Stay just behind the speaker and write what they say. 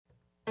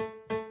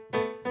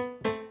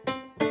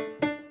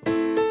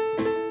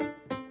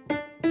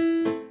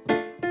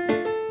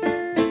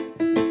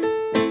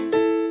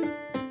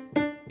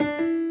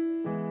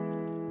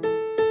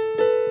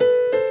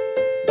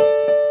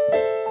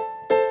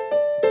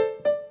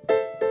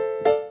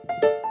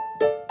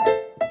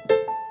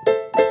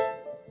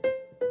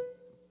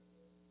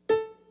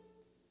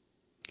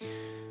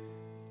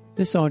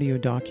This audio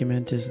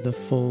document is the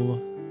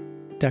full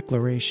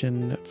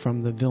declaration from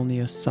the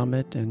Vilnius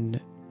summit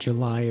in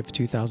July of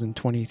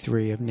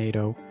 2023 of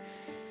NATO.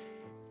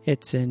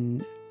 It's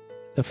in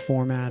the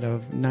format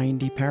of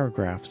 90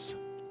 paragraphs.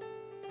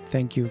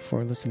 Thank you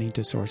for listening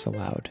to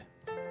SourceAloud.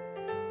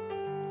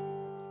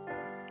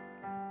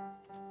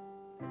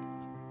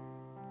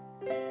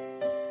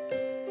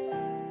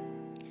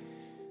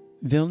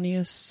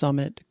 Vilnius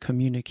Summit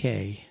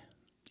Communiqué,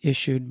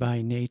 issued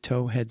by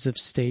NATO heads of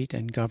state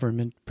and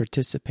government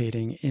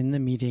participating in the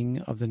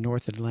meeting of the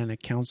North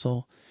Atlantic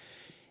Council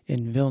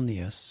in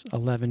Vilnius,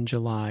 11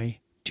 July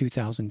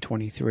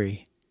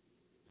 2023.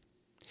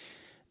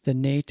 The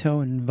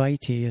NATO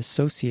invitee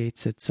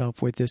associates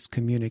itself with this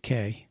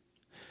communiqué.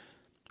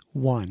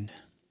 1.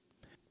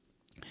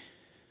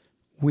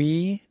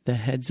 We, the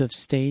heads of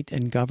state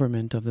and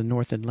government of the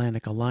North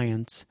Atlantic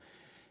Alliance,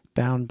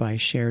 bound by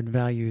shared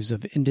values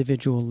of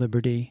individual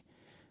liberty,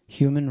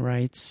 human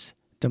rights,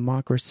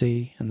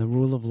 democracy, and the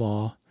rule of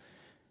law,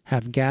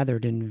 have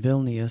gathered in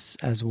Vilnius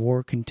as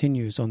war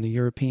continues on the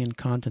European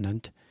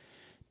continent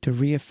to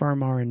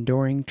reaffirm our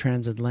enduring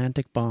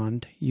transatlantic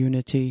bond,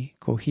 unity,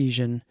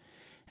 cohesion,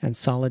 and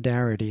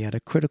solidarity at a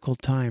critical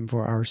time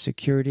for our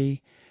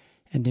security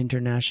and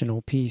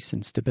international peace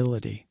and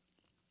stability.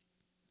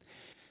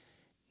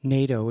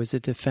 NATO is a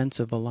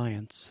defensive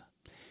alliance.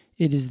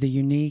 It is the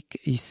unique,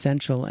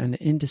 essential, and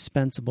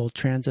indispensable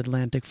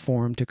transatlantic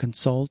forum to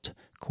consult,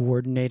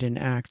 coordinate, and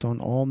act on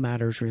all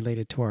matters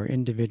related to our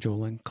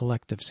individual and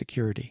collective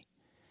security.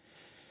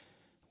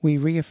 We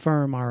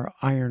reaffirm our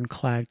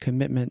ironclad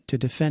commitment to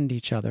defend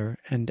each other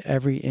and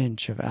every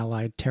inch of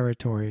Allied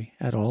territory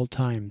at all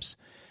times,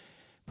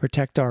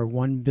 protect our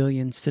 1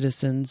 billion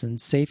citizens,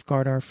 and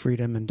safeguard our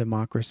freedom and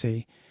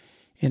democracy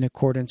in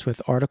accordance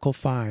with Article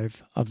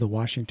 5 of the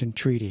Washington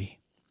Treaty.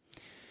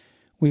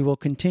 We will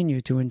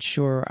continue to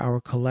ensure our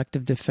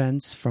collective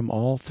defense from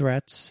all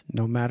threats,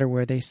 no matter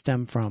where they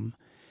stem from,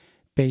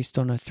 based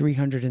on a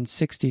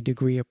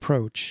 360-degree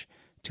approach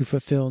to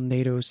fulfill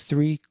NATO's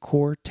 3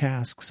 core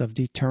tasks of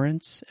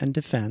deterrence and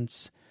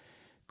defense,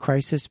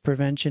 crisis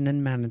prevention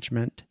and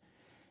management,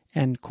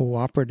 and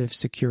cooperative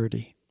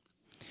security.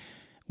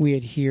 We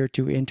adhere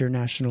to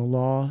international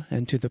law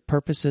and to the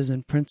purposes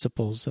and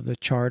principles of the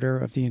Charter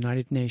of the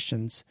United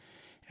Nations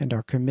and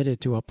are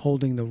committed to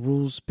upholding the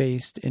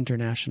rules-based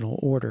international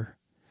order.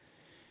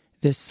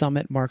 This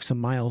summit marks a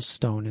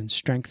milestone in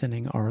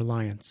strengthening our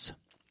alliance.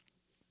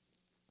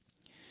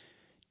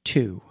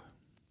 2.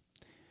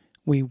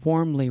 We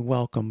warmly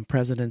welcome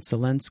President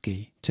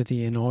Zelensky to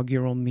the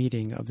inaugural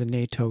meeting of the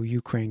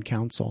NATO-Ukraine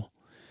Council.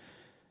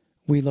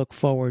 We look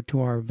forward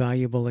to our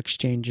valuable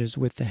exchanges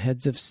with the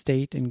heads of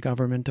state and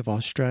government of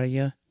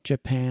Australia,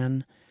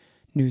 Japan,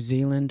 New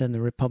Zealand, and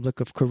the Republic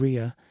of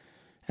Korea,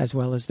 as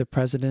well as the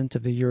President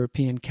of the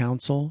European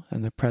Council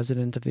and the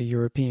President of the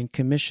European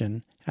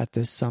Commission at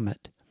this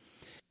summit.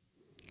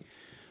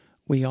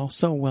 We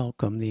also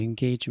welcome the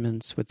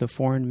engagements with the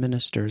foreign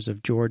ministers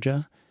of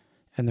Georgia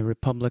and the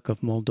Republic of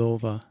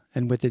Moldova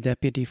and with the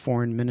Deputy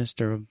Foreign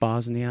Minister of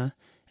Bosnia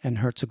and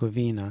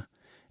Herzegovina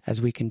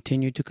as we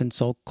continue to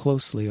consult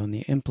closely on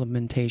the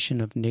implementation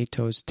of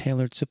NATO's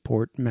tailored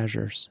support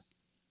measures.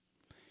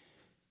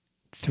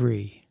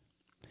 3.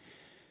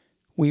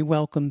 We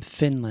welcome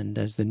Finland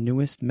as the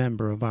newest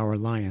member of our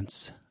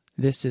alliance.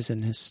 This is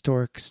an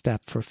historic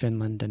step for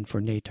Finland and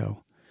for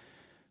NATO.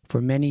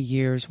 For many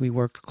years we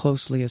worked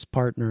closely as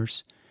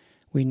partners.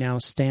 We now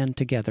stand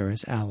together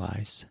as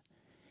allies.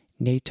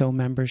 NATO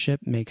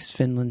membership makes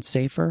Finland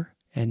safer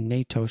and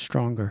NATO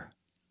stronger.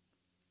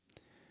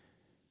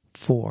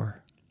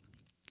 4.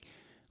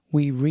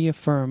 We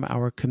reaffirm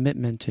our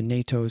commitment to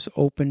NATO's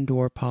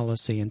open-door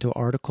policy and to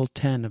Article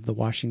 10 of the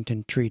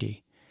Washington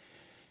Treaty.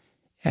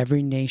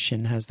 Every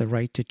nation has the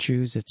right to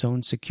choose its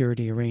own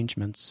security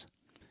arrangements.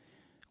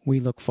 We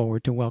look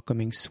forward to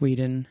welcoming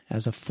Sweden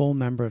as a full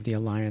member of the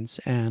alliance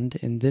and,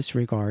 in this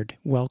regard,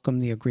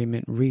 welcome the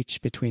agreement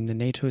reached between the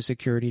NATO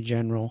Secretary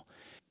General,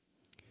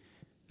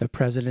 the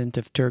President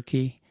of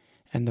Turkey,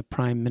 and the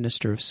Prime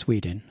Minister of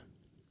Sweden.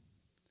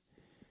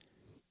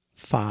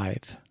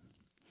 5.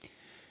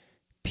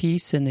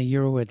 Peace in the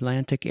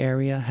Euro-Atlantic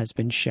area has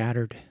been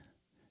shattered.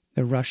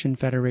 The Russian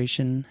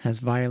Federation has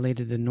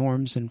violated the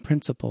norms and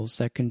principles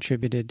that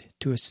contributed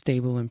to a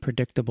stable and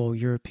predictable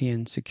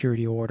European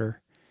security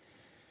order.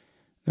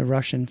 The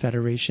Russian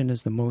Federation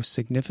is the most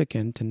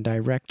significant and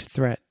direct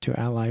threat to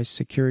Allies'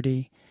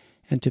 security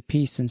and to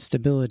peace and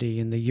stability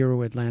in the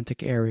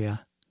Euro-Atlantic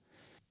area.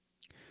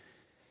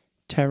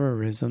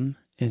 Terrorism,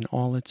 in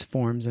all its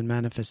forms and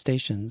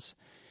manifestations,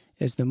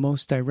 is the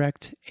most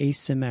direct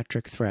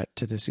asymmetric threat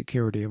to the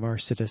security of our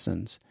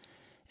citizens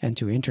and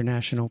to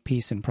international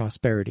peace and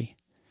prosperity.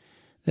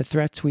 The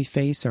threats we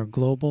face are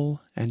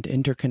global and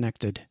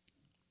interconnected.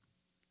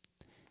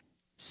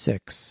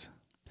 6.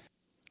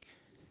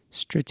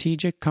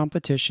 Strategic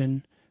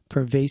competition,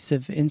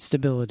 pervasive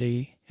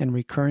instability, and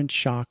recurrent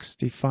shocks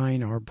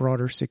define our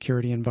broader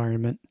security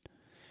environment.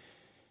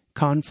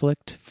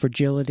 Conflict,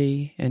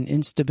 fragility, and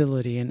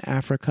instability in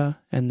Africa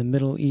and the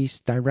Middle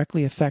East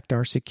directly affect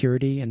our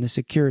security and the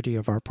security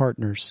of our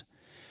partners.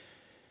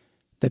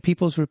 The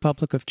People's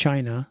Republic of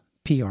China,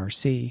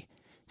 PRC,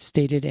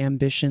 stated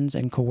ambitions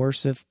and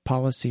coercive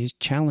policies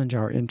challenge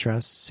our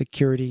interests,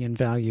 security, and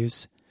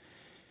values.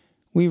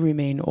 We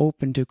remain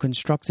open to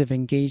constructive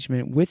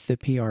engagement with the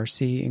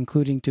PRC,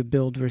 including to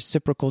build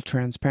reciprocal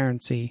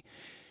transparency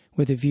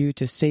with a view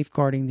to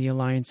safeguarding the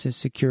alliance's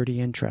security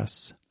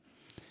interests.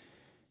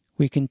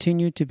 We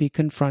continue to be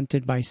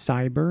confronted by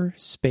cyber,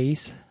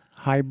 space,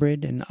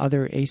 hybrid, and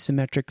other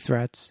asymmetric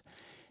threats,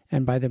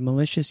 and by the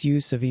malicious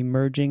use of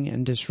emerging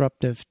and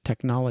disruptive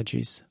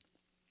technologies.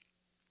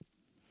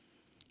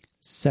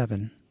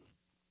 7.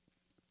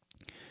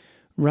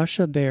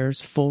 Russia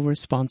bears full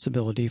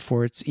responsibility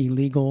for its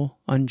illegal,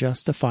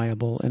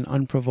 unjustifiable, and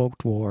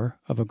unprovoked war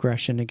of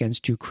aggression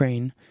against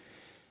Ukraine,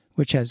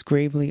 which has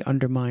gravely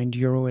undermined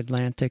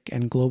Euro-Atlantic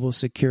and global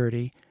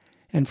security,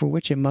 and for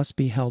which it must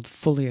be held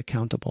fully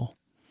accountable.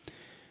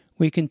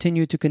 We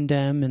continue to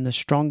condemn in the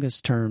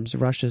strongest terms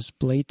Russia's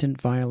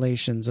blatant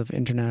violations of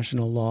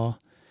international law,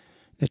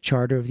 the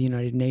Charter of the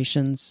United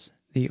Nations,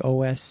 the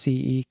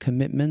OSCE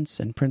commitments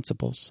and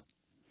principles.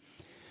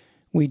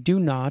 We do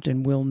not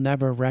and will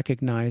never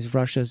recognize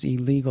Russia's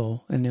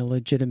illegal and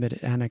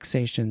illegitimate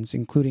annexations,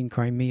 including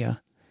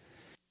Crimea.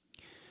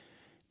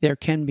 There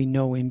can be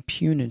no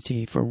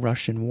impunity for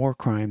Russian war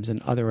crimes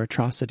and other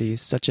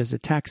atrocities such as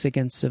attacks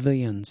against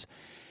civilians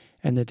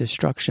and the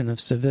destruction of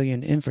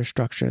civilian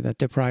infrastructure that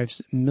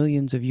deprives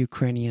millions of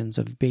Ukrainians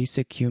of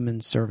basic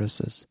human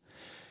services.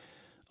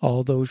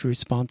 All those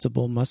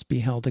responsible must be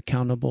held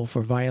accountable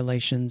for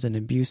violations and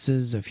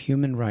abuses of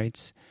human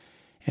rights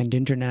and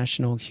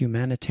international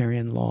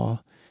humanitarian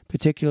law,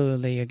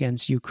 particularly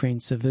against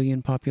Ukraine's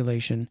civilian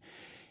population,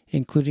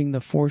 including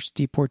the forced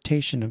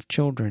deportation of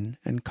children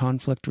and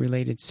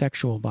conflict-related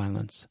sexual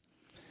violence.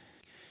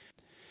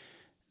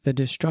 The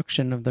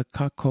destruction of the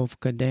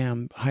Kakhovka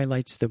Dam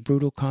highlights the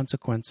brutal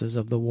consequences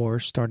of the war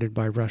started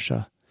by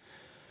Russia.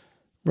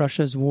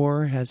 Russia's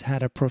war has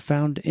had a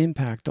profound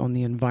impact on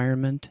the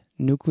environment,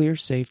 nuclear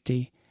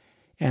safety,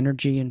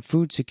 energy and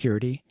food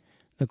security,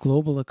 the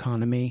global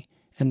economy,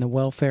 and the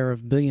welfare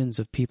of billions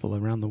of people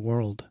around the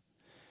world.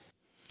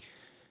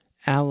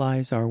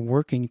 Allies are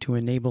working to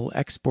enable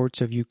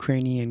exports of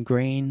Ukrainian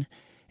grain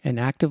and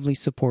actively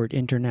support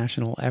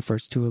international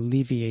efforts to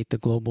alleviate the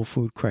global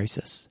food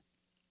crisis.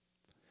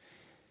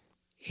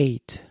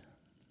 8.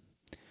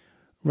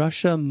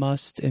 Russia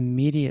must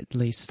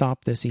immediately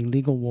stop this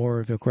illegal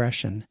war of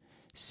aggression,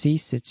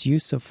 cease its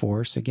use of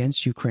force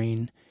against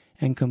Ukraine,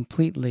 and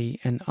completely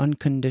and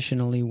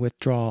unconditionally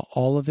withdraw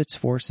all of its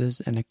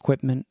forces and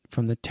equipment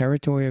from the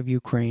territory of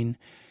Ukraine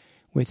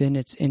within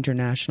its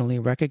internationally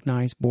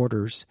recognized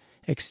borders,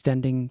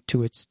 extending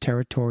to its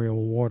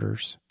territorial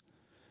waters.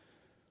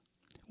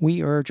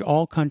 We urge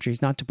all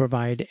countries not to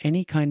provide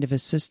any kind of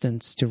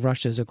assistance to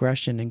Russia's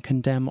aggression and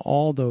condemn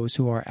all those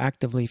who are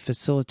actively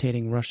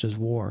facilitating Russia's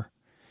war.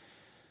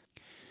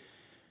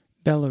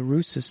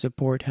 Belarus's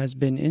support has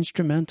been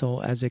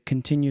instrumental as it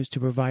continues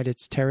to provide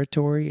its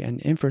territory and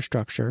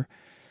infrastructure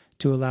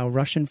to allow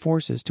Russian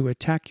forces to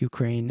attack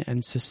Ukraine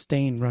and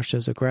sustain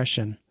Russia's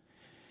aggression.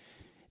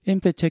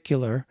 In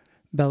particular,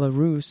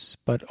 Belarus,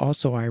 but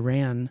also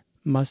Iran,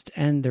 must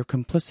end their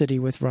complicity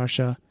with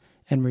Russia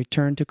and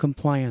return to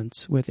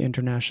compliance with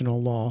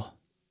international law.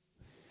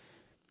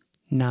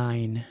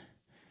 9.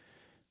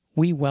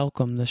 We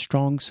welcome the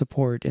strong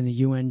support in the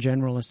UN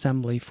General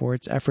Assembly for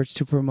its efforts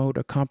to promote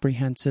a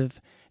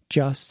comprehensive,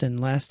 just, and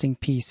lasting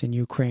peace in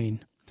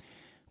Ukraine.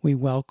 We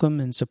welcome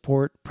and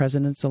support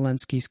President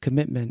Zelensky's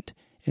commitment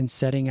in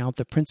setting out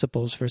the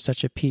principles for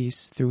such a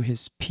peace through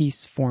his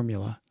peace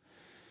formula.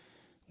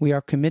 We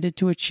are committed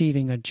to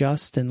achieving a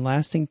just and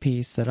lasting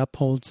peace that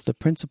upholds the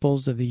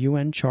principles of the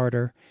UN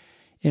Charter,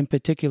 in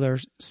particular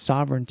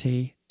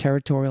sovereignty,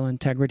 territorial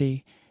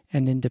integrity,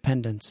 and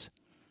independence.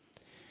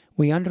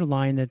 We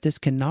underline that this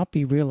cannot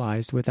be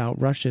realized without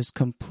Russia's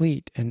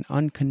complete and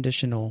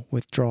unconditional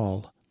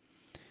withdrawal.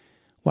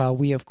 While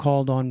we have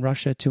called on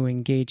Russia to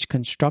engage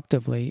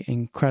constructively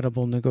in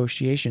credible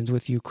negotiations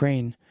with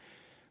Ukraine,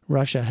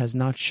 Russia has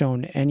not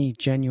shown any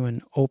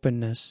genuine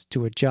openness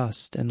to a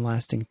just and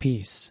lasting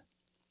peace.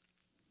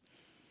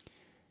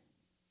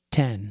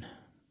 10.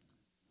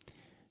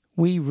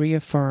 We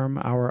reaffirm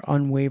our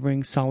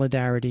unwavering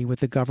solidarity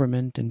with the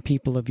government and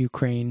people of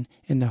Ukraine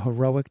in the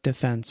heroic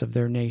defense of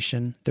their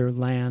nation, their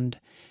land,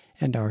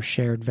 and our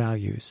shared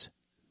values.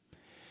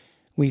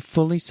 We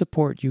fully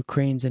support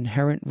Ukraine's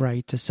inherent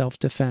right to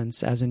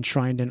self-defense as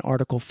enshrined in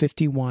Article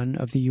 51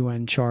 of the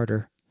UN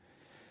Charter.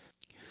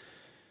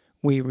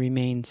 We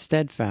remain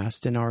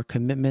steadfast in our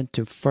commitment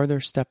to further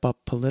step up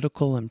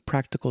political and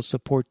practical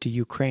support to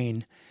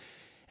Ukraine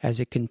as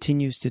it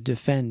continues to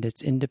defend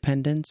its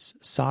independence,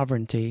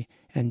 sovereignty,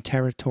 and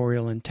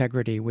territorial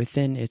integrity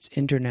within its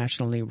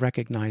internationally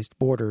recognized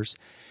borders,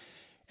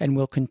 and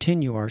will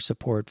continue our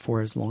support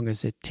for as long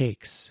as it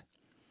takes.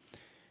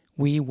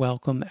 We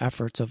welcome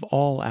efforts of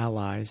all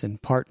allies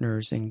and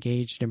partners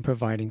engaged in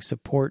providing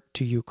support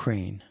to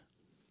Ukraine.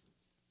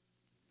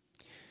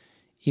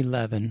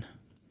 11.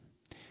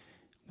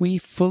 We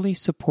fully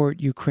support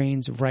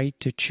Ukraine's right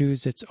to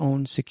choose its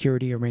own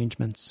security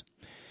arrangements.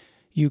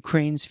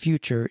 Ukraine's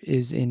future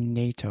is in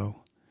NATO.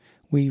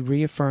 We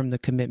reaffirm the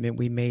commitment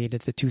we made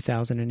at the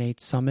 2008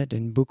 summit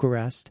in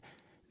Bucharest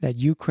that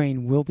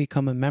Ukraine will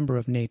become a member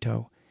of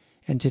NATO,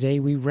 and today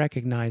we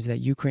recognize that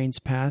Ukraine's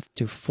path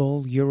to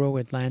full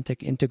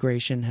Euro-Atlantic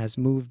integration has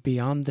moved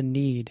beyond the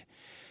need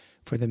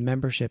for the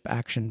membership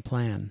action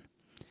plan.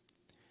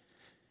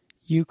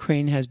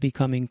 Ukraine has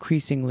become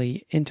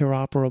increasingly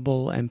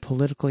interoperable and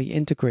politically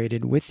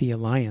integrated with the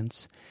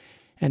alliance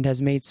and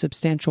has made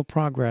substantial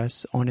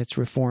progress on its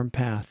reform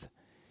path.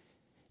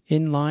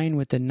 In line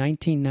with the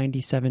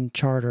 1997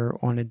 Charter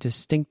on a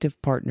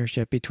distinctive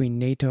partnership between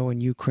NATO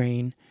and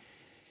Ukraine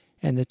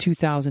and the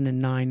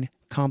 2009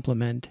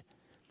 Complement,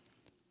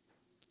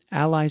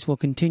 allies will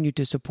continue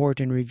to support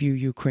and review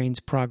Ukraine's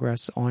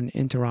progress on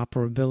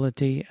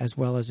interoperability as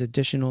well as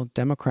additional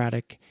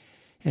democratic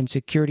and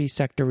security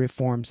sector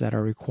reforms that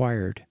are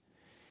required.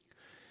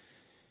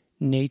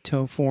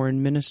 NATO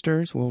foreign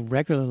ministers will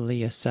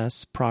regularly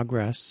assess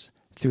progress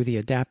through the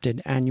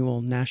adapted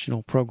annual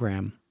national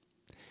program.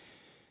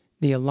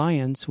 The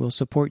alliance will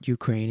support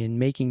Ukraine in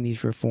making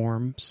these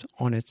reforms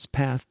on its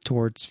path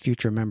towards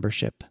future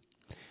membership.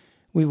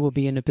 We will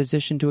be in a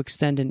position to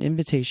extend an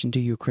invitation to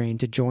Ukraine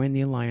to join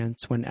the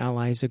alliance when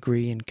allies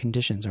agree and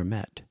conditions are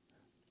met.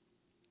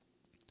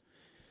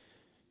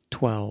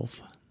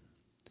 12.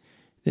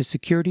 The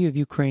security of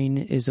Ukraine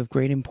is of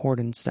great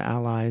importance to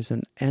allies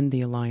and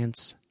the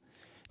alliance.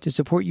 To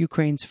support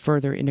Ukraine's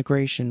further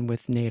integration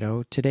with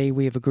NATO, today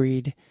we have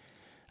agreed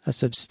a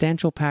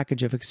substantial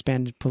package of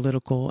expanded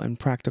political and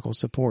practical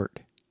support.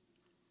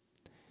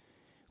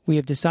 We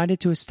have decided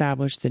to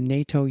establish the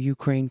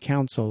NATO-Ukraine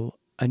Council,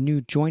 a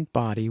new joint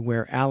body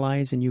where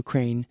allies and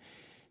Ukraine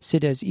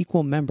sit as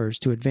equal members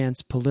to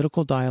advance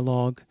political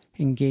dialogue,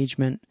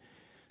 engagement,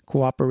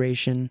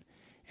 cooperation,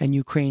 and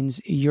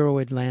Ukraine's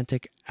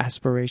Euro-Atlantic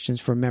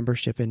aspirations for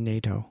membership in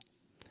NATO.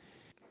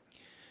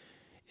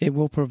 It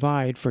will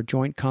provide for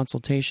joint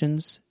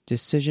consultations,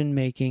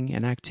 decision-making,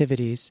 and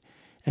activities,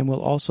 and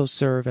will also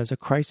serve as a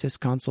crisis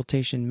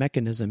consultation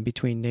mechanism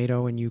between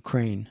NATO and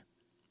Ukraine.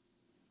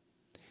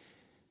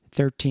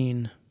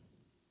 13.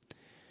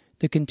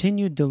 The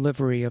continued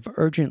delivery of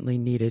urgently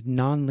needed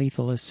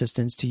non-lethal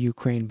assistance to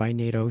Ukraine by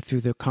NATO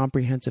through the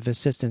Comprehensive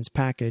Assistance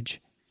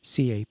Package,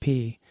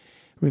 CAP,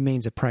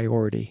 remains a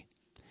priority.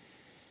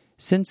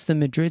 Since the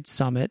Madrid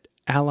summit,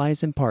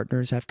 allies and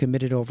partners have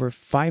committed over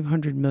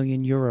 500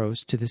 million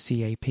euros to the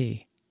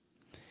CAP.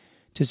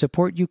 To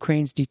support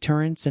Ukraine's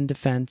deterrence and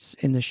defense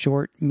in the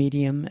short,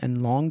 medium,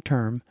 and long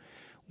term,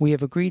 we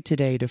have agreed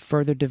today to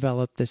further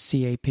develop the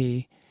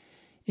CAP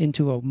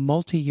into a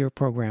multi-year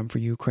program for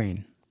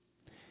Ukraine.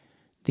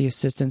 The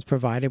assistance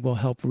provided will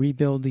help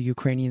rebuild the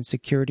Ukrainian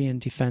security and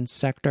defense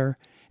sector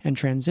and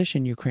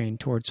transition Ukraine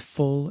towards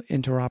full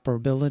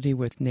interoperability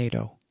with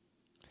NATO.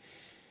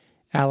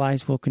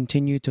 Allies will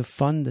continue to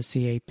fund the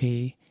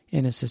CAP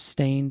in a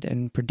sustained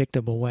and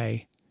predictable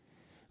way.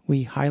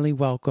 We highly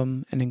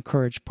welcome and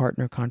encourage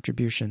partner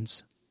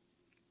contributions.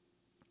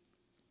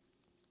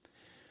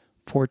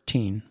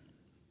 14.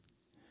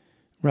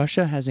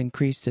 Russia has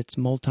increased its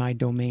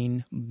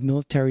multi-domain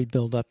military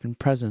buildup and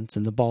presence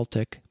in the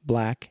Baltic,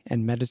 Black,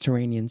 and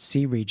Mediterranean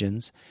Sea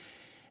regions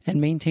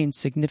and maintains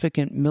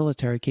significant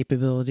military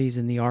capabilities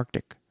in the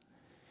Arctic.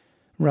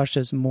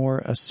 Russia's more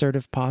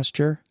assertive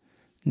posture,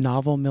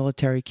 novel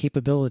military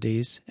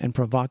capabilities, and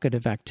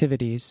provocative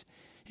activities,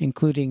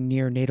 including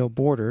near NATO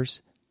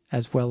borders,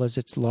 as well as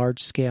its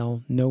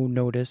large-scale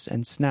no-notice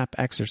and SNAP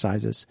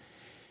exercises,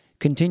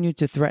 continue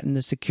to threaten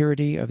the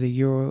security of the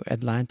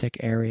Euro-Atlantic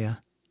area.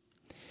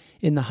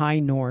 In the high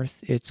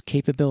north, its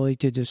capability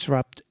to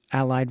disrupt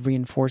Allied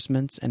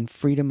reinforcements and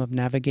freedom of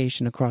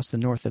navigation across the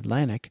North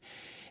Atlantic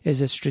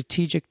is a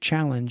strategic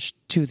challenge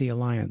to the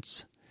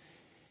alliance.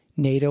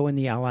 NATO and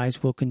the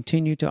allies will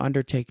continue to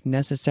undertake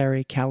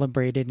necessary,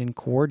 calibrated, and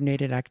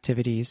coordinated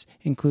activities,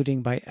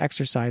 including by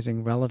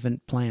exercising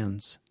relevant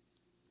plans.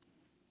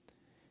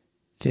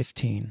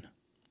 15.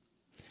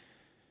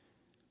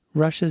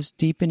 Russia's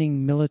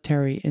deepening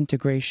military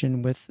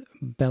integration with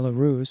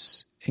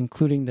Belarus,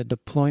 including the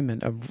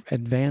deployment of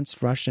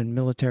advanced Russian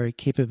military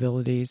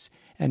capabilities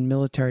and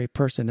military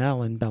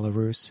personnel in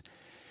Belarus,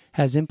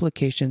 has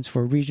implications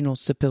for regional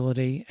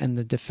stability and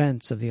the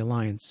defense of the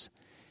alliance.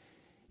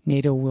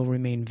 NATO will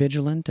remain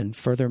vigilant and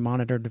further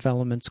monitor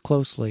developments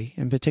closely,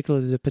 in particular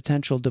the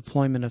potential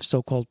deployment of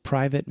so-called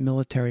private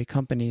military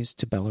companies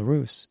to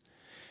Belarus.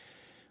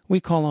 We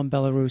call on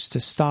Belarus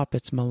to stop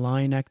its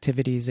malign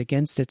activities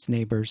against its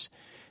neighbors,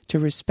 to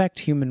respect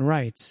human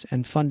rights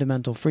and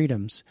fundamental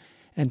freedoms,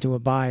 and to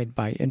abide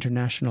by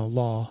international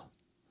law.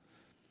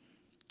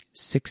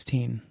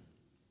 16.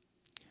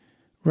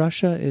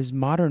 Russia is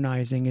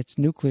modernizing its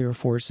nuclear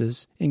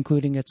forces,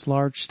 including its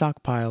large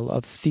stockpile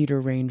of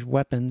theater-range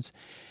weapons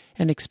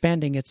and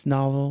expanding its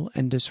novel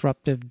and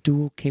disruptive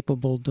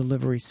dual-capable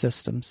delivery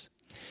systems.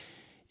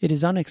 It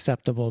is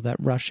unacceptable that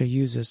Russia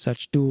uses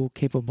such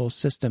dual-capable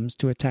systems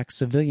to attack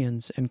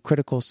civilians and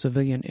critical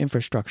civilian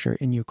infrastructure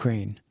in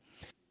Ukraine.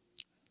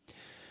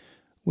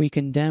 We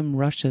condemn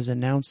Russia's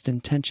announced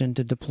intention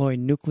to deploy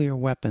nuclear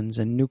weapons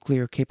and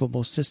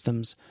nuclear-capable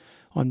systems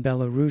on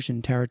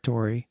Belarusian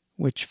territory,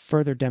 which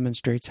further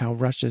demonstrates how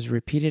Russia's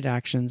repeated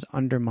actions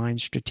undermine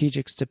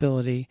strategic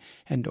stability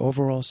and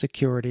overall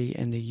security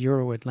in the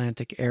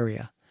Euro-Atlantic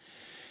area.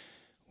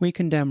 We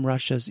condemn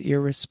Russia's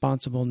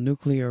irresponsible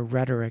nuclear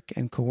rhetoric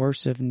and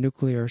coercive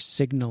nuclear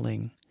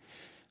signaling.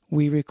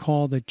 We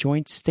recall the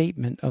joint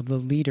statement of the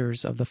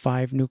leaders of the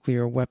 5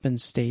 nuclear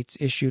weapons states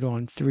issued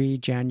on 3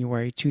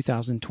 January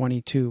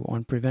 2022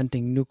 on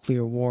preventing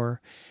nuclear war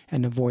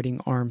and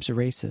avoiding arms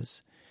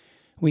races.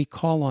 We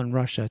call on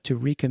Russia to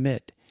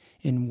recommit,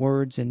 in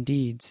words and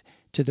deeds,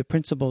 to the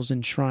principles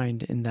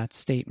enshrined in that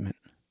statement.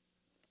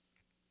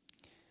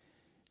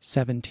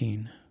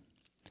 17.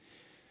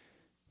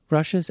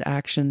 Russia's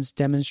actions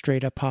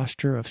demonstrate a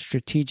posture of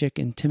strategic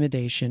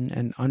intimidation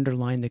and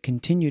underline the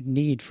continued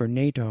need for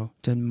NATO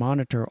to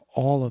monitor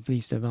all of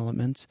these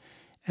developments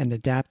and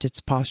adapt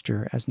its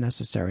posture as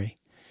necessary.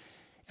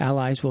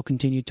 Allies will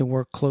continue to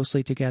work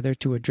closely together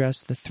to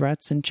address the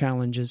threats and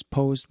challenges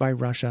posed by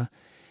Russia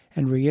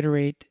and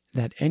reiterate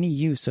that any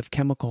use of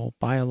chemical,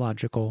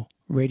 biological,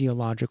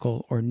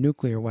 radiological, or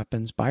nuclear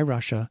weapons by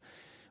Russia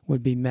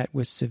would be met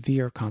with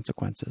severe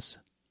consequences.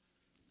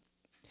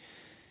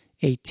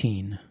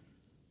 18.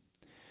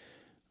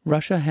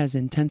 Russia has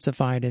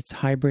intensified its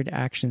hybrid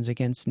actions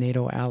against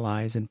NATO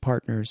allies and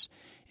partners,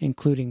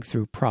 including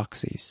through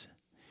proxies.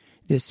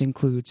 This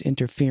includes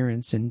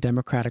interference in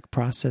democratic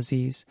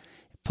processes,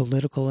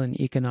 political and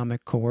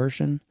economic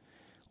coercion,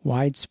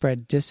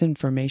 widespread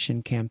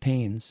disinformation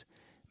campaigns,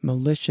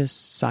 malicious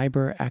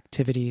cyber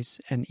activities,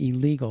 and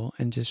illegal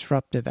and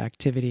disruptive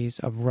activities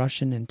of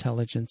Russian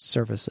intelligence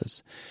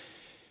services.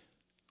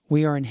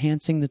 We are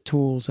enhancing the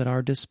tools at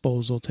our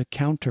disposal to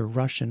counter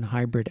Russian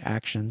hybrid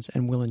actions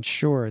and will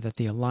ensure that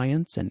the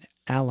alliance and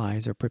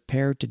allies are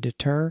prepared to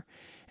deter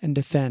and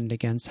defend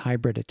against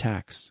hybrid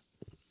attacks.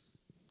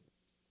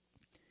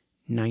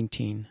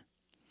 19.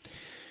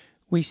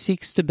 We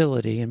seek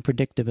stability and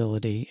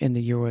predictability in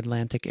the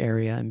Euro-Atlantic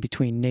area and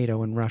between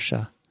NATO and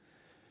Russia.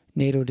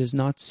 NATO does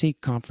not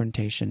seek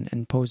confrontation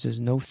and poses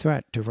no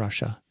threat to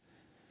Russia.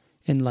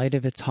 In light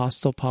of its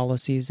hostile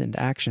policies and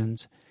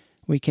actions,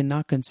 we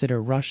cannot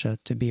consider Russia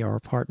to be our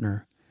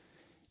partner.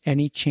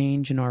 Any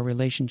change in our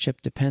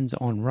relationship depends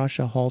on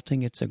Russia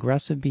halting its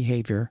aggressive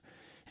behavior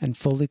and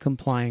fully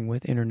complying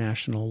with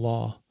international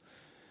law.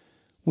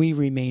 We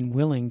remain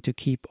willing to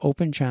keep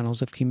open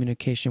channels of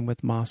communication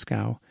with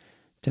Moscow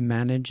to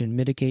manage and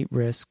mitigate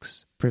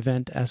risks,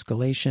 prevent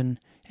escalation,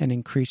 and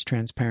increase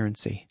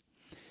transparency.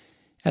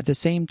 At the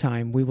same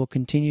time, we will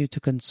continue to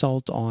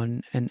consult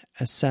on and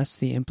assess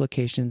the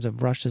implications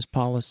of Russia's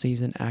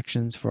policies and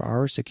actions for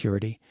our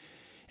security,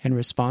 and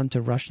respond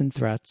to Russian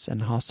threats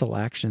and hostile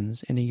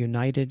actions in a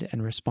united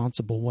and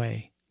responsible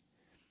way.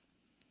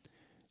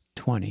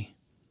 20.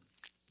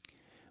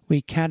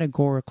 We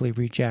categorically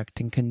reject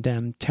and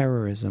condemn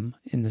terrorism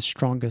in the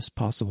strongest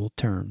possible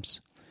terms.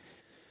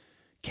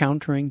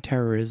 Countering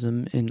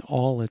terrorism in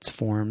all its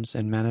forms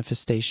and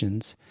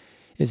manifestations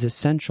is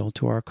essential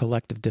to our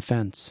collective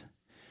defense.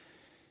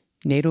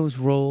 NATO's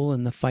role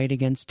in the fight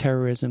against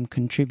terrorism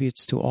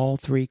contributes to all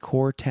 3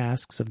 core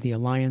tasks of the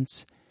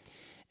alliance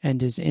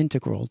and is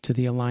integral to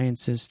the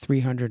alliance's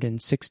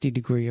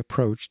 360-degree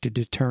approach to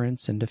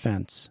deterrence and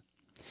defense.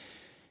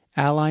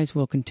 Allies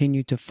will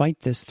continue to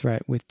fight this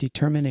threat with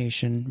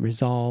determination,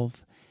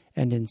 resolve,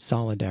 and in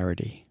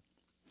solidarity.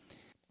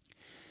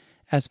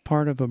 As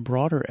part of a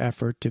broader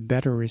effort to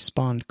better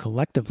respond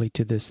collectively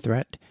to this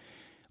threat,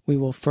 we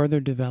will further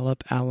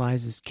develop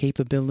Allies'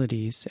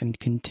 capabilities and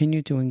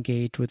continue to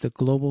engage with the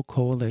global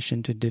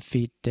coalition to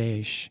defeat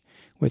Daesh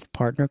with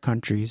partner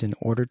countries in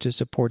order to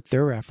support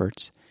their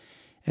efforts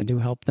and to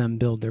help them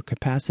build their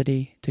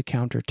capacity to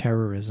counter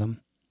terrorism.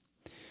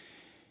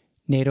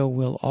 NATO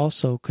will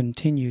also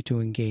continue to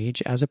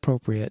engage, as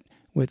appropriate,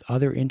 with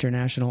other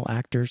international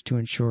actors to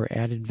ensure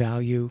added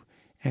value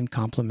and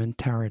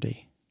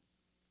complementarity.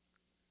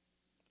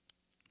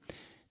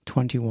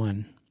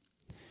 21.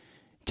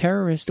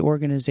 Terrorist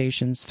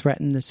organizations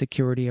threaten the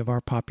security of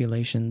our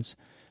populations,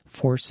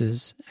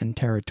 forces, and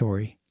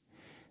territory.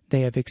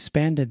 They have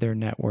expanded their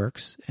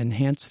networks,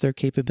 enhanced their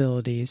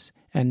capabilities,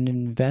 and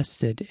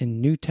invested in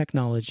new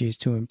technologies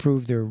to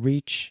improve their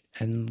reach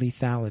and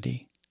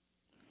lethality.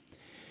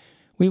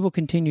 We will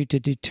continue to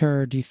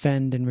deter,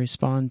 defend, and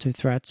respond to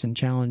threats and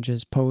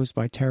challenges posed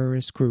by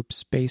terrorist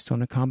groups based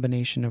on a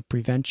combination of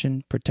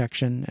prevention,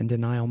 protection, and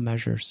denial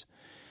measures.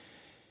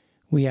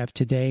 We have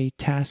today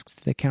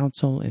tasked the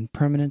Council in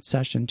permanent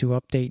session to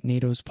update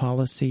NATO's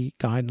policy,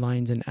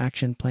 guidelines, and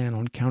action plan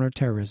on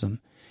counterterrorism,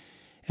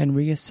 and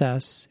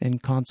reassess, in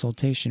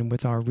consultation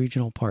with our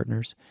regional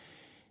partners,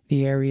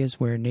 the areas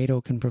where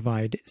NATO can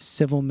provide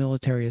civil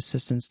military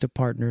assistance to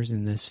partners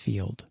in this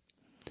field.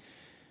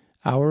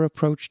 Our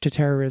approach to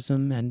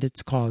terrorism and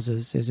its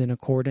causes is in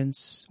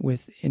accordance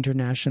with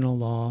international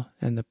law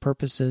and the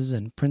purposes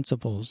and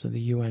principles of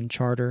the UN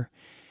Charter,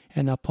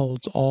 and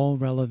upholds all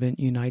relevant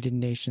United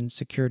Nations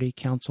Security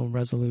Council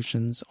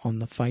resolutions on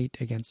the fight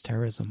against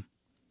terrorism.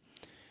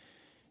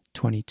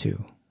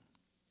 22.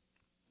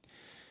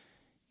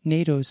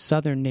 NATO's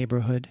southern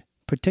neighborhood,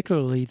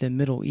 particularly the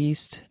Middle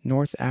East,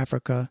 North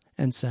Africa,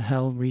 and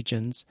Sahel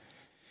regions,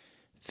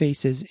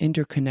 faces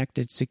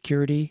interconnected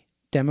security,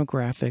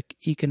 demographic,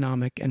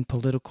 economic, and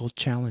political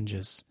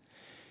challenges.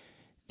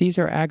 These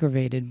are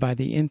aggravated by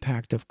the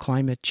impact of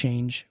climate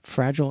change,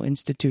 fragile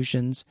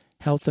institutions,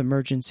 health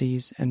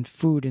emergencies, and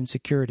food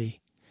insecurity.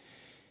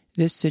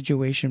 This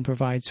situation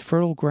provides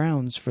fertile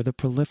grounds for the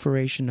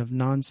proliferation of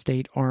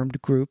non-state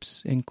armed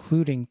groups,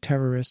 including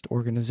terrorist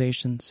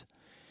organizations.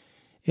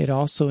 It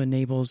also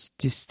enables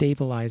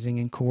destabilizing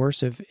and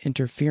coercive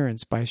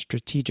interference by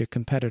strategic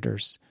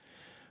competitors.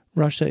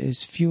 Russia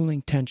is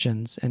fueling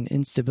tensions and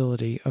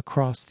instability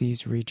across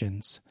these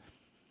regions.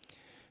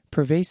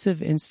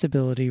 Pervasive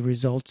instability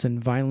results in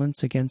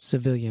violence against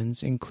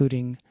civilians,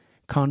 including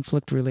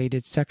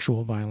conflict-related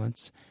sexual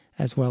violence,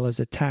 as well as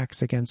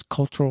attacks against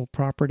cultural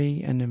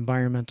property and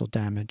environmental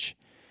damage.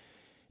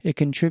 It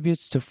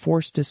contributes to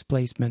forced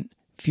displacement,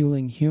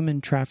 fueling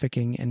human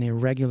trafficking and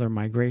irregular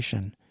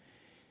migration.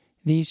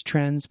 These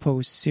trends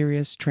pose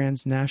serious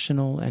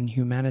transnational and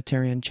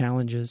humanitarian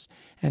challenges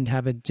and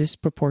have a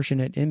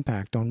disproportionate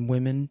impact on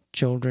women,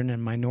 children,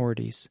 and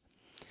minorities.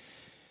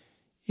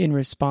 In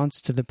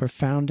response to the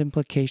profound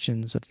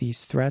implications of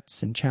these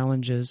threats and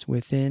challenges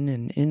within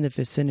and in the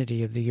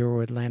vicinity of the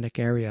Euro-Atlantic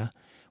area,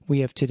 we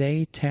have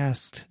today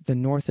tasked the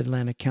North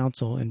Atlantic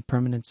Council in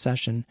permanent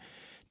session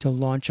to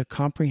launch a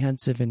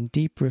comprehensive and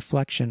deep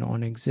reflection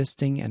on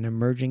existing and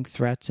emerging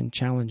threats and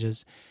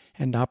challenges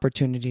and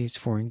opportunities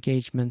for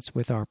engagements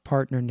with our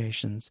partner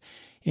nations,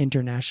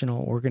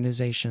 international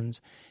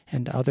organizations,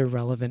 and other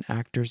relevant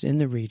actors in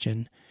the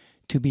region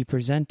to be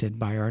presented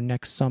by our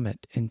next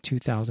summit in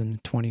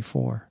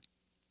 2024.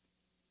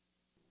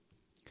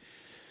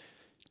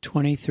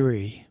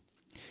 23.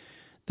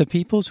 The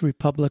People's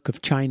Republic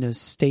of China's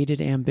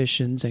stated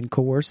ambitions and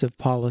coercive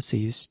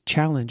policies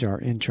challenge our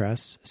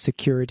interests,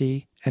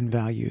 security, and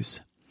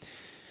values.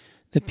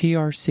 The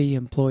PRC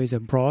employs a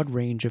broad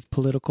range of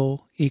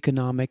political,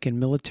 economic, and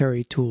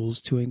military tools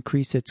to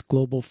increase its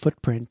global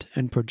footprint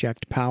and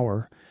project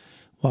power,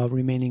 while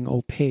remaining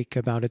opaque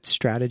about its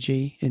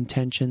strategy,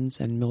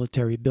 intentions, and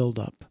military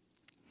buildup.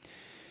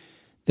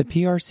 The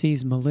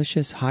PRC's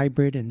malicious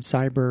hybrid and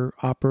cyber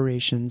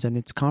operations and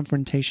its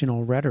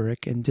confrontational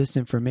rhetoric and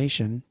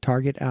disinformation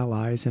target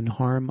allies and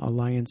harm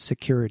alliance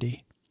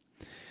security.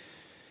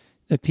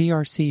 The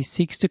PRC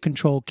seeks to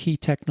control key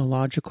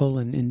technological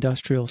and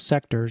industrial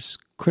sectors,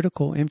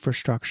 critical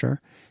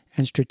infrastructure,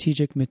 and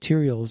strategic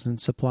materials and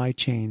supply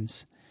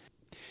chains.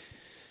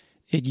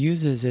 It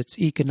uses its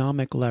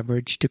economic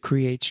leverage to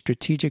create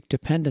strategic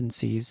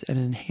dependencies and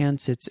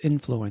enhance its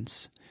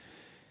influence.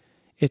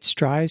 It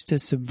strives to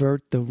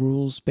subvert the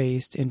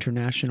rules-based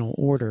international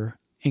order,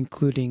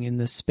 including in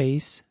the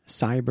space,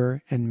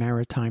 cyber, and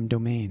maritime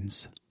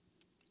domains.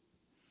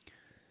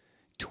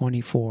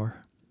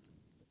 24.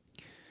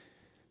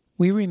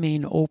 We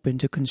remain open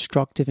to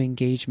constructive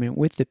engagement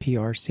with the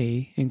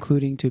PRC,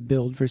 including to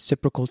build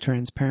reciprocal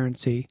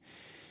transparency,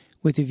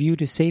 with a view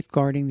to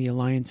safeguarding the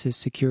alliance's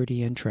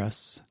security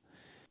interests.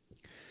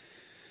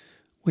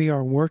 We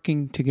are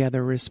working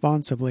together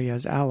responsibly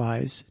as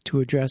allies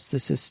to address the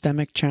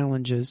systemic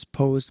challenges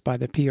posed by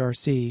the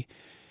PRC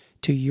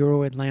to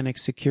Euro-Atlantic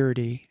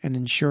security and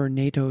ensure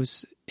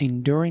NATO's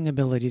enduring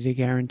ability to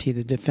guarantee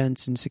the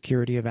defense and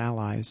security of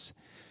allies.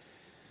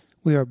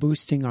 We are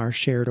boosting our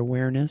shared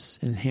awareness,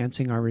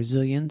 enhancing our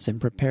resilience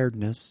and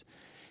preparedness,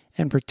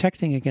 and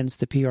protecting against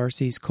the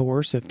PRC's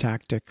coercive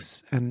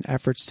tactics and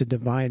efforts to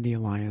divide the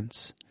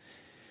alliance.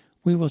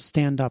 We will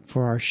stand up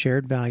for our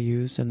shared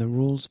values and the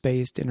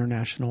rules-based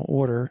international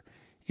order,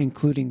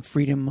 including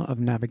freedom of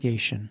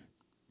navigation.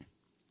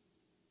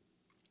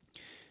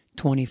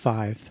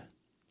 25.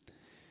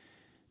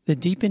 The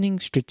deepening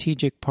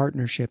strategic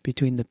partnership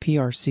between the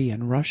PRC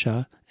and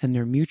Russia and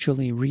their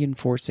mutually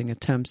reinforcing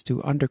attempts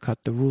to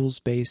undercut the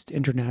rules-based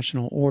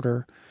international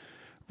order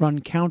run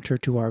counter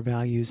to our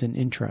values and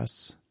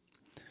interests.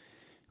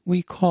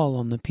 We call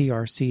on the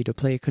PRC to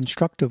play a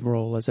constructive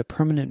role as a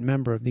permanent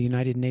member of the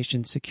United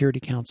Nations Security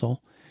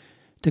Council,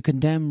 to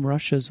condemn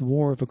Russia's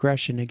war of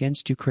aggression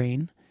against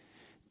Ukraine,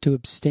 to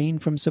abstain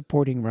from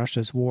supporting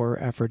Russia's war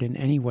effort in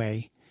any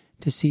way,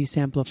 to cease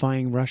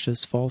amplifying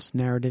Russia's false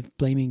narrative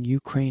blaming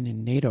Ukraine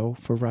and NATO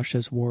for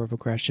Russia's war of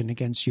aggression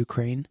against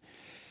Ukraine,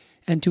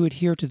 and to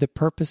adhere to the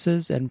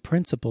purposes and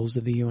principles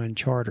of the UN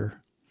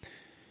Charter.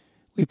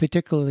 We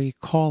particularly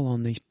call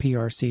on the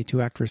PRC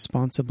to act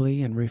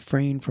responsibly and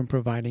refrain from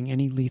providing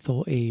any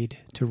lethal aid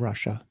to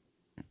Russia.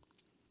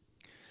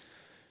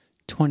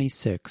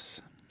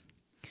 26.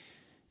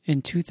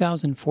 In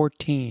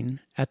 2014,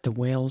 at the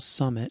Wales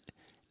Summit,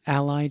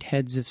 Allied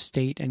heads of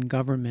state and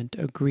government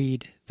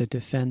agreed the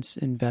Defense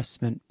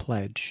Investment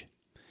Pledge.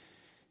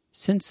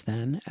 Since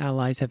then,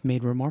 allies have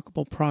made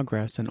remarkable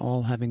progress and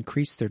all have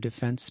increased their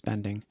defense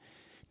spending,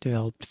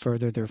 developed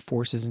further their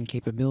forces and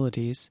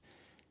capabilities,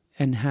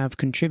 and have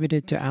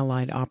contributed to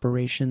allied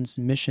operations,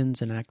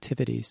 missions, and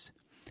activities.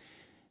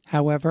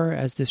 However,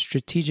 as the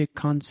strategic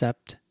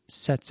concept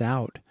sets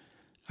out,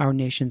 our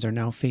nations are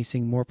now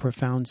facing more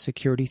profound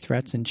security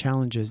threats and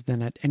challenges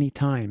than at any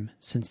time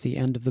since the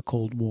end of the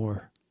Cold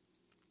War.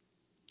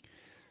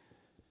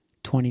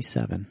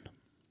 27.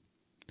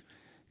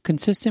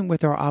 Consistent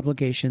with our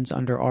obligations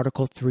under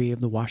Article 3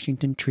 of the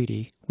Washington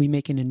Treaty, we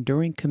make an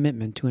enduring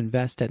commitment to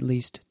invest at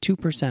least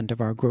 2%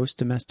 of our gross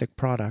domestic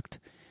product,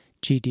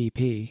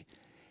 GDP,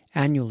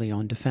 annually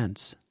on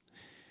defense.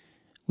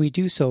 We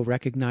do so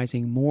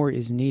recognizing more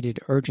is needed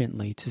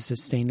urgently to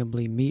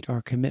sustainably meet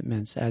our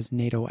commitments as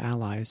NATO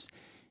allies,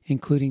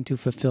 including to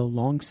fulfill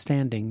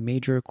long-standing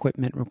major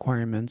equipment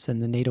requirements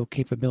and the NATO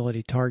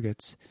capability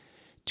targets,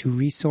 to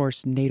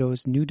resource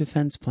NATO's new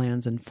defense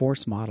plans and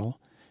force model,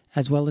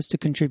 as well as to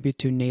contribute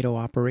to NATO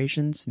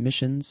operations,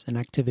 missions, and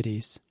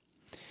activities.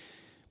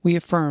 We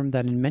affirm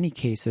that in many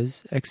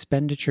cases,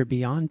 expenditure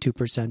beyond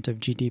 2% of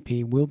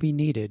GDP will be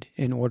needed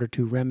in order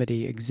to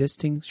remedy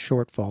existing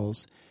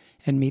shortfalls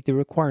and meet the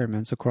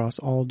requirements across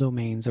all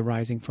domains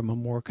arising from a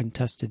more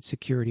contested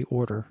security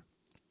order.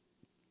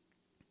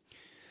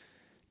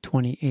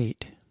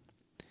 28.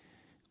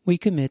 We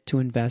commit to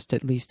invest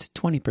at least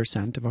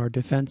 20% of our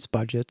defense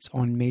budgets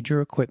on major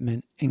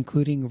equipment,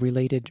 including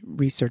related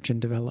research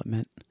and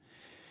development.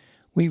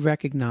 We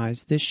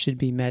recognize this should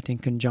be met in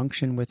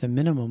conjunction with a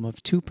minimum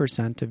of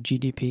 2% of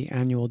GDP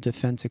annual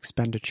defense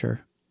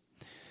expenditure.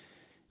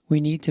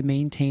 We need to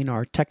maintain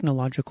our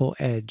technological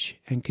edge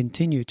and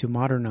continue to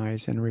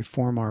modernize and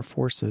reform our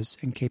forces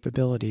and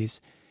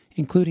capabilities,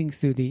 including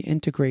through the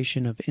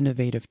integration of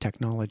innovative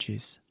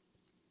technologies.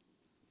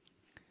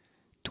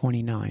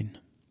 29.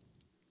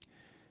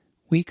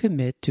 We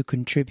commit to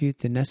contribute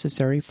the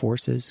necessary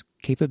forces,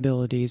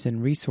 capabilities,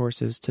 and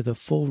resources to the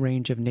full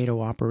range of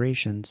NATO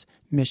operations,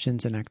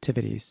 missions, and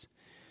activities.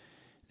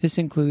 This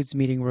includes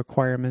meeting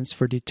requirements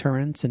for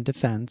deterrence and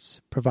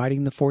defense,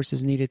 providing the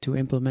forces needed to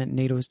implement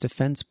NATO's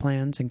defense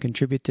plans and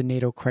contribute to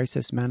NATO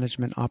crisis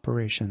management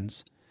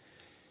operations.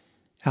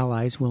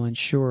 Allies will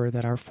ensure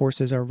that our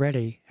forces are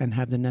ready and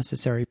have the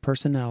necessary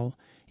personnel,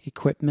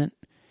 equipment,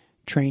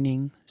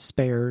 training,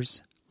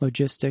 spares,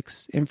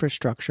 logistics,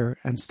 infrastructure,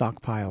 and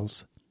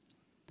stockpiles.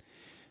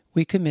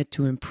 We commit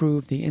to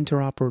improve the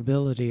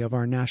interoperability of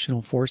our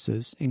national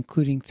forces,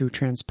 including through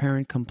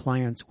transparent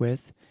compliance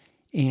with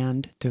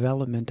and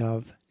development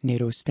of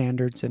NATO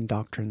standards and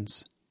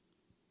doctrines.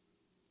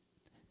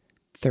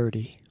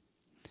 30.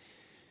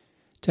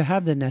 To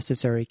have the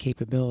necessary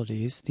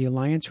capabilities, the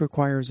Alliance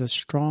requires a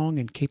strong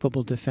and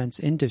capable defense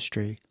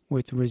industry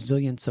with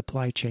resilient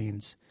supply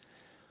chains.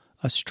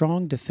 A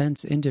strong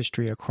defense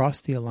industry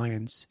across the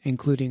Alliance,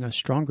 including a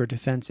stronger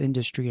defense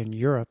industry in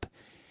Europe,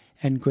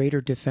 and greater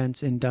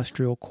defense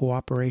industrial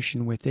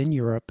cooperation within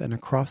Europe and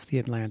across the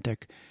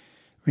Atlantic,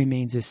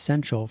 remains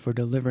essential for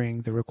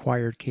delivering the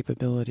required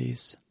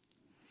capabilities.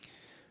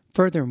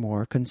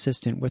 Furthermore,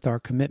 consistent with our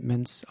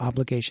commitments,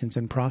 obligations,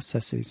 and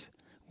processes,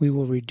 we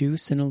will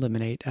reduce and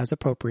eliminate, as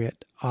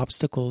appropriate,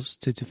 obstacles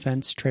to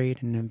defense trade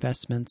and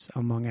investments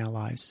among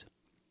allies.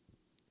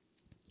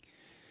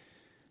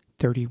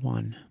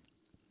 31.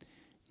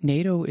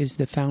 NATO is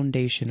the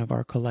foundation of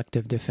our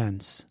collective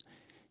defense.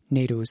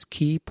 NATO's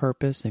key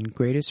purpose and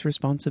greatest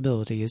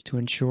responsibility is to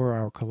ensure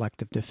our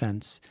collective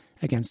defense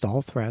against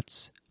all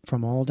threats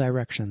from all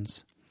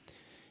directions.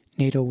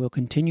 NATO will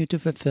continue to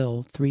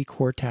fulfill 3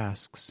 core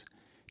tasks: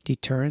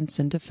 deterrence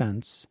and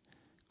defense,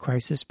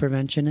 crisis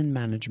prevention and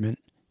management,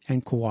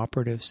 and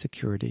cooperative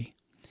security.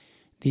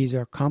 These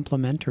are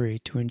complementary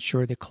to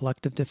ensure the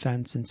collective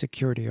defense and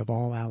security of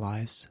all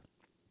allies.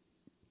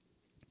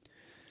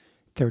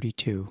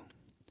 32.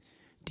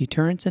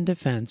 Deterrence and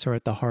defense are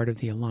at the heart of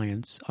the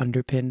Alliance,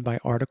 underpinned by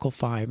Article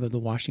 5 of the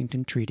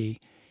Washington Treaty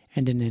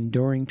and an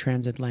enduring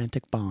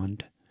transatlantic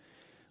bond.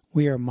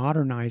 We are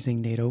modernizing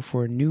NATO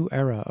for a new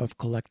era of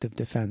collective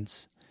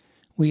defense.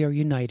 We are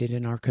united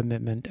in our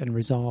commitment and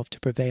resolved to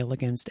prevail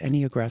against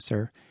any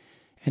aggressor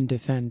and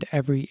defend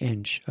every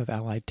inch of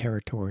Allied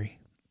territory.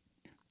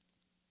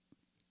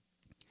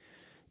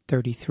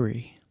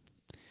 33.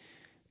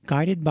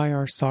 Guided by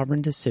our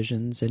sovereign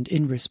decisions and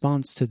in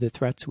response to the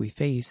threats we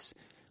face,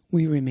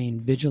 we remain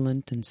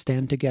vigilant and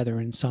stand together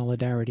in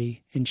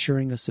solidarity,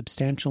 ensuring a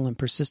substantial and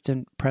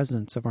persistent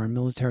presence of our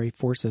military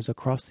forces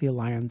across the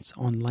Alliance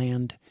on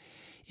land,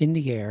 in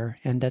the air,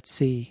 and at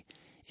sea,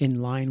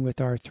 in line with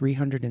our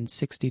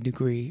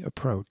 360-degree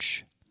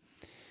approach.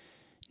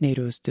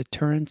 NATO's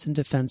deterrence and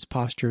defense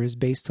posture is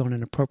based on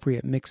an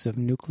appropriate mix of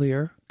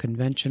nuclear,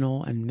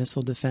 conventional, and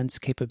missile defense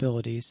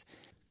capabilities,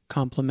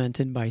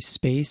 complemented by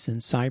space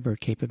and cyber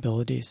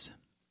capabilities.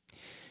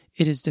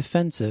 It is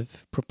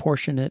defensive,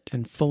 proportionate,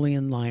 and fully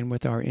in line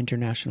with our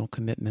international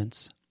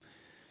commitments.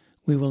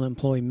 We will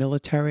employ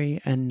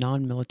military and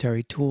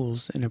non-military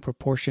tools in a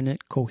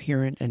proportionate,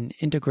 coherent, and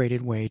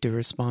integrated way to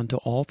respond to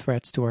all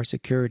threats to our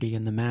security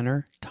in the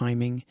manner,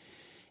 timing,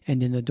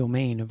 and in the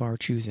domain of our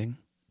choosing.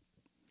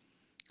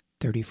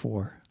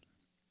 34.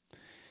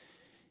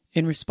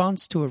 In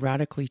response to a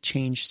radically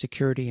changed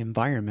security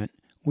environment,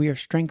 we are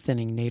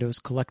strengthening NATO's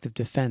collective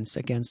defense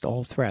against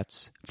all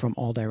threats from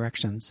all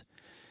directions.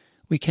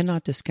 We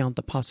cannot discount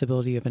the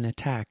possibility of an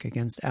attack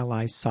against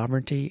allies'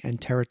 sovereignty and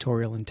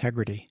territorial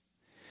integrity.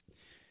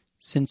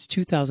 Since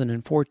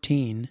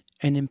 2014,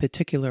 and in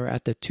particular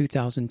at the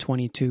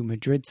 2022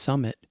 Madrid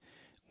summit,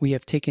 we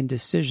have taken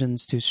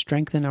decisions to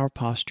strengthen our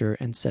posture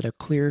and set a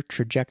clear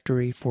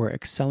trajectory for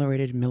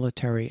accelerated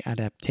military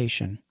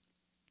adaptation.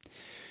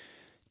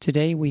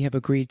 Today, we have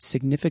agreed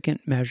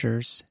significant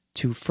measures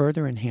to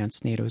further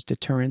enhance NATO's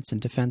deterrence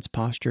and defense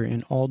posture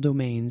in all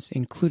domains,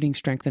 including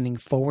strengthening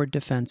forward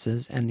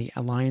defenses and the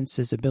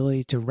alliance's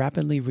ability to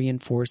rapidly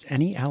reinforce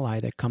any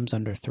ally that comes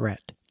under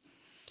threat.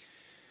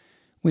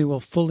 We will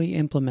fully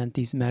implement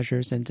these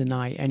measures and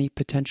deny any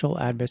potential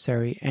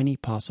adversary any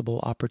possible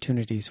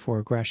opportunities for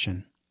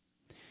aggression.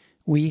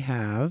 We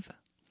have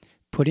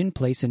put in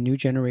place a new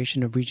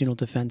generation of regional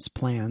defense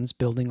plans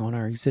building on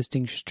our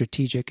existing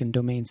strategic and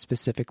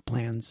domain-specific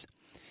plans.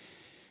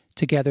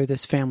 Together,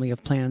 this family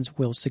of plans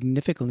will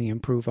significantly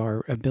improve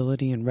our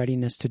ability and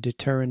readiness to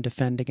deter and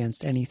defend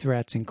against any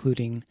threats,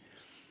 including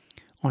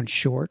on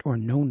short or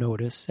no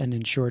notice, and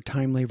ensure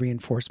timely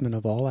reinforcement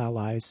of all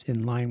allies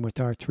in line with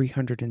our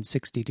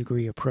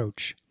 360-degree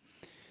approach.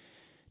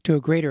 To a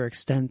greater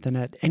extent than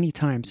at any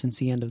time since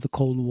the end of the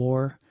Cold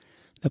War,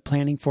 the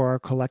planning for our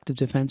collective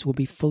defense will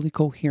be fully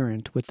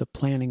coherent with the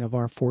planning of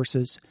our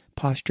forces,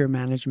 posture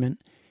management,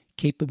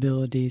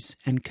 capabilities,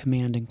 and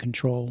command and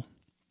control.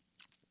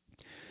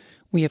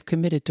 We have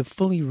committed to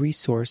fully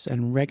resource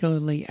and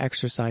regularly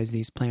exercise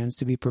these plans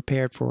to be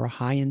prepared for a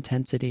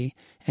high-intensity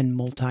and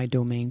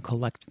multi-domain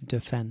collective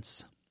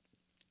defense.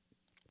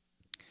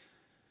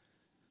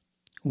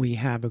 We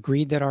have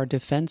agreed that our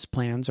defense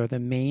plans are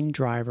the main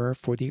driver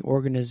for the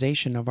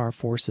organization of our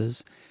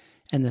forces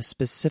and the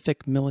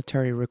specific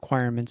military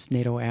requirements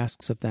NATO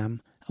asks of them,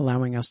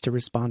 allowing us to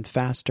respond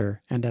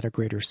faster and at a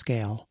greater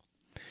scale.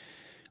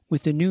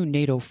 With the new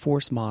NATO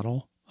force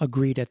model,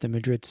 agreed at the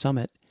Madrid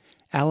summit,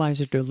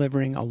 allies are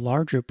delivering a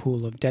larger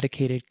pool of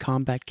dedicated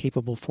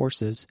combat-capable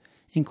forces,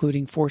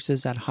 including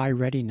forces at high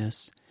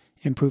readiness,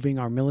 improving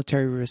our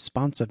military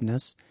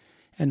responsiveness,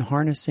 and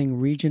harnessing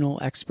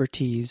regional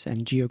expertise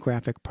and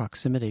geographic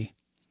proximity.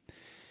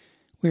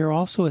 We are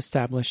also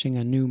establishing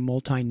a new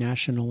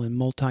multinational and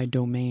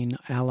multi-domain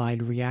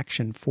allied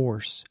reaction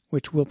force,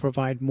 which will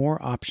provide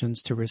more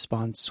options to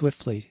respond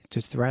swiftly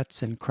to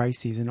threats and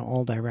crises in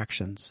all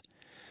directions.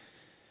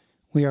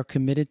 We are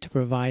committed to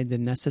provide the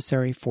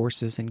necessary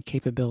forces and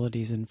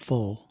capabilities in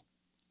full.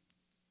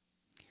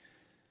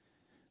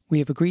 We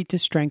have agreed to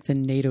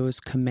strengthen NATO's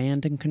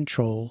command and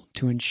control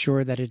to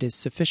ensure that it is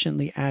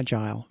sufficiently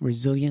agile,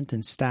 resilient,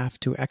 and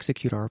staffed to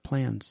execute our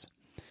plans.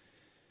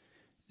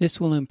 This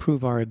will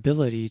improve our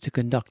ability to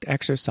conduct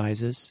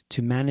exercises,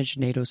 to manage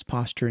NATO's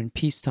posture in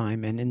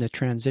peacetime and in the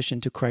transition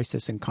to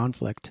crisis and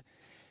conflict,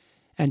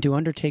 and to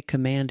undertake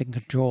command and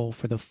control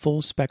for the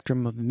full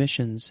spectrum of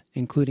missions,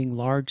 including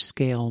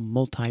large-scale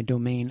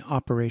multi-domain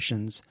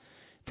operations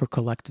for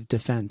collective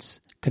defense,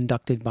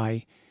 conducted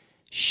by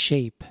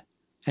SHAPE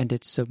and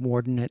its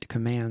subordinate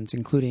commands,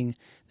 including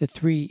the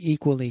 3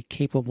 equally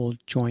capable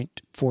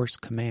Joint Force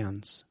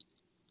Commands.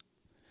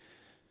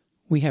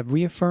 We have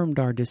reaffirmed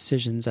our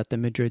decisions at the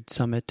Madrid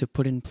summit to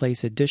put in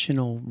place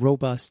additional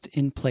robust,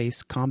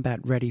 in-place,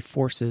 combat-ready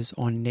forces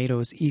on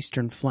NATO's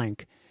eastern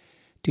flank,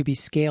 to be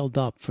scaled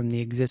up from the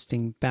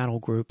existing battle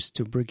groups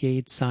to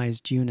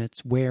brigade-sized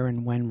units where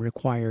and when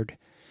required,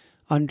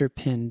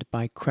 underpinned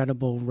by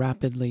credible,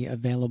 rapidly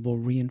available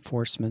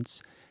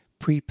reinforcements,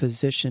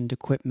 pre-positioned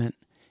equipment,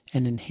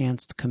 and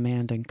enhanced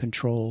command and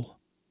control.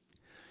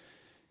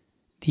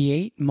 The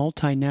 8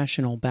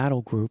 multinational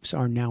battle groups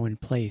are now in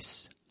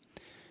place.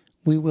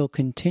 We will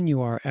continue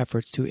our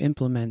efforts to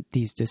implement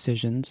these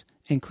decisions,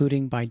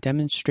 including by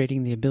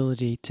demonstrating the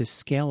ability to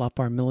scale up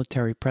our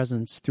military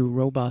presence through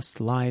robust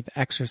live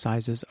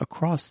exercises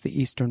across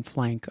the eastern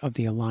flank of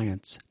the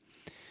alliance.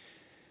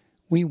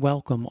 We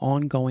welcome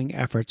ongoing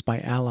efforts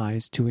by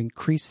allies to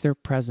increase their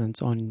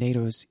presence on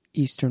NATO's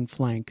eastern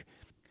flank,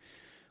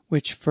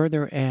 which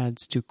further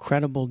adds to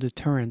credible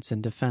deterrence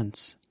and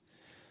defense.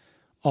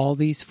 All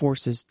these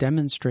forces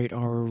demonstrate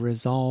our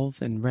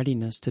resolve and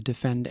readiness to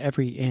defend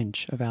every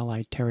inch of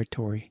Allied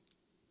territory.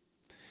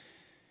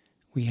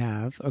 We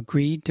have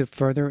agreed to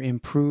further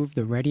improve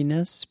the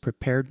readiness,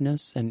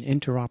 preparedness, and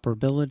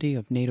interoperability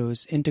of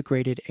NATO's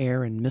integrated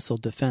air and missile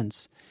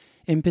defense,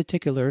 in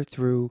particular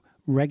through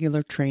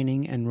regular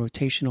training and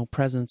rotational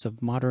presence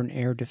of modern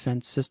air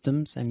defense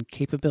systems and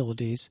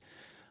capabilities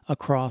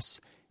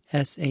across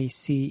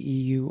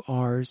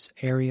SACEUR's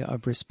area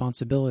of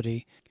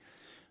responsibility,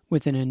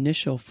 with an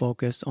initial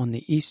focus on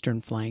the eastern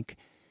flank,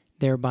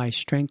 thereby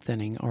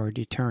strengthening our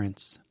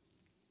deterrence.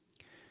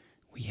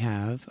 We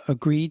have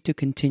agreed to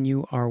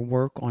continue our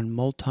work on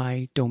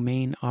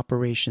multi-domain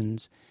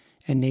operations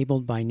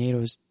enabled by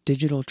NATO's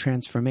digital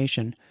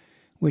transformation,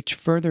 which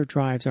further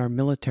drives our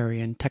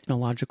military and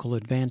technological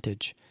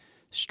advantage,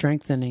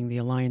 strengthening the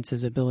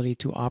alliance's ability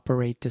to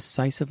operate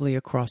decisively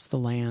across the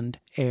land,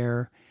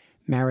 air,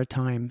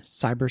 maritime,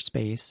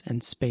 cyberspace,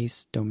 and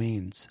space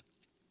domains.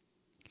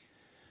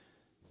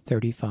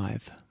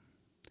 35.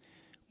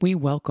 We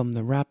welcome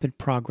the rapid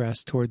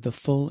progress toward the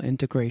full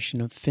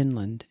integration of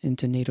Finland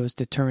into NATO's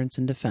deterrence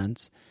and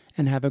defense,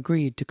 and have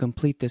agreed to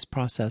complete this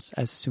process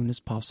as soon as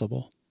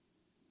possible.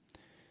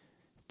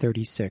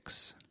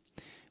 36.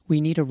 We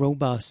need a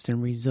robust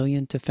and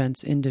resilient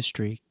defense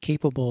industry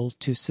capable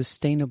to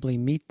sustainably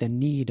meet the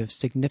need of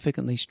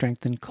significantly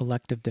strengthened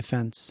collective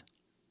defense.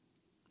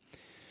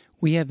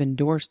 We have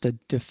endorsed a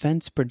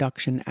Defense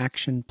Production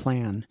Action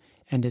Plan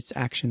and its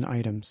action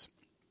items.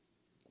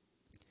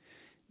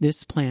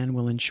 This plan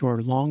will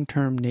ensure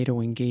long-term NATO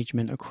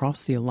engagement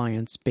across the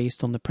alliance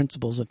based on the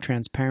principles of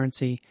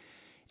transparency,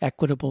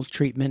 equitable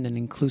treatment, and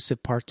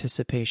inclusive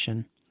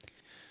participation.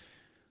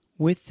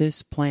 With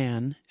this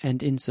plan,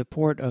 and in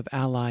support of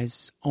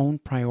allies' own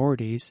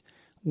priorities,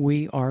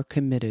 we are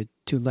committed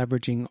to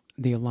leveraging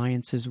the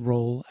alliance's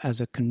role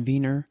as a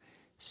convener,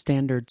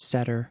 standard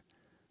setter,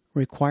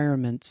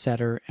 requirement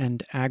setter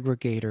and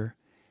aggregator,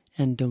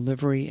 and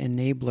delivery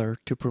enabler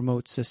to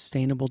promote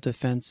sustainable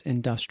defense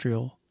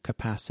industrial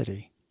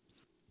capacity.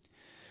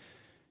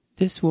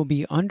 This will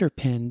be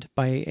underpinned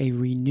by a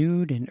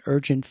renewed and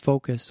urgent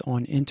focus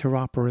on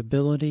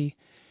interoperability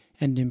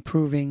and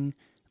improving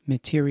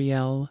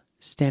materiel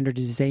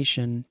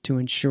standardization to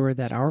ensure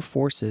that our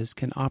forces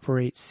can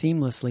operate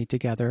seamlessly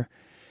together,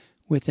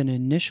 with an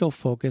initial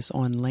focus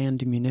on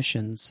land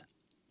munitions.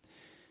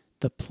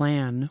 The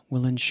plan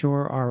will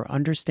ensure our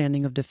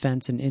understanding of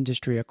defense and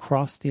industry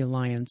across the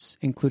alliance,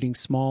 including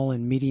small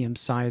and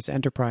medium-sized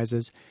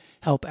enterprises,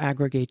 help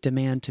aggregate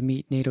demand to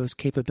meet NATO's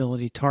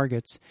capability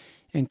targets,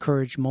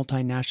 encourage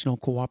multinational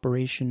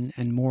cooperation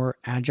and more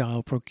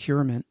agile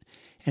procurement,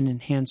 and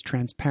enhance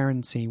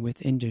transparency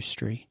with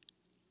industry.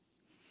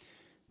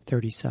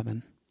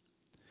 37.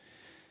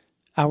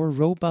 Our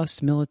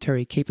robust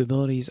military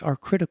capabilities are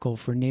critical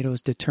for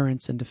NATO's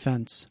deterrence and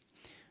defense.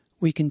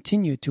 We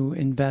continue to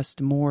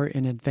invest more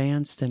in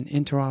advanced and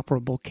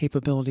interoperable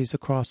capabilities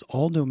across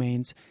all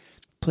domains,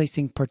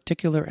 placing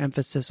particular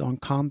emphasis on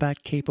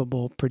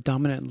combat-capable,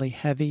 predominantly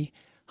heavy,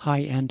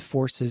 high-end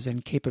forces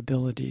and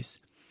capabilities.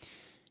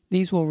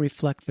 These will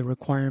reflect the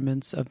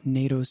requirements of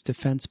NATO's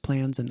defense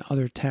plans and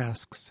other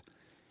tasks.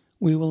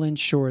 We will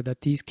ensure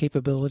that these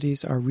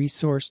capabilities are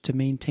resourced to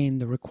maintain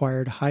the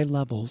required high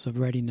levels of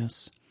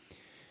readiness.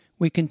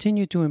 We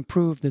continue to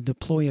improve the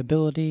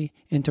deployability,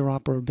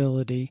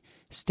 interoperability,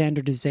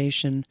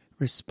 standardization,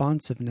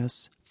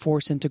 responsiveness,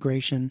 force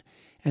integration,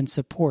 and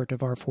support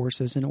of our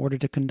forces in order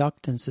to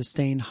conduct and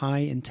sustain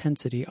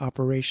high-intensity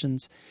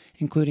operations,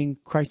 including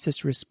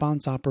crisis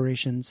response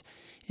operations,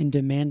 in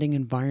demanding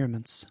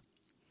environments.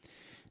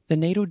 The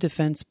NATO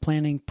defense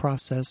planning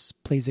process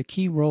plays a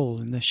key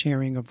role in the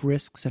sharing of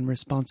risks and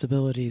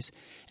responsibilities,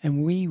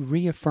 and we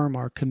reaffirm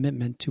our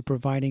commitment to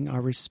providing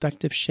our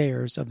respective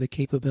shares of the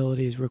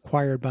capabilities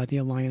required by the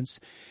alliance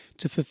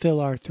to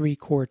fulfill our three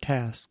core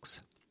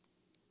tasks.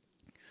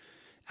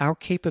 Our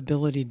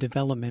capability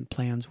development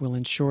plans will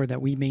ensure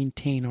that we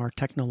maintain our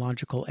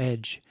technological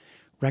edge,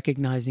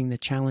 recognizing the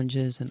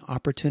challenges and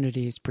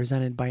opportunities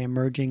presented by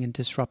emerging and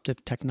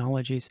disruptive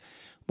technologies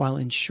while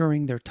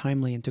ensuring their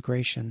timely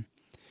integration.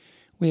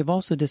 We have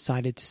also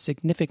decided to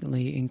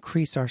significantly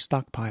increase our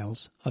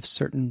stockpiles of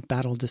certain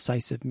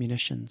battle-decisive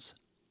munitions.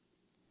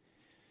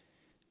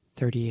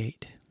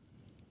 38.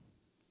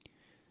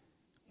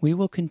 We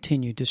will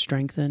continue to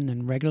strengthen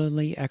and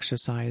regularly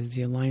exercise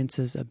the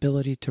alliance's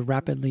ability to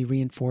rapidly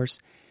reinforce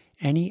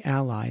any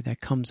ally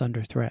that comes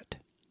under threat.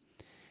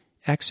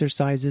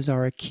 Exercises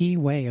are a key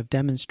way of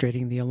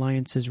demonstrating the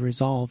alliance's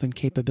resolve and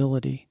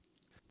capability.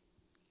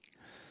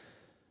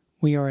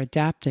 We are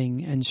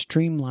adapting and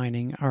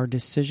streamlining our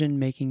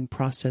decision-making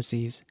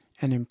processes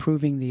and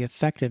improving the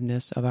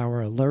effectiveness of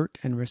our alert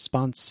and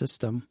response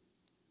system.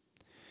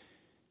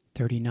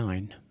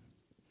 39.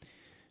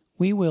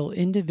 We will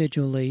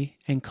individually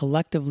and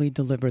collectively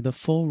deliver the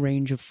full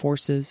range of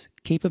forces,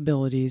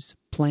 capabilities,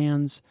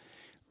 plans,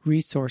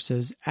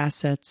 resources,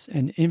 assets,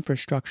 and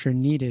infrastructure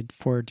needed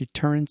for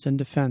deterrence and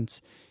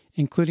defense,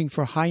 including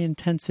for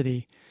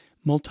high-intensity,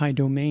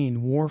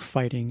 multi-domain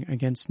warfighting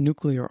against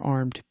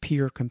nuclear-armed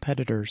peer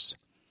competitors.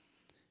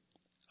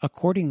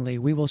 Accordingly,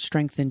 we will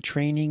strengthen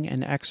training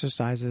and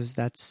exercises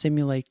that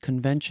simulate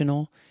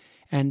conventional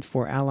and,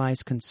 for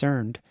allies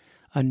concerned,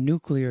 a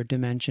nuclear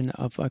dimension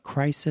of a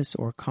crisis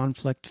or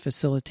conflict,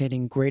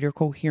 facilitating greater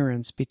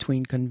coherence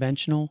between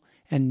conventional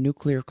and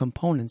nuclear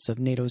components of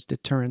NATO's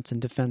deterrence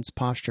and defense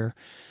posture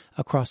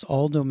across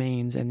all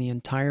domains and the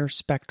entire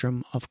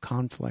spectrum of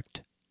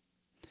conflict.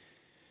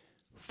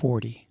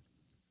 40.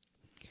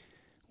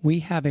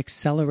 We have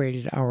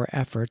accelerated our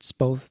efforts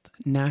both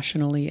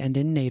nationally and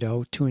in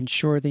NATO to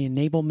ensure the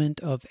enablement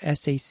of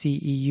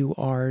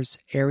SAC-EUR's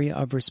area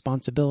of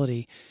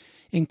responsibility,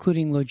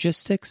 including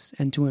logistics,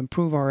 and to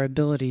improve our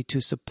ability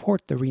to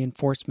support the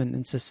reinforcement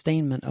and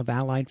sustainment of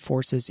Allied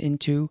forces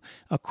into,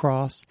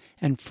 across,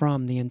 and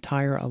from the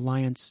entire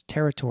Alliance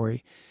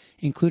territory,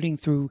 including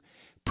through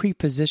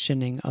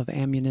pre-positioning of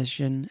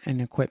ammunition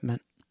and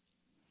equipment.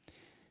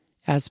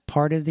 As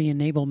part of the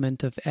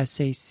enablement of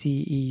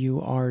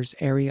SACEUR's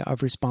area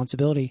of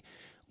responsibility,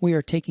 we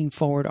are taking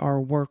forward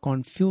our work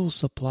on fuel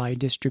supply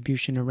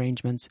distribution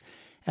arrangements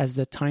as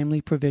the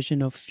timely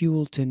provision of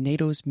fuel to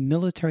NATO's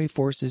military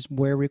forces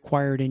where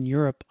required in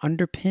Europe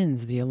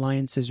underpins the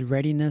alliance's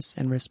readiness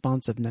and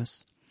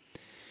responsiveness.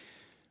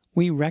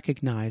 We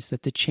recognize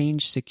that the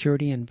changed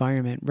security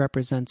environment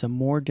represents a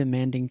more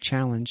demanding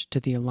challenge to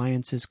the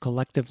alliance's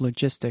collective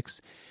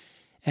logistics,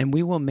 and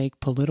we will make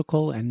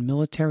political and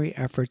military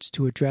efforts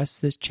to address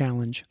this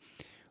challenge,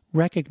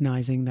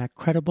 recognizing that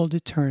credible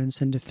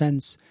deterrence and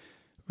defense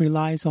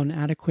relies on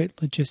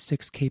adequate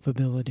logistics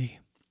capability.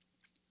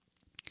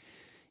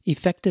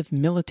 Effective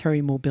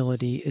military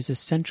mobility is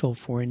essential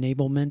for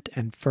enablement,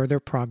 and further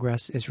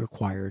progress is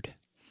required.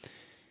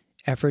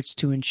 Efforts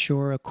to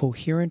ensure a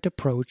coherent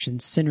approach and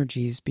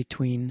synergies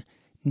between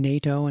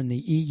NATO and the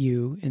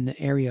EU in the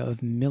area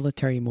of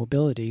military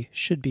mobility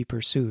should be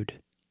pursued.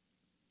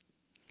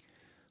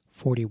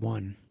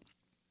 41.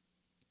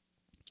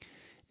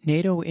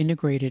 NATO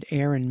Integrated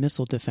Air and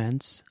Missile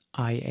Defense,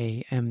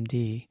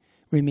 IAMD,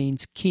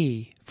 remains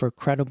key for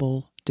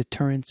credible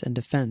deterrence and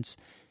defense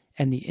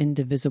and the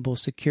indivisible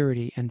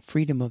security and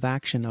freedom of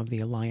action of the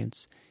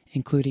alliance,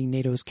 including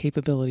NATO's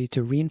capability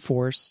to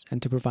reinforce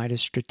and to provide a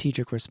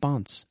strategic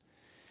response.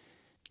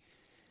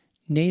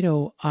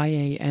 NATO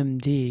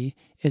IAMD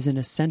is an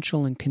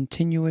essential and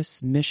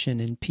continuous mission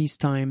in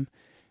peacetime,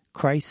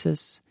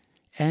 crisis,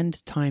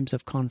 and times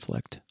of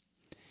conflict.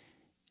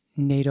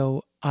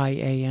 NATO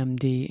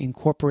IAMD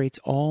incorporates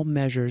all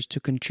measures to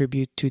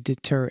contribute to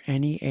deter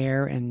any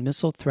air and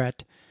missile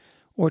threat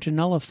or to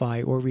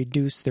nullify or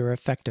reduce their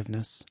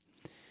effectiveness.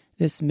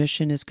 This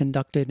mission is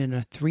conducted in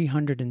a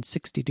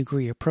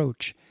 360-degree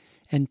approach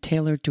and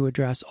tailored to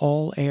address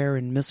all air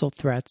and missile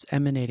threats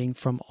emanating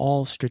from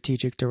all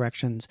strategic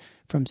directions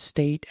from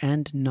state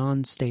and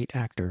non-state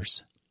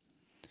actors.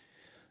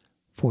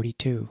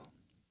 42.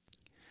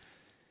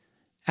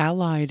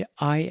 Allied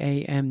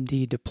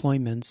IAMD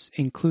deployments,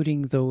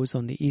 including those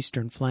on the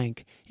eastern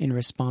flank in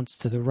response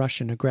to the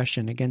Russian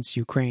aggression against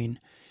Ukraine,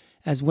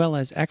 as well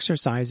as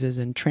exercises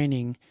and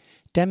training,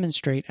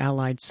 demonstrate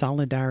Allied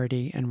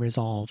solidarity and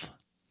resolve.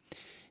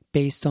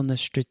 Based on the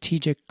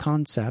strategic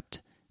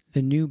concept,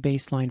 the new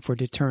baseline for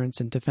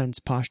deterrence and defense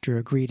posture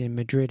agreed in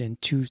Madrid in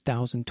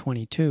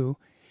 2022,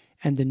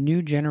 and the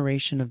new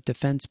generation of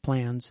defense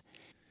plans,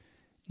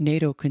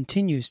 NATO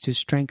continues to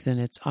strengthen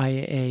its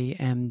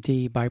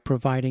IAMD by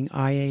providing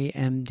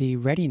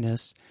IAMD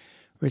readiness,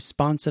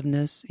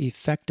 responsiveness,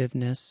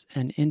 effectiveness,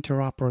 and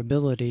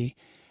interoperability,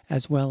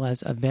 as well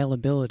as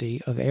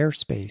availability of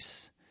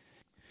airspace.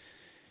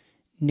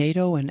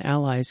 NATO and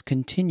allies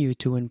continue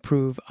to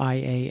improve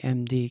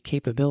IAMD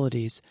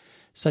capabilities,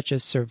 such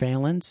as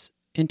surveillance,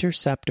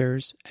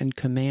 interceptors, and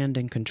command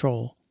and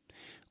control.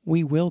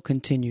 We will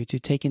continue to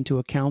take into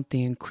account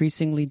the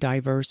increasingly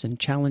diverse and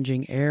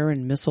challenging air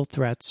and missile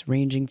threats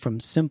ranging from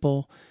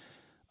simple,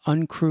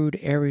 uncrewed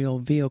aerial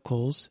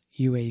vehicles,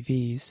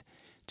 UAVs,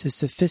 to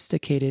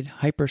sophisticated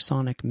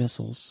hypersonic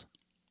missiles.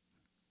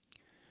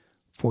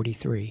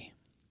 43.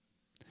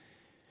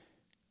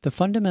 The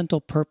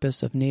fundamental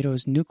purpose of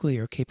NATO's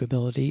nuclear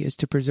capability is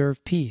to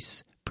preserve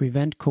peace,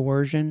 prevent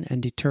coercion,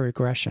 and deter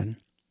aggression.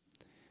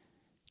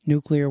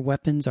 Nuclear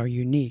weapons are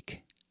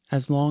unique.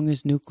 As long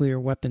as nuclear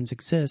weapons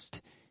exist,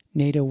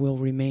 NATO will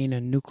remain a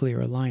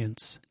nuclear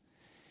alliance.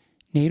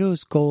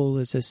 NATO's goal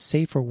is a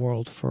safer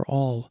world for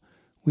all.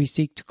 We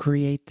seek to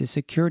create the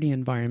security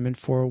environment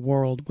for a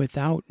world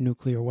without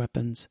nuclear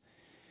weapons.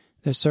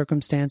 The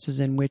circumstances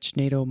in which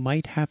NATO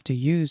might have to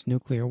use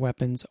nuclear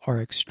weapons are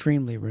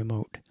extremely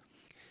remote.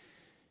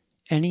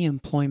 Any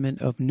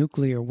employment of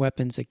nuclear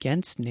weapons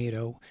against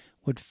NATO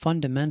would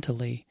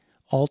fundamentally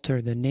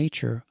alter the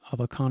nature of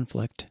a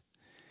conflict.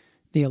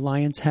 The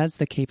alliance has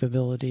the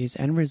capabilities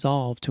and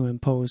resolve to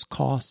impose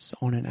costs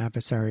on an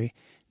adversary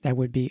that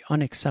would be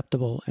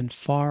unacceptable and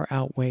far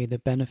outweigh the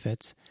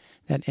benefits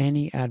that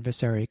any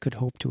adversary could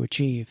hope to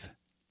achieve.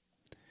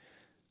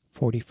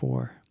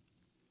 44.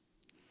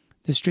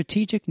 The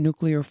strategic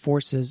nuclear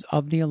forces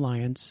of the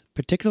alliance,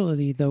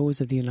 particularly those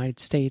of the United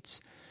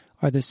States,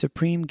 are the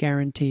supreme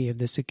guarantee of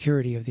the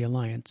security of the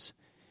alliance.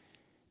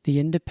 The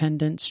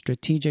independent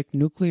strategic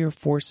nuclear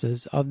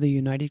forces of the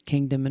United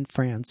Kingdom and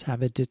France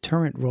have a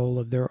deterrent role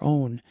of their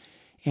own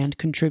and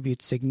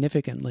contribute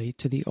significantly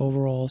to the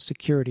overall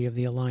security of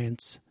the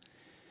alliance.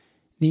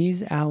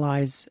 These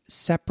allies'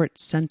 separate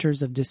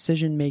centers of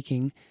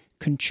decision-making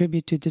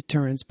contribute to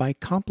deterrence by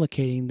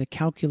complicating the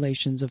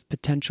calculations of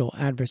potential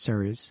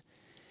adversaries.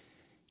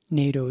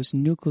 NATO's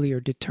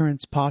nuclear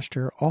deterrence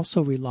posture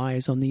also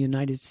relies on the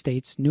United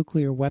States'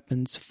 nuclear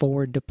weapons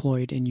forward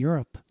deployed in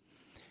Europe.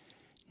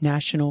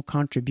 National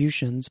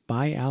contributions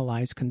by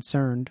allies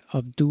concerned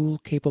of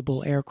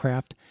dual-capable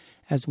aircraft,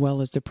 as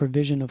well as the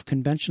provision of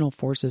conventional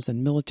forces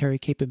and military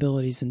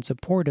capabilities in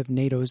support of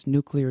NATO's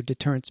nuclear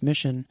deterrence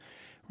mission,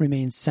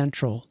 remains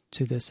central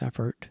to this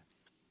effort.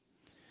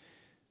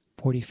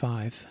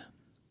 45.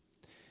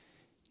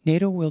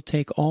 NATO will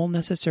take all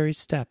necessary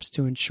steps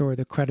to ensure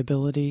the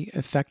credibility,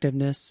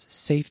 effectiveness,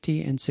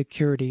 safety, and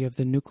security of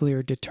the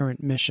nuclear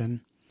deterrent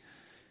mission.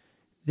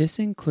 This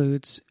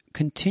includes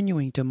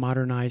continuing to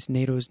modernize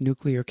NATO's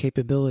nuclear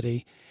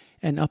capability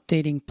and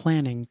updating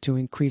planning to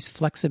increase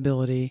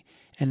flexibility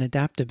and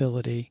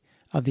adaptability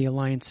of the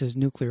alliance's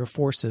nuclear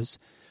forces,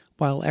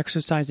 while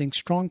exercising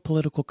strong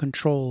political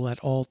control at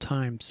all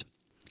times.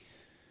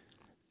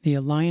 The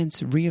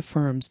alliance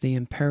reaffirms the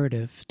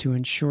imperative to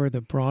ensure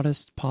the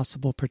broadest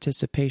possible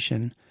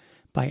participation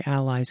by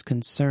allies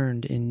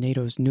concerned in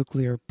NATO's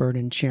nuclear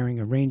burden-sharing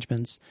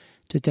arrangements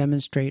to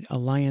demonstrate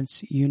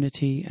alliance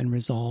unity and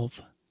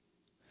resolve.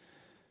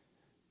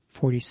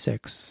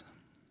 46.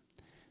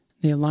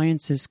 The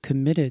alliance is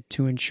committed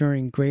to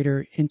ensuring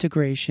greater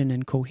integration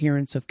and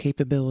coherence of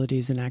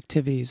capabilities and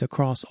activities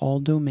across all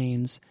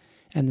domains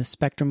and the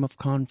spectrum of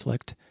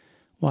conflict,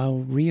 while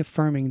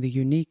reaffirming the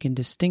unique and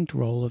distinct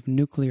role of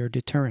nuclear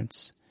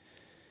deterrence.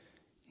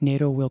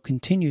 NATO will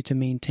continue to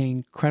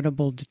maintain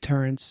credible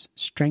deterrence,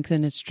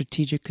 strengthen its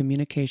strategic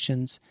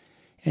communications,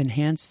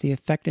 enhance the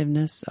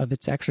effectiveness of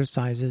its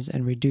exercises,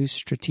 and reduce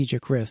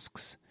strategic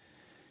risks.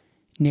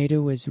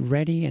 NATO is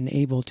ready and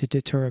able to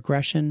deter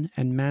aggression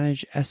and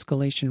manage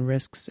escalation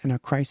risks in a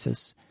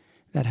crisis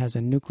that has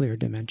a nuclear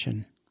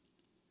dimension.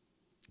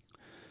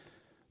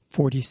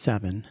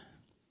 47.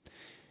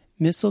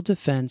 Missile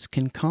defense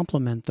can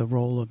complement the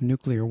role of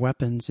nuclear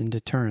weapons in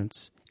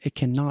deterrence. It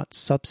cannot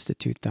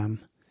substitute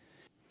them.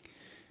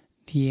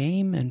 The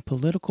aim and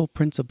political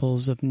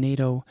principles of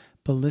NATO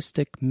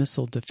ballistic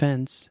missile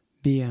defense,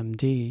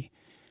 BMD,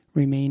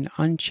 remain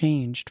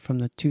unchanged from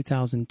the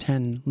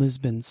 2010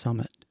 Lisbon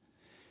summit.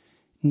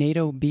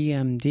 NATO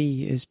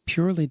BMD is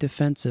purely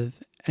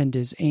defensive and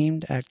is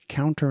aimed at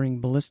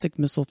countering ballistic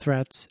missile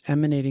threats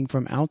emanating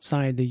from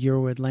outside the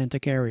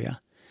Euro-Atlantic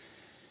area.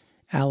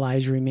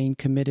 Allies remain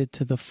committed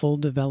to the full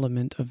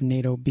development of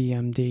NATO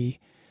BMD,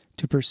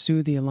 to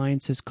pursue the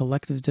alliance's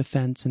collective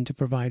defense and to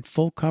provide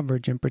full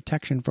coverage and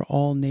protection for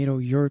all NATO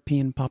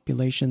European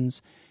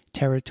populations,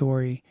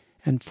 territory,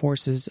 and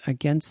forces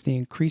against the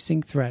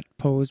increasing threat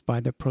posed by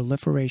the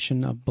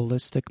proliferation of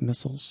ballistic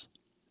missiles.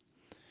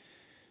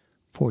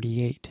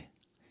 48.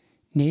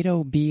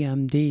 NATO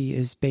BMD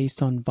is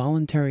based on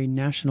voluntary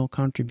national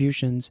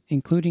contributions,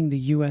 including the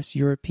U.S.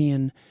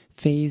 European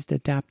Phased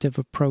Adaptive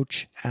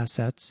Approach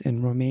assets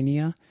in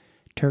Romania,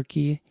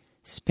 Turkey,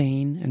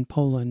 Spain, and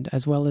Poland,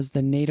 as well as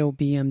the NATO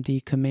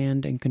BMD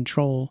Command and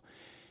Control,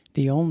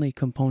 the only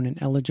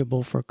component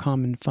eligible for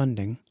common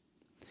funding.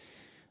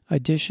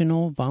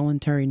 Additional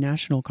voluntary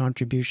national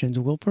contributions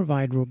will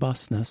provide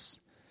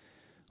robustness.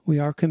 We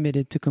are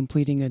committed to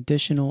completing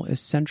additional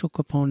essential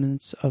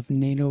components of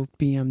NATO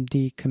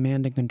BMD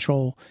Command and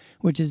Control,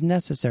 which is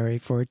necessary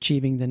for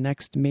achieving the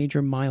next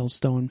major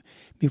milestone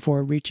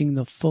before reaching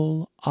the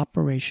full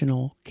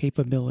operational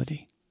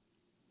capability.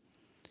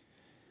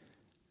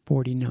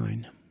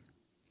 49.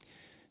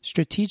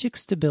 Strategic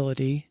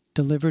stability,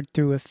 delivered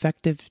through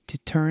effective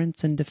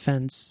deterrence and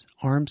defense,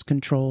 arms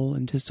control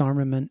and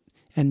disarmament,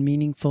 and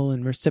meaningful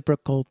and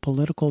reciprocal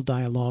political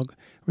dialogue,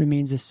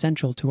 remains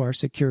essential to our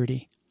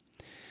security.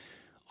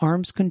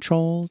 Arms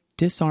control,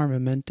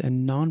 disarmament,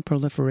 and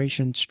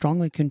non-proliferation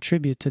strongly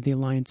contribute to the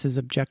alliance's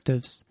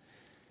objectives.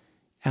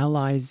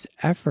 Allies'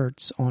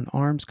 efforts on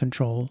arms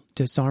control,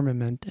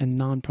 disarmament, and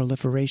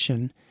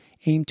non-proliferation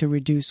aim to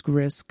reduce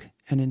risk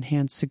and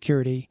enhance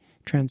security,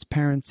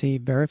 transparency,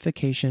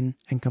 verification,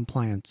 and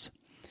compliance.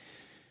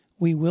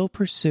 We will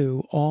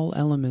pursue all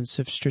elements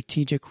of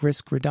strategic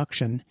risk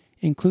reduction,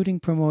 including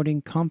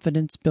promoting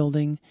confidence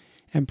building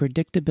and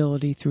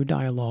predictability through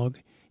dialogue,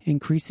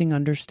 increasing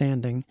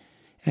understanding,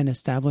 and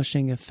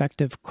establishing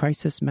effective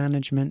crisis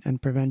management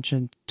and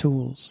prevention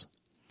tools.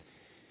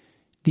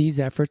 These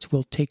efforts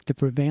will take the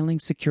prevailing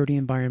security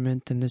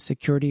environment and the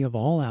security of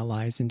all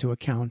allies into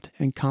account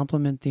and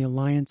complement the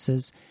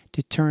alliance's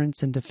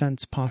deterrence and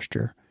defense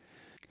posture.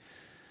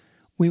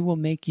 We will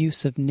make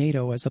use of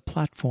NATO as a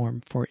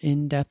platform for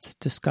in-depth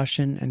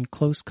discussion and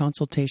close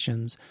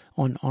consultations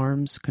on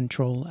arms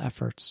control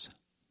efforts.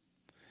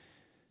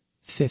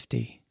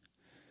 50.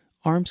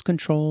 Arms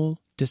control,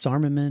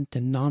 disarmament,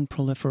 and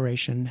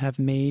non-proliferation have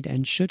made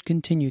and should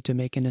continue to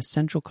make an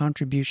essential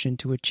contribution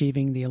to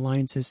achieving the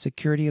alliance's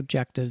security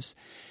objectives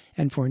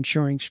and for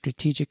ensuring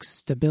strategic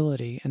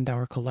stability and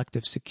our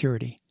collective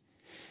security.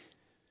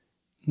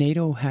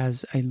 NATO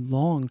has a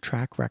long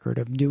track record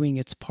of doing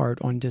its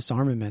part on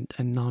disarmament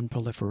and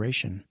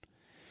non-proliferation.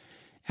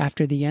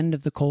 After the end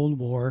of the Cold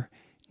War,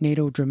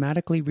 NATO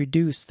dramatically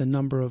reduced the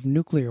number of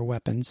nuclear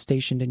weapons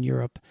stationed in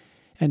Europe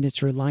and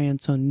its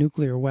reliance on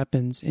nuclear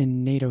weapons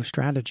in NATO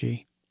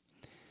strategy.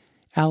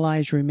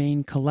 Allies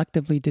remain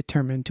collectively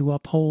determined to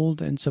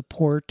uphold and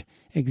support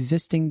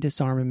existing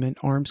disarmament,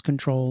 arms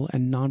control,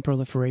 and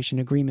non-proliferation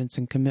agreements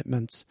and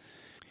commitments.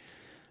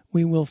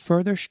 We will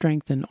further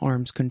strengthen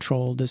arms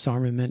control,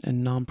 disarmament,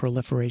 and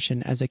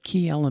non-proliferation as a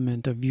key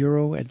element of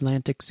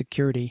Euro-Atlantic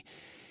security,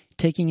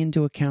 taking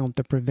into account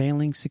the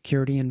prevailing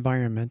security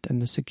environment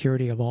and the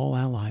security of all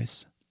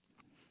allies.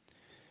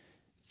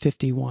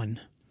 51.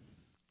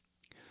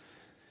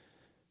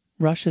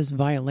 Russia's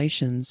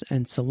violations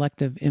and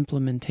selective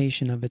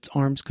implementation of its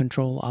arms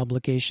control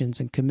obligations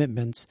and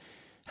commitments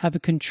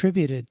have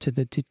contributed to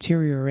the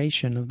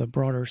deterioration of the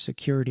broader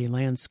security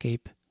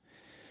landscape.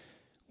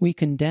 We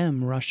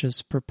condemn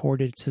Russia's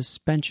purported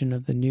suspension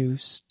of the New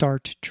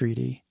START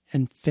Treaty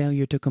and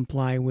failure to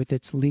comply with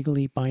its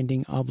legally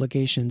binding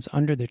obligations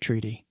under the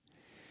treaty.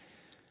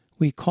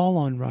 We call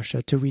on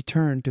Russia to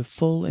return to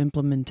full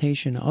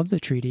implementation of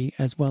the treaty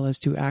as well as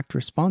to act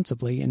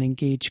responsibly and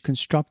engage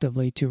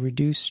constructively to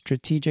reduce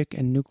strategic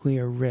and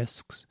nuclear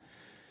risks.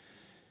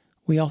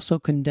 We also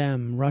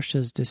condemn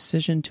Russia's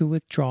decision to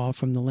withdraw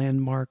from the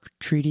landmark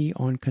Treaty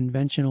on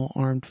Conventional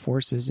Armed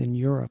Forces in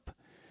Europe,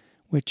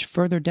 which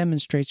further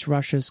demonstrates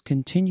Russia's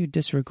continued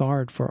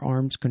disregard for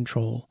arms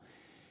control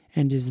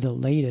and is the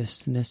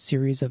latest in a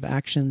series of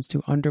actions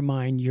to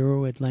undermine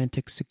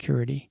Euro-Atlantic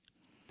security.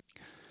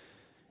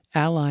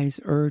 Allies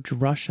urge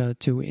Russia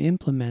to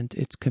implement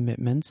its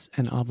commitments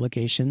and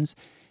obligations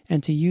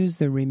and to use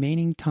the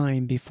remaining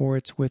time before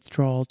its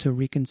withdrawal to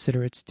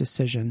reconsider its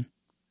decision.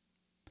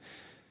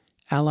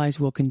 Allies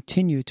will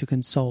continue to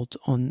consult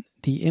on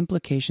the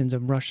implications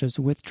of Russia's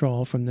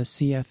withdrawal from the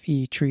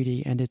CFE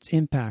treaty and its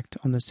impact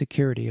on the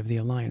security of the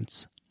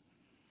alliance.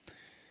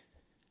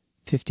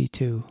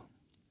 52.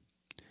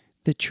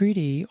 The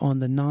Treaty on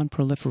the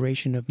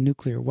Non-Proliferation of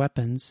Nuclear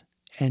Weapons,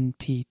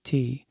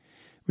 NPT,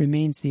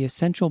 remains the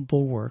essential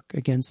bulwark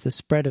against the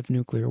spread of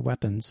nuclear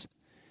weapons.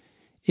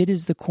 It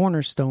is the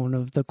cornerstone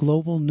of the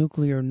global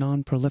nuclear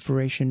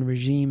non-proliferation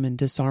regime and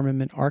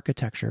disarmament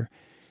architecture,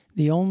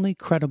 the only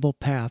credible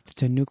path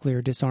to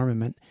nuclear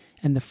disarmament,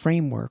 and the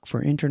framework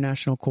for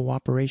international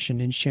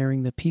cooperation in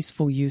sharing the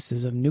peaceful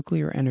uses of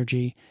nuclear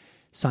energy,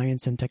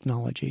 science, and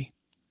technology.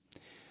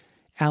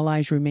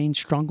 Allies remain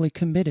strongly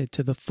committed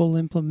to the full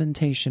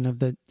implementation of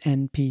the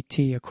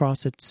NPT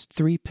across its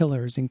three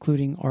pillars,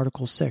 including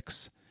Article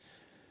 6.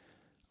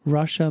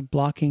 Russia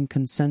blocking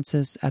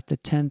consensus at the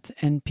 10th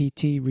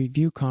NPT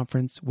Review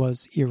Conference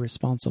was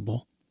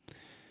irresponsible.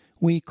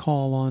 We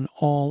call on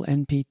all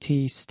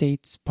NPT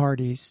states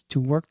parties to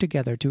work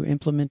together to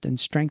implement and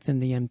strengthen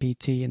the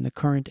NPT in the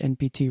current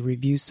NPT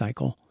review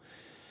cycle.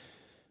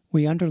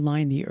 We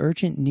underline the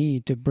urgent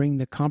need to bring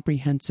the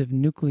Comprehensive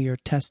Nuclear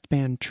Test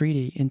Ban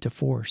Treaty into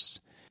force.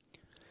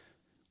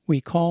 We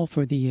call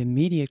for the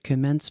immediate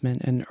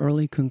commencement and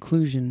early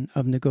conclusion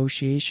of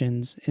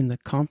negotiations in the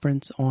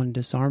Conference on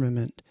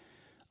Disarmament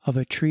of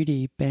a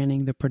treaty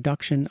banning the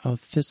production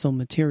of fissile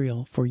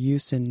material for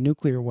use in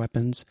nuclear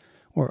weapons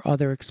or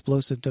other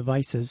explosive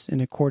devices in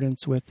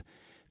accordance with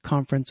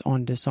Conference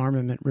on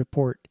Disarmament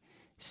Report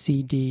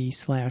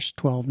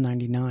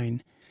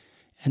CD/1299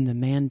 and the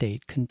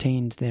mandate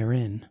contained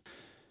therein.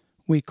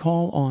 We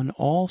call on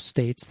all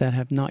states that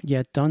have not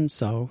yet done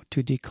so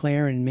to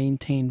declare and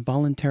maintain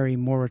voluntary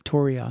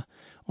moratoria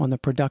on the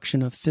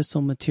production of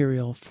fissile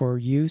material for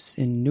use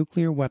in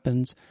nuclear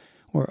weapons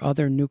or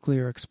other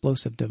nuclear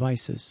explosive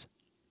devices.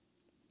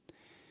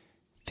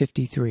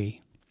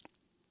 53.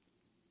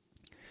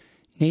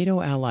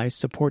 NATO allies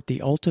support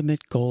the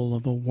ultimate goal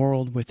of a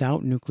world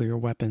without nuclear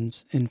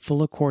weapons in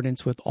full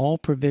accordance with all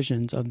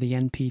provisions of the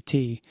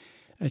NPT,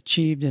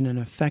 achieved in an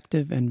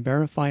effective and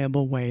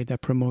verifiable way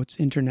that promotes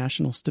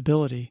international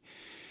stability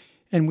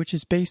and which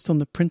is based on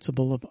the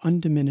principle of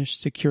undiminished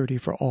security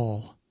for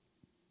all.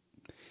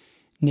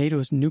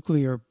 NATO's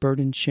nuclear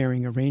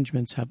burden-sharing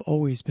arrangements have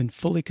always been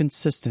fully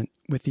consistent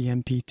with the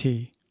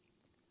NPT.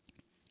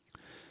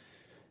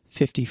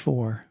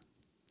 54.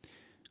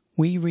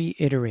 We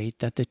reiterate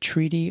that the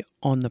Treaty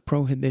on the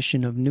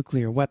Prohibition of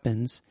Nuclear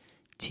Weapons,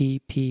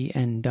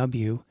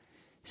 TPNW,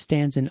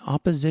 stands in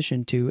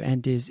opposition to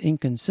and is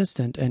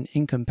inconsistent and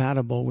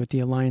incompatible with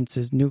the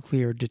alliance's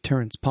nuclear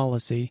deterrence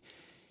policy,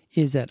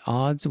 is at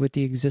odds with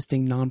the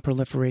existing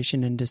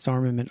non-proliferation and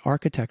disarmament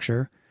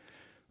architecture,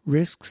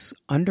 risks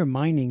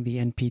undermining the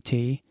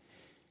NPT,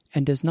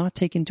 and does not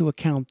take into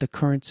account the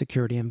current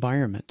security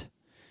environment.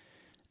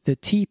 The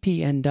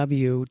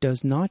TPNW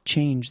does not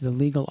change the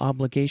legal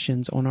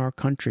obligations on our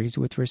countries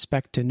with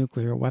respect to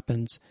nuclear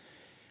weapons.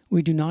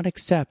 We do not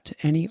accept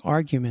any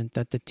argument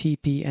that the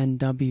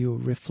TPNW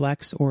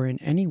reflects or in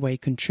any way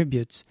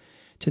contributes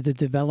to the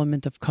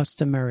development of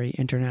customary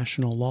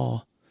international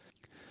law.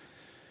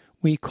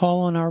 We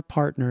call on our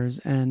partners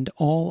and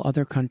all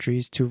other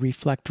countries to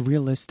reflect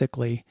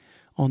realistically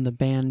on the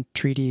banned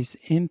treaty's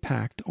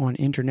impact on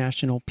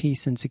international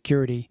peace and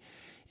security,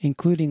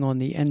 including on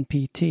the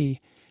NPT,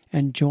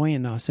 and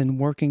join us in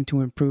working to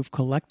improve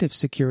collective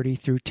security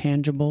through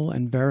tangible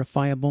and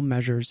verifiable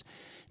measures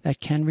that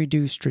can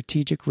reduce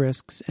strategic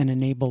risks and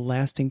enable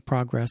lasting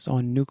progress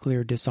on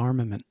nuclear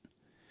disarmament.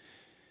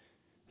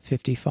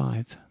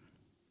 55.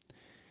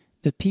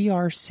 The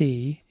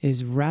PRC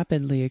is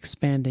rapidly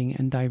expanding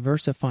and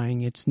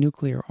diversifying its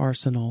nuclear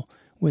arsenal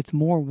with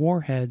more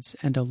warheads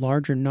and a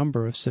larger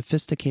number of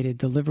sophisticated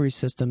delivery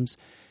systems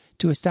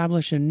to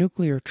establish a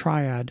nuclear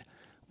triad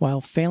while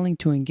failing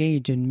to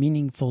engage in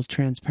meaningful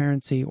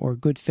transparency or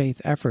good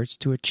faith efforts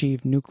to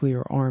achieve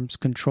nuclear arms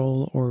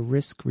control or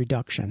risk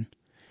reduction.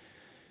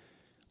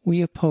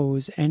 We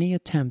oppose any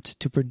attempt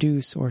to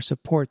produce or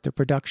support the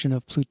production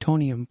of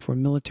plutonium for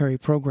military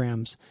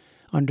programs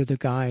under the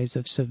guise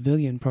of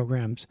civilian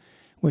programs,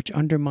 which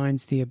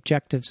undermines the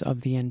objectives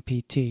of the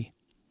NPT.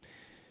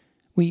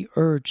 We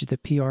urge the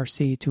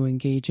PRC to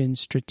engage in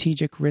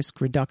strategic risk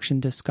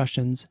reduction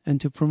discussions and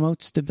to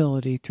promote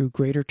stability through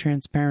greater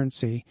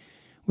transparency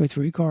with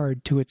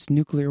regard to its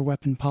nuclear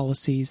weapon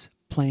policies,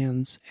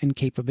 plans, and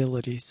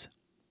capabilities.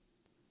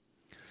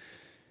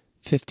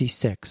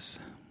 56.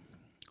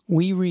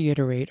 We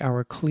reiterate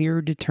our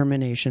clear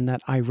determination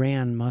that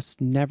Iran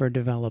must never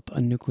develop a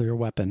nuclear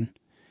weapon.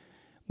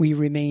 We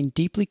remain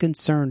deeply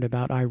concerned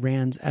about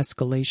Iran's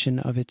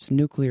escalation of its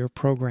nuclear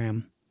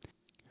program.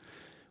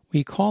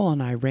 We call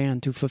on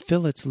Iran to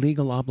fulfill its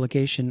legal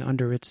obligation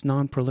under its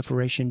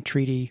Non-Proliferation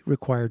Treaty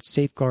Required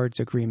Safeguards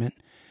Agreement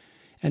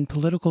and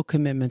political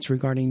commitments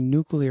regarding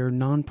nuclear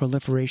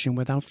non-proliferation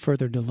without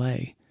further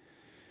delay.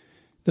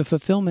 The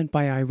fulfillment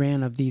by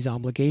Iran of these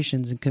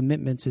obligations and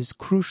commitments is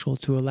crucial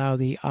to allow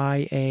the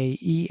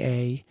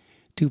IAEA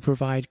to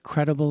provide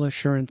credible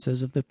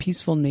assurances of the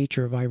peaceful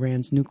nature of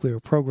Iran's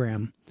nuclear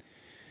program.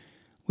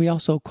 We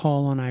also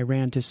call on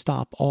Iran to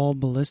stop all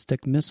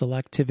ballistic missile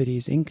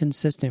activities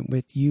inconsistent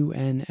with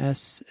UNSCR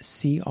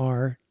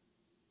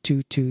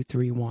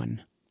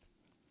 2231.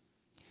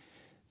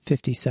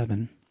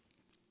 57.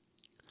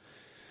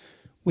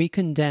 We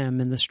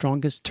condemn in the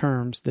strongest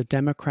terms the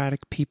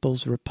Democratic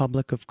People's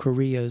Republic of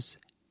Korea's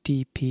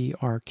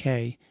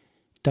DPRK,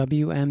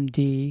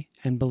 WMD,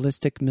 and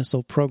ballistic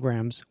missile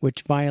programs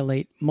which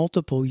violate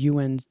multiple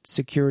UN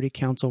Security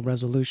Council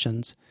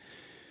resolutions.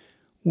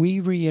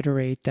 We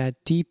reiterate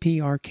that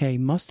DPRK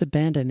must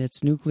abandon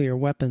its nuclear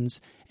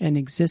weapons and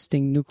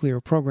existing nuclear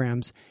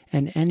programs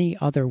and any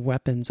other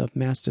weapons of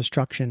mass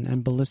destruction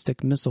and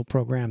ballistic missile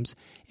programs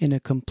in a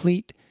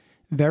complete,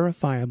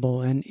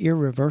 verifiable, and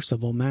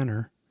irreversible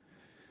manner.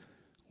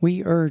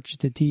 We urge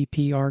the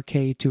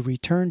DPRK to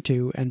return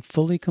to and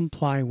fully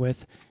comply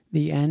with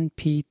the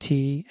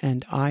NPT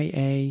and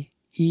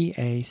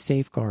IAEA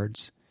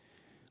safeguards.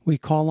 We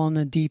call on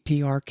the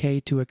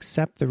DPRK to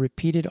accept the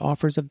repeated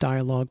offers of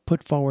dialogue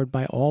put forward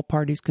by all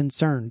parties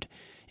concerned,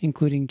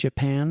 including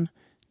Japan,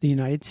 the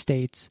United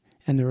States,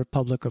 and the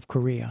Republic of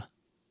Korea.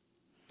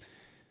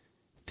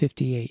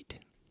 58.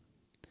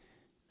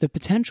 The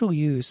potential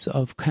use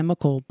of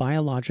chemical,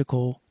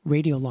 biological,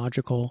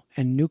 radiological,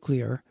 and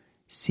nuclear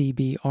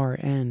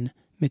CBRN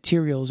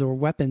materials or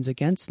weapons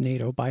against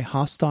NATO by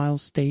hostile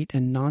state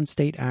and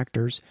non-state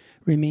actors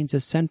remains a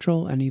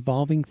central and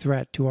evolving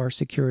threat to our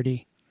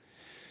security.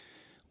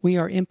 We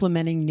are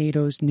implementing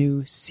NATO's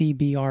new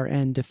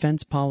CBRN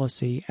defense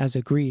policy as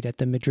agreed at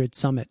the Madrid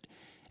summit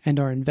and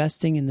are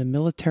investing in the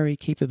military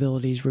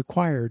capabilities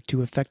required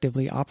to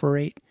effectively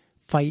operate,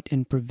 fight,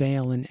 and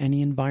prevail in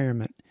any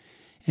environment,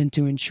 and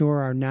to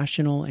ensure our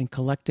national and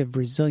collective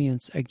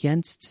resilience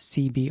against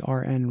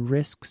CBRN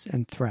risks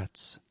and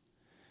threats.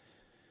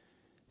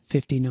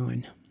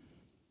 59.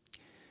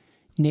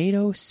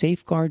 NATO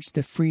safeguards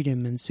the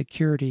freedom and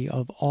security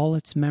of all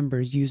its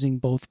members using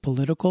both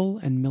political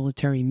and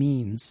military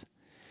means.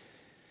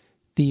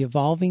 The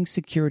evolving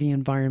security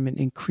environment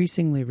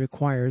increasingly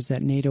requires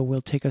that NATO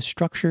will take a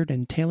structured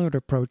and tailored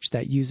approach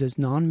that uses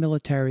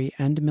non-military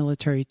and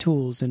military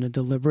tools in a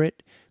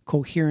deliberate,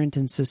 coherent,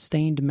 and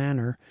sustained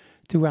manner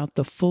throughout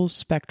the full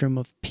spectrum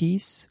of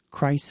peace,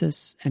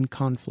 crisis, and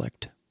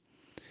conflict.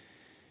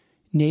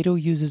 NATO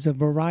uses a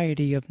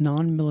variety of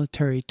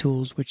non-military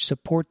tools which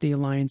support the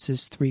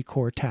alliance's three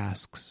core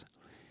tasks.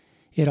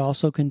 It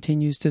also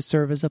continues to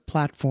serve as a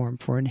platform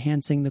for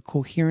enhancing the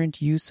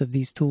coherent use of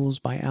these tools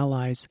by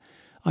allies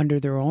under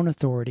their own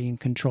authority and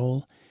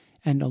control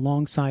and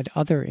alongside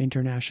other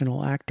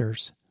international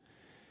actors.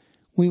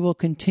 We will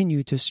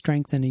continue to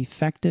strengthen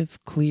effective,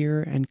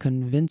 clear, and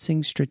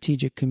convincing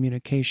strategic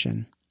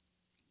communication.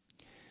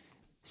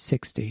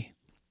 60.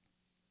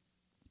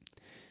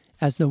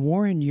 As the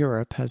war in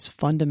Europe has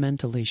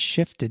fundamentally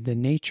shifted the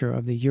nature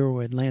of the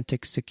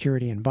Euro-Atlantic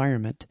security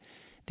environment,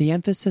 the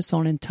emphasis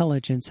on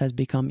intelligence has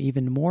become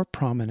even more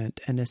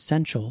prominent and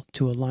essential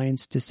to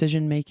alliance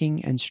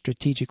decision-making and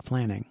strategic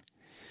planning.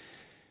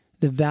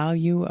 The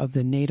value of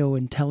the NATO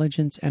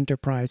intelligence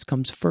enterprise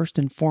comes first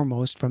and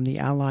foremost from the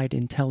Allied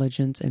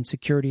intelligence and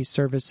security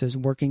services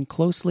working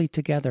closely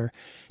together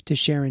to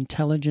share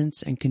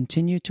intelligence and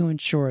continue to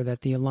ensure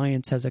that the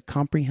alliance has a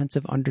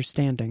comprehensive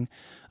understanding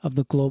of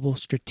the global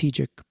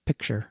strategic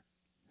picture.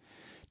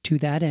 To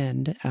that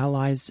end,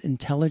 Allies'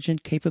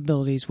 intelligent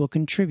capabilities will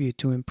contribute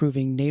to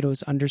improving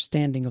NATO's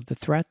understanding of the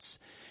threats,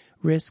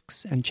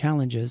 risks, and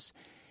challenges,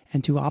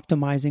 and to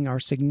optimizing our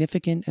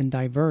significant and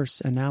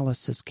diverse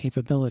analysis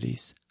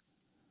capabilities.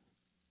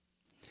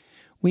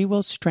 We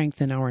will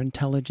strengthen our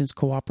intelligence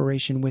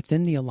cooperation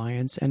within the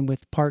alliance and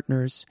with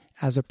partners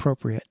as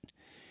appropriate.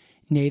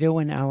 NATO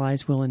and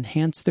allies will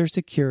enhance their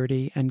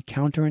security and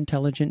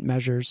counterintelligence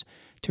measures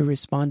to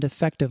respond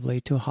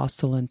effectively to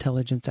hostile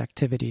intelligence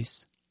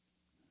activities.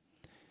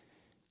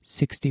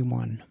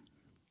 61.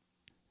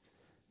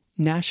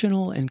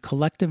 National and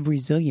collective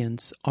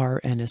resilience are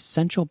an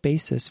essential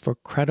basis for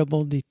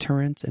credible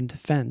deterrence and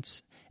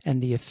defense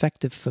and the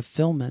effective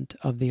fulfillment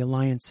of the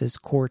Alliance's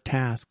core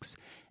tasks,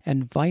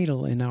 and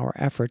vital in our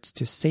efforts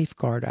to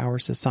safeguard our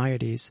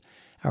societies,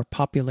 our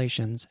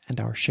populations,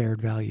 and our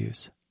shared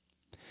values.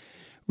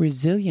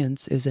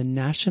 Resilience is a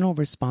national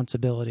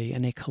responsibility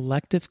and a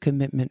collective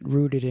commitment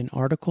rooted in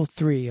Article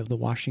 3 of the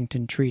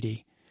Washington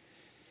Treaty.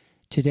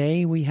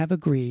 Today, we have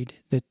agreed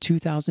the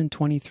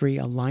 2023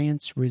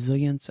 Alliance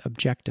Resilience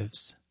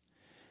Objectives.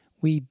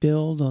 We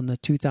build on the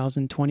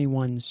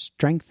 2021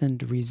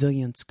 Strengthened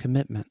Resilience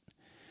Commitment.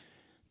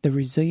 The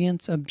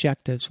resilience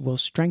objectives will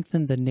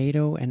strengthen the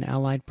NATO and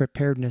Allied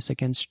preparedness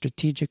against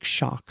strategic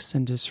shocks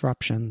and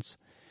disruptions.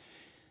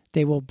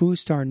 They will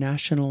boost our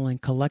national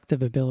and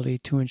collective ability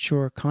to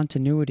ensure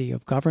continuity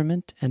of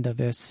government and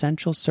of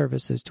essential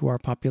services to our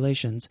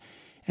populations,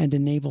 and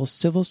enable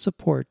civil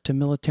support to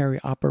military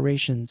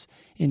operations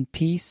in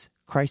peace,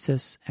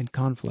 crisis, and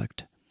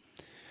conflict.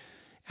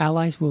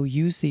 Allies will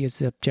use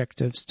these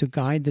objectives to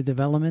guide the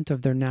development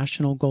of their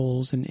national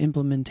goals and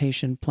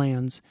implementation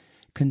plans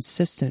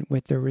consistent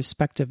with their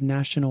respective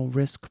national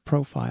risk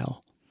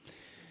profile.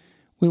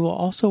 We will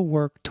also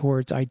work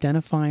towards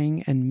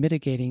identifying and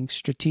mitigating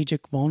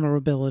strategic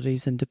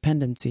vulnerabilities and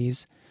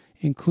dependencies,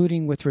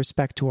 including with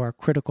respect to our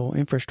critical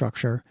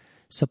infrastructure,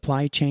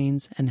 supply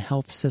chains, and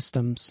health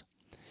systems.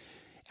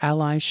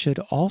 Allies should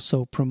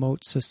also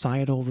promote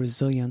societal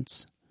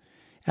resilience.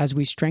 As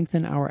we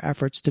strengthen our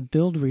efforts to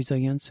build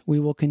resilience,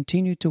 we will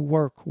continue to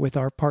work with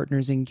our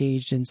partners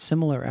engaged in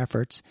similar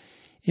efforts,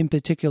 in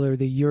particular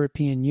the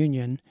European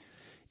Union,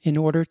 in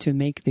order to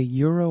make the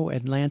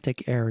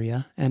Euro-Atlantic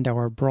area and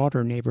our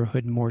broader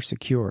neighborhood more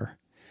secure.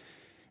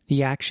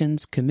 The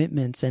actions,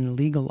 commitments, and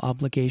legal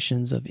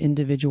obligations of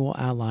individual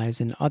allies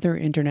and other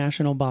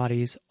international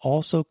bodies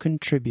also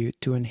contribute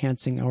to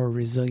enhancing our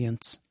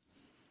resilience.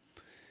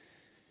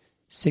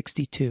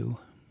 62.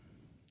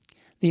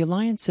 The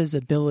Alliance's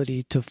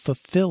ability to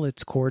fulfill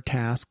its core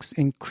tasks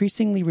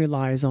increasingly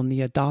relies on the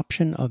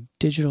adoption of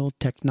digital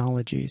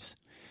technologies.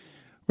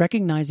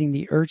 Recognizing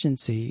the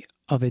urgency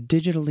of a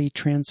digitally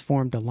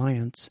transformed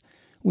alliance,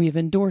 we have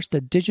endorsed a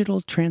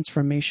digital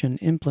transformation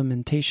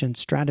implementation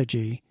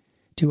strategy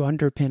to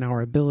underpin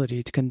our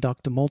ability to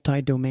conduct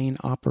multi-domain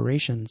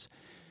operations,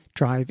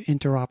 drive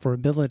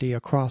interoperability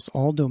across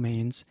all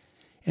domains,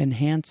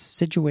 enhance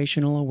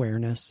situational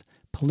awareness,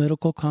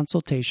 political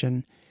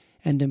consultation,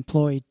 and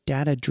employ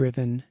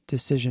data-driven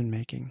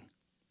decision-making.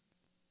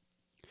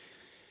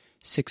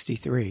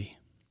 63.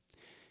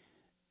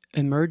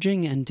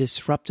 Emerging and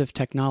disruptive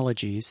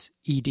technologies,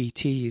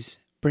 EDTs,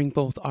 bring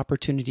both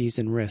opportunities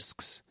and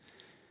risks.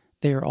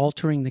 They are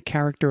altering the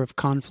character of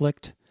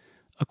conflict,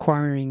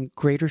 acquiring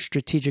greater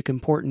strategic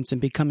importance, and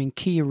becoming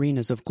key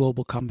arenas of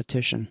global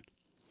competition.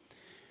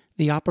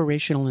 The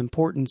operational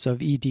importance of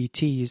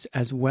EDTs,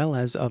 as well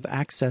as of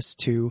access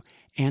to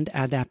and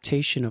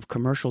adaptation of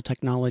commercial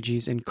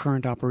technologies in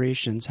current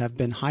operations, have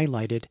been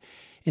highlighted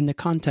in the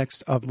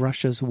context of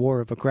Russia's war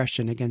of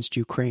aggression against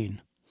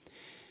Ukraine.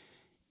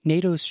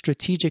 NATO's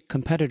strategic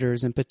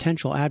competitors and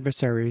potential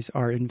adversaries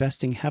are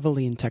investing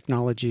heavily in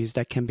technologies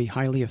that can be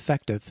highly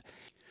effective,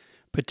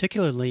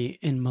 particularly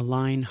in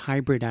malign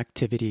hybrid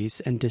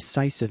activities and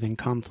decisive in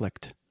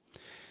conflict.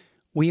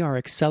 We are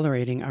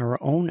accelerating our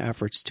own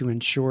efforts to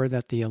ensure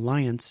that the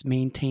Alliance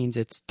maintains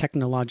its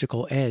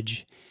technological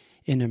edge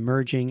in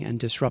emerging and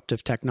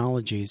disruptive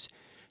technologies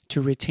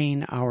to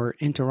retain our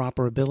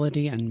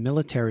interoperability and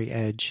military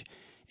edge,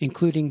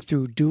 including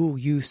through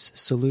dual-use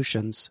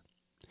solutions.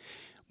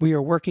 We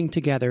are working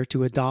together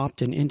to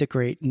adopt and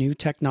integrate new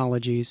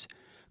technologies,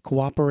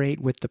 cooperate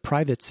with the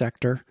private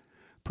sector,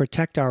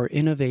 protect our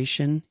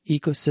innovation,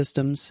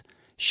 ecosystems,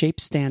 shape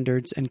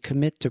standards, and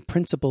commit to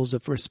principles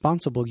of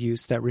responsible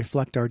use that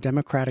reflect our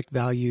democratic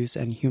values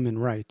and human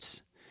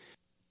rights.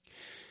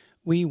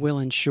 We will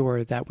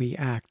ensure that we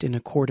act in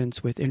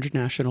accordance with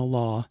international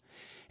law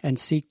and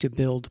seek to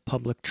build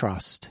public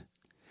trust.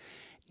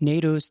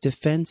 NATO's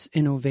Defense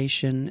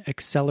Innovation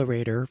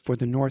Accelerator for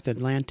the North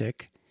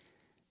Atlantic,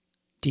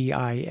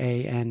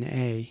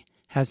 DIANA,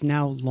 has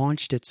now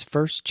launched its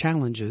first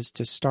challenges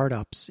to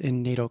startups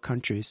in NATO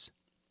countries.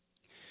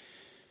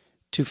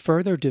 To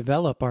further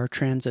develop our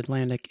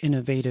transatlantic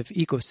innovative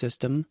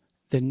ecosystem,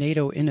 the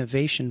NATO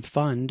Innovation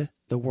Fund,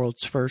 the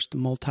world's first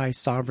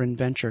multi-sovereign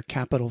venture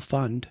capital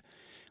fund,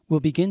 will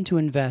begin to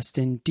invest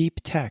in deep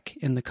tech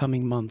in the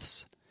coming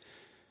months.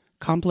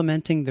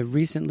 Complementing the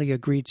recently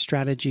agreed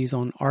strategies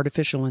on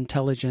artificial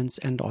intelligence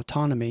and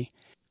autonomy,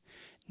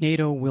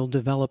 NATO will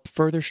develop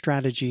further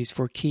strategies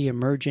for key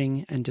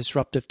emerging and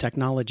disruptive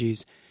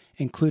technologies,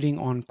 including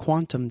on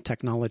quantum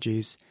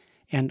technologies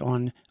and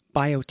on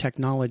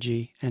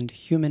biotechnology and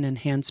human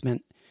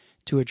enhancement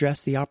to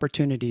address the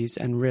opportunities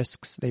and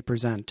risks they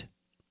present.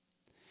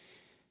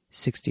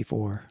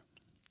 64.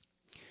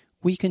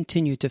 We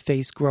continue to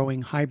face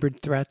growing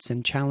hybrid threats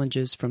and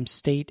challenges from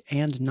state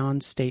and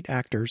non-state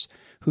actors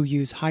who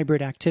use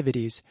hybrid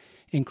activities,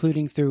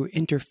 including through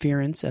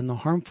interference and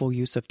the harmful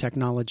use of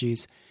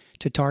technologies,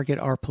 to target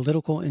our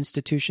political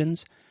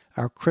institutions,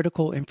 our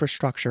critical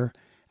infrastructure,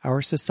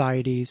 our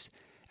societies,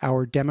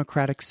 our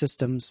democratic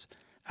systems,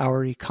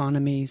 our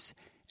economies,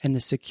 and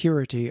the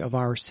security of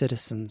our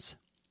citizens.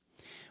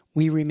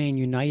 We remain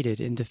united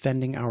in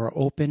defending our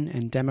open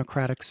and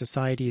democratic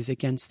societies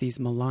against these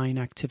malign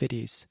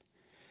activities.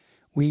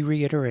 We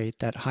reiterate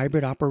that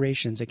hybrid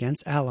operations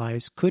against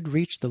allies could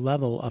reach the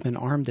level of an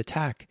armed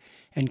attack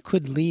and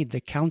could lead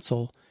the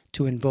Council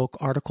to invoke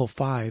Article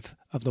 5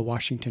 of the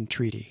Washington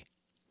Treaty.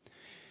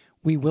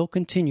 We will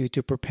continue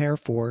to prepare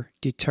for,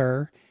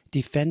 deter,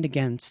 defend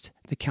against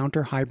the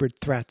counter-hybrid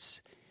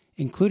threats,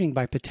 including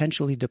by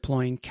potentially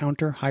deploying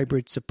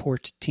counter-hybrid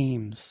support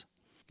teams.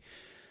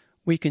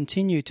 We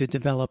continue to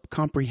develop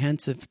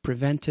comprehensive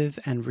preventive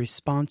and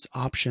response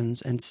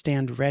options and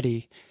stand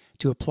ready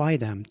to apply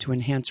them to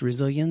enhance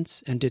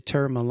resilience and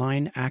deter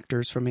malign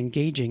actors from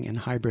engaging in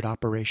hybrid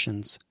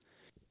operations.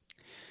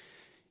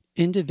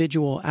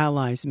 Individual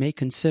allies may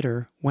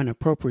consider, when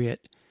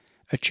appropriate,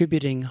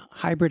 attributing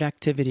hybrid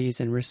activities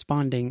and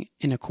responding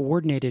in a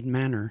coordinated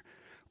manner,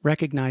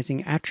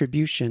 recognizing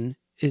attribution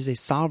is a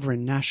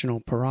sovereign national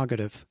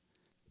prerogative.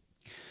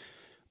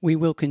 We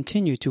will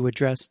continue to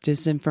address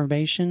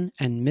disinformation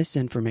and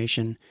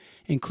misinformation,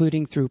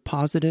 including through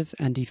positive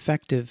and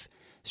effective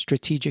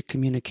strategic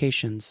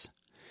communications.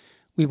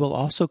 We will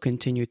also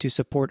continue to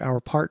support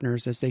our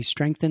partners as they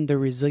strengthen their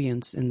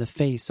resilience in the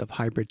face of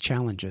hybrid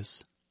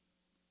challenges.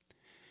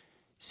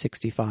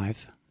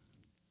 65.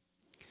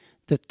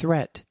 The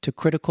threat to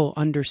critical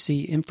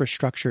undersea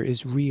infrastructure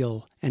is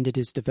real and it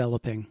is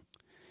developing.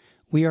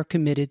 We are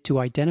committed to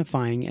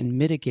identifying and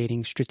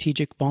mitigating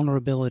strategic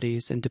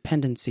vulnerabilities and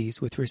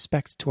dependencies with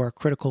respect to our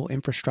critical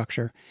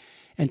infrastructure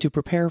and to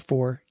prepare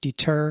for,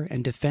 deter,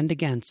 and defend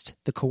against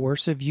the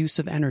coercive use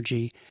of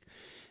energy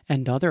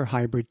and other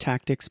hybrid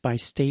tactics by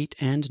state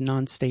and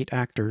non-state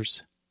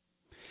actors.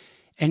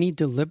 Any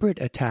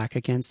deliberate attack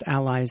against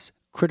allies'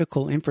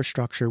 critical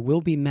infrastructure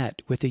will be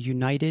met with a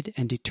united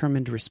and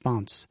determined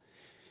response.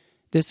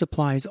 This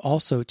applies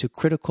also to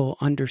critical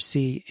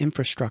undersea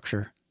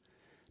infrastructure.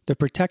 The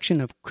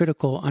protection of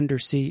critical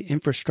undersea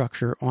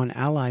infrastructure on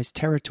allies'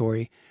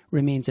 territory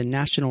remains a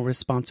national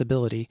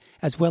responsibility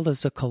as well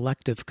as a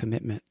collective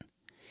commitment.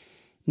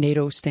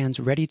 NATO stands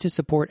ready to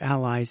support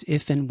allies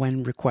if and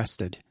when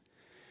requested.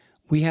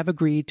 We have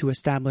agreed to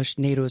establish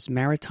NATO's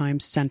Maritime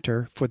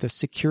Center for the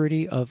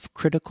Security of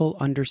Critical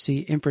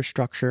Undersea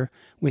Infrastructure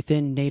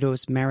within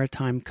NATO's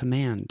Maritime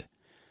Command,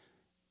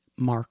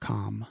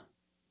 MARCOM.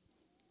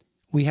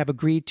 We have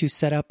agreed to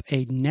set up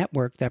a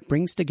network that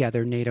brings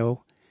together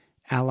NATO,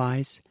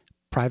 allies,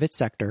 private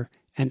sector,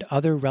 and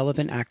other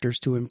relevant actors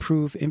to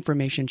improve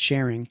information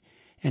sharing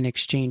and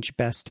exchange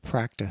best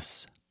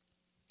practice.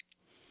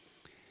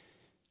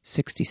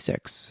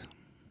 66.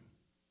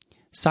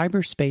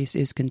 Cyberspace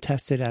is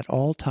contested at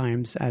all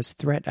times as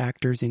threat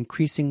actors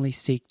increasingly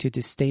seek to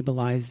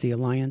destabilize the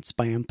alliance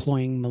by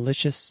employing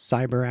malicious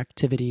cyber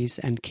activities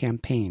and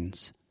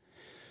campaigns.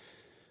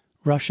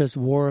 Russia's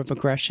war of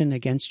aggression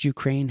against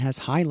Ukraine has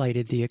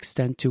highlighted the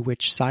extent to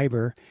which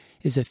cyber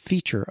is a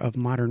feature of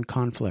modern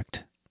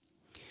conflict.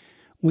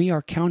 We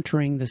are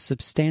countering the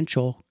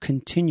substantial,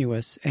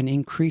 continuous, and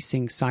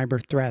increasing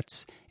cyber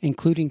threats,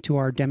 including to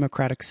our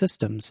democratic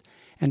systems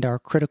and our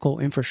critical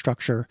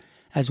infrastructure,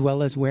 as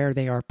well as where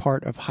they are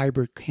part of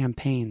hybrid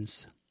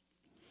campaigns.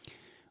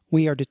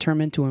 We are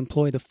determined to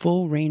employ the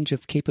full range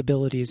of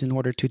capabilities in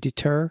order to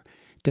deter,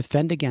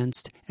 defend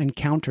against, and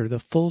counter the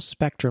full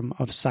spectrum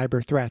of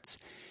cyber threats,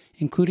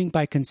 including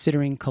by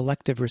considering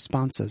collective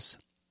responses.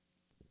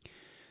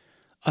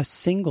 A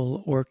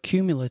single or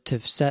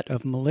cumulative set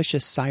of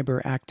malicious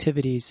cyber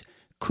activities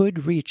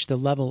could reach the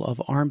level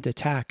of armed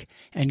attack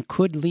and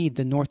could lead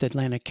the North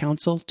Atlantic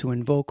Council to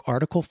invoke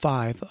Article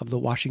 5 of the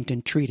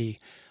Washington Treaty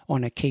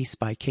on a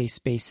case-by-case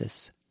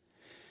basis.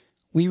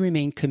 We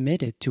remain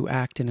committed to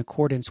act in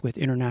accordance with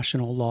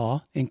international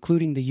law,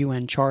 including the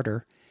UN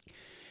Charter,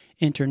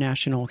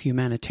 international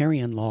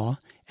humanitarian law,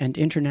 and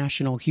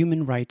international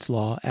human rights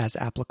law as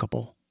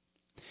applicable.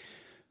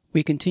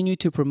 We continue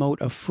to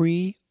promote a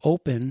free,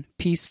 open,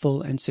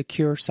 peaceful, and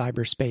secure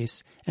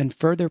cyberspace and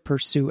further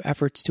pursue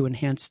efforts to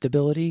enhance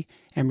stability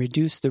and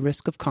reduce the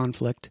risk of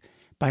conflict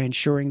by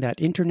ensuring that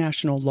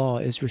international law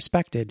is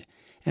respected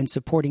and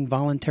supporting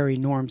voluntary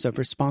norms of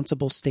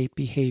responsible state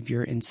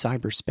behavior in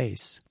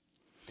cyberspace.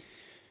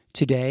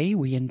 Today,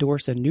 we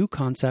endorse a new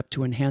concept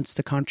to enhance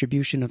the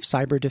contribution of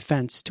cyber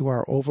defense to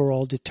our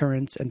overall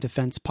deterrence and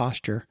defense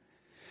posture.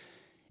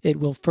 It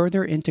will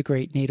further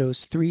integrate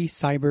NATO's 3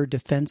 cyber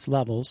defense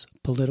levels,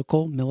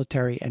 political,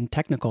 military, and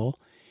technical,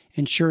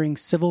 ensuring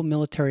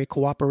civil-military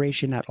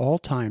cooperation at all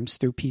times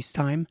through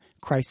peacetime,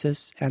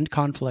 crisis, and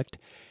conflict,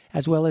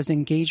 as well as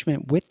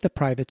engagement with the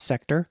private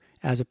sector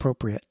as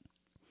appropriate.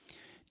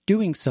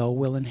 Doing so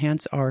will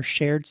enhance our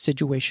shared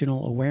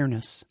situational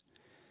awareness.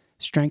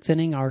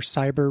 Strengthening our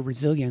cyber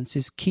resilience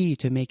is key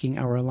to making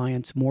our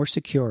alliance more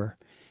secure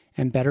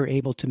and better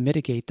able to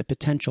mitigate the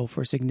potential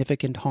for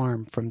significant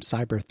harm from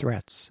cyber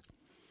threats.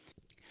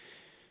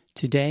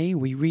 Today,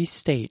 we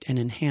restate and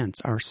enhance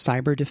our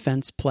cyber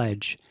defense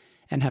pledge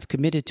and have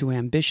committed to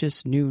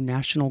ambitious new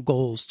national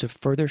goals to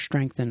further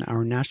strengthen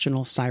our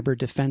national cyber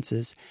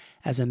defenses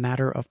as a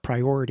matter of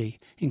priority,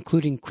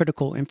 including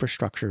critical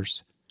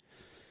infrastructures.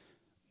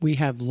 We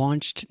have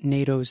launched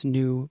NATO's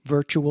new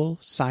Virtual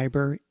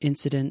Cyber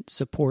Incident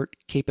Support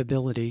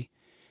Capability,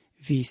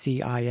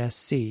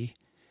 VCISC,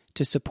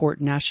 to support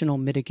national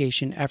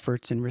mitigation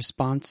efforts in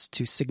response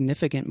to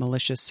significant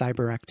malicious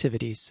cyber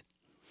activities.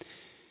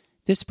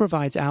 This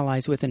provides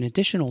allies with an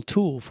additional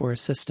tool for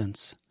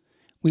assistance.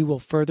 We will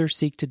further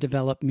seek to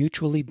develop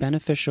mutually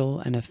beneficial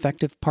and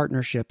effective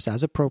partnerships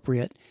as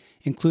appropriate,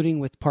 including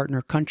with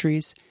partner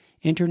countries,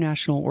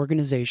 international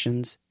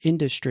organizations,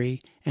 industry,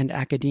 and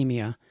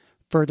academia,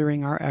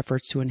 furthering our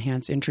efforts to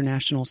enhance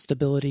international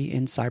stability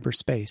in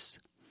cyberspace.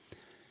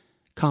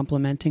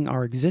 Complementing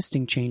our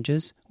existing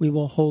changes, we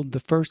will hold the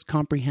first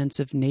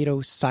comprehensive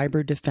NATO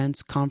Cyber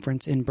Defense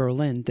Conference in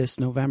Berlin this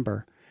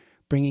November,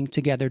 bringing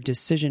together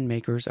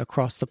decision-makers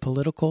across the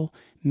political,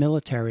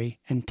 military,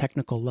 and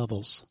technical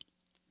levels.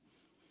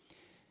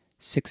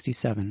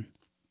 67.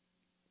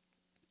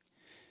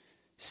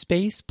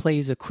 Space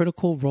plays a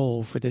critical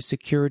role for the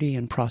security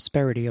and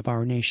prosperity of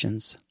our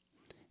nations.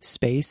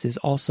 Space is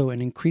also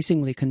an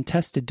increasingly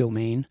contested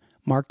domain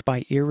marked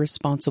by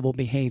irresponsible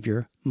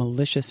behavior,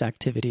 malicious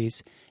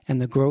activities,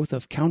 and the growth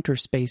of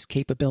counter-space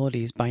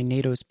capabilities by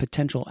NATO's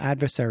potential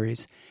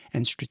adversaries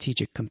and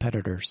strategic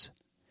competitors.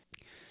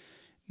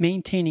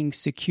 Maintaining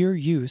secure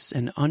use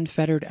and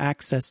unfettered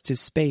access to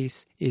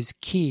space is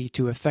key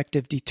to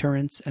effective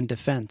deterrence and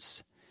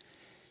defense.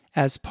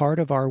 As part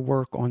of our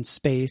work on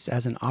space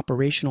as an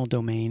operational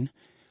domain,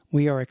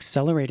 we are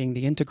accelerating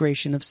the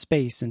integration of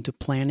space into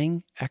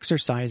planning,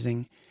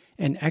 exercising,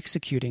 and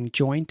executing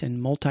joint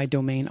and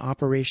multi-domain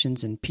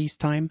operations in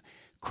peacetime,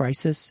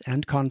 crisis,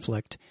 and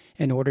conflict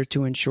in order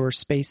to ensure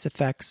space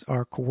effects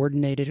are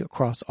coordinated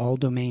across all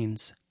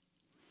domains.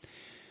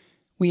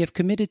 We have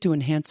committed to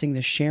enhancing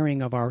the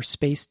sharing of our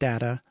space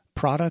data,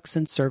 products,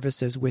 and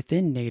services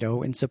within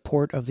NATO in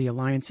support of the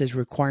alliance's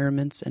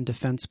requirements and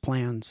defense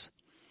plans.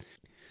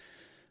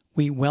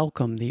 We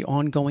welcome the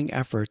ongoing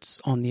efforts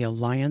on the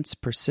Alliance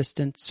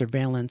Persistent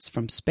Surveillance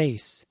from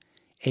Space,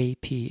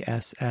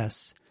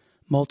 APSS,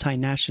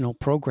 multinational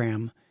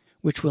program,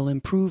 which will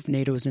improve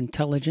NATO's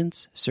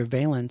intelligence,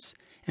 surveillance,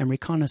 and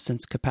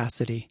reconnaissance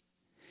capacity.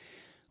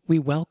 We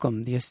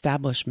welcome the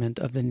establishment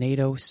of the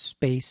NATO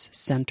Space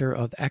Center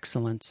of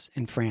Excellence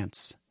in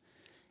France.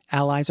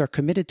 Allies are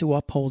committed to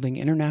upholding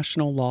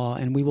international law,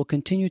 and we will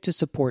continue to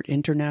support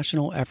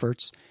international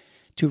efforts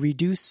to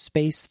reduce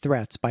space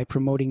threats by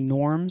promoting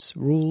norms,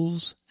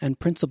 rules, and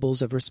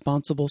principles of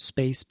responsible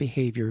space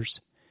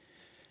behaviors.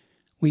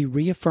 We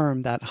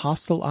reaffirm that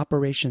hostile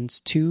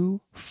operations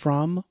to,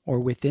 from, or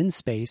within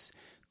space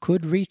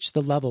could reach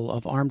the level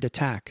of armed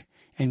attack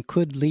and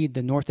could lead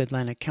the North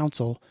Atlantic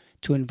Council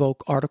to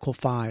invoke Article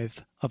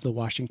 5 of the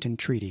Washington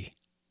Treaty.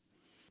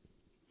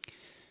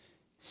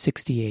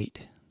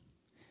 68.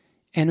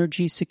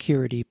 Energy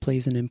security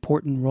plays an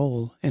important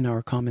role in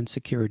our common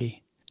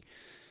security.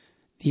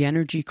 The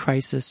energy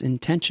crisis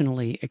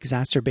intentionally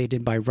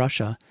exacerbated by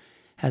Russia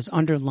has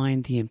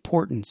underlined the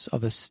importance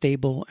of a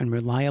stable and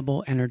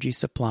reliable energy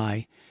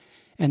supply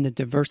and the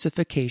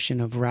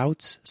diversification of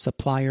routes,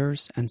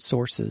 suppliers, and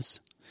sources.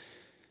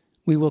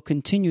 We will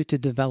continue to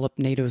develop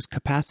NATO's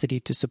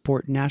capacity to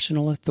support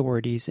national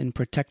authorities in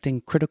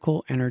protecting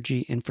critical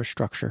energy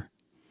infrastructure.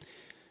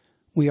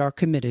 We are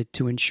committed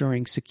to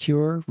ensuring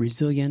secure,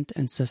 resilient,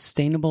 and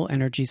sustainable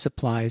energy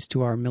supplies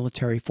to our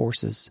military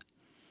forces.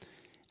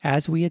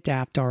 As we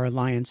adapt our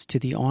alliance to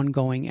the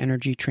ongoing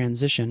energy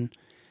transition,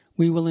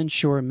 we will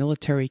ensure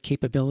military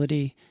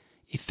capability,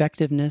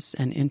 effectiveness,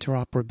 and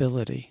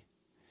interoperability.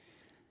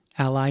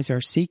 Allies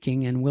are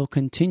seeking and will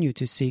continue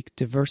to seek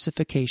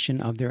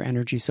diversification of their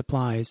energy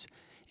supplies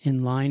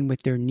in line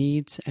with their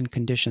needs and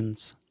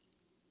conditions.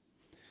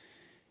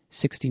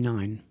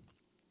 69.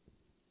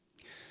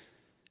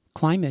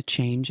 Climate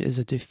change is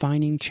a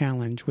defining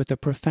challenge with a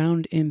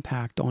profound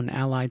impact on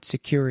Allied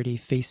security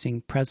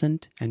facing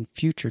present and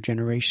future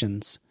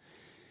generations.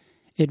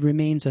 It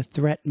remains a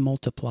threat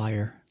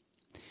multiplier.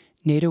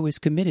 NATO is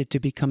committed to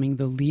becoming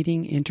the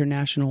leading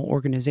international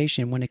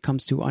organization when it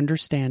comes to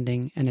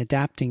understanding and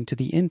adapting to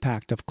the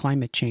impact of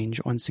climate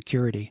change on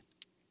security.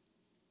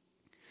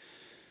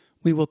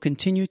 We will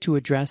continue to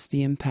address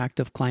the impact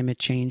of climate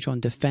change on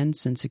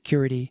defense and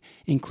security,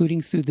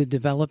 including through the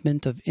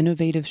development of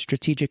innovative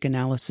strategic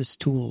analysis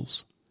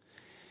tools.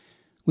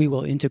 We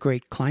will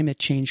integrate climate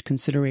change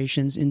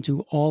considerations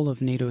into all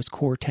of NATO's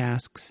core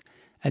tasks,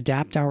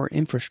 adapt our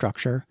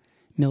infrastructure,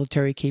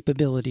 military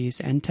capabilities,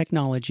 and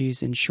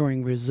technologies,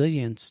 ensuring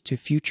resilience to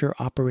future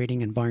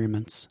operating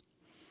environments.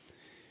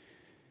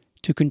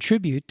 To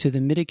contribute to the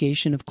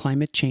mitigation of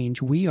climate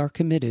change, we are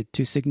committed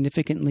to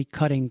significantly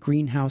cutting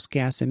greenhouse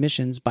gas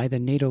emissions by the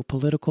NATO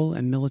political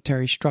and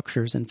military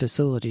structures and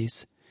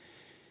facilities.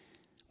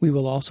 We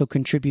will also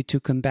contribute to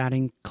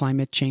combating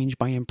climate change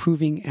by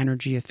improving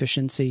energy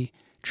efficiency,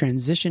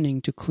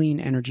 transitioning to clean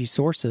energy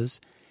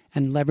sources,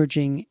 and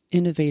leveraging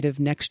innovative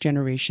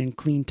next-generation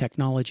clean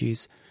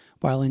technologies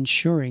while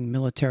ensuring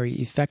military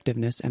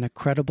effectiveness and a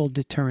credible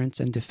deterrence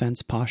and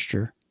defense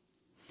posture.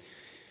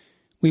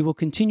 We will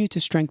continue to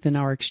strengthen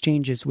our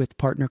exchanges with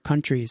partner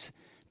countries,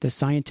 the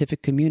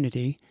scientific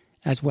community,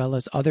 as well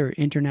as other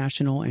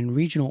international and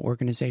regional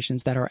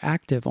organizations that are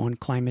active on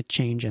climate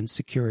change and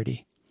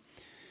security.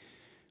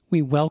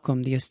 We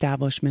welcome the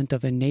establishment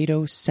of a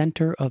NATO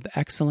Center of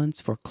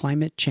Excellence for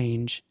Climate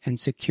Change and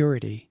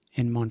Security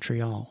in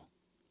Montreal.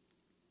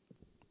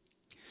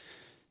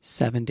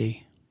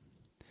 70.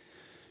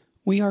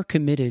 We are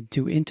committed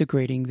to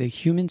integrating the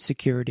human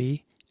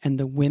security and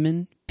the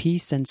women,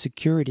 peace, and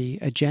security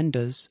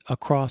agendas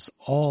across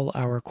all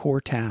our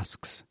core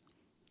tasks.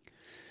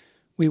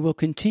 We will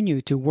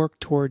continue to work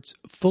towards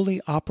fully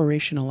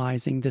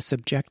operationalizing this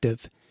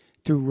objective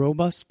through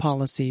robust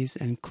policies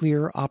and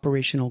clear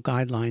operational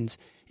guidelines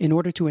in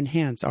order to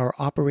enhance our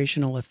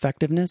operational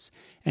effectiveness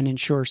and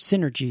ensure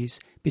synergies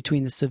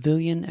between the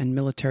civilian and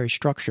military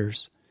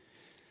structures.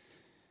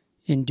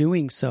 In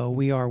doing so,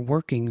 we are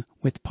working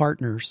with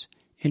partners,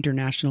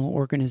 international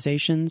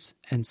organizations,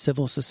 and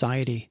civil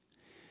society.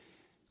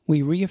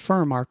 We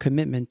reaffirm our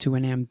commitment to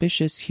an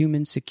ambitious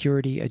human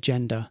security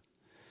agenda.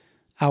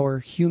 Our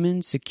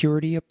human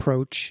security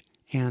approach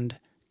and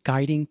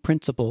guiding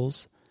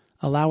principles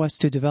allow us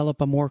to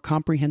develop a more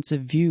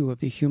comprehensive view of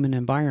the human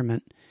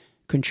environment,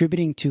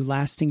 contributing to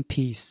lasting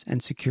peace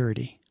and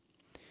security.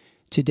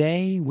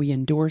 Today, we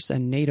endorse a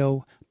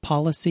NATO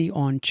policy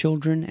on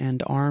children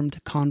and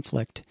armed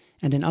conflict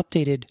and an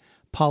updated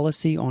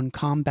policy on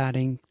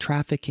combating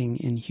trafficking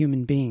in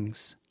human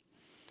beings.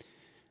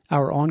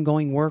 Our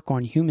ongoing work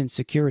on human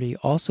security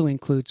also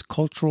includes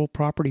cultural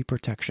property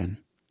protection.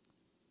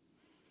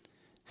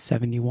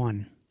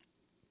 71.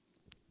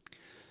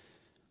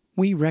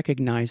 We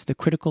recognize the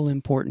critical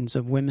importance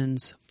of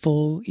women's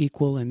full,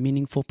 equal, and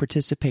meaningful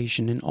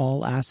participation in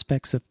all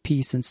aspects of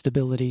peace and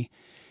stability,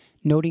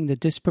 noting the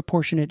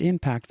disproportionate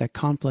impact that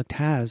conflict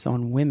has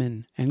on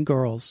women and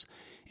girls,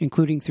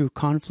 including through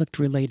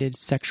conflict-related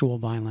sexual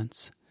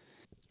violence.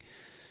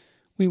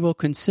 We will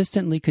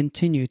consistently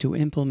continue to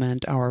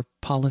implement our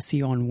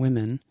policy on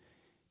women,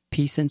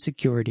 peace and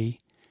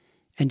security,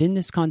 and in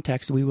this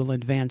context we will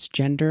advance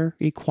gender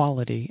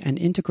equality and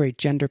integrate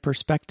gender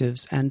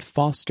perspectives and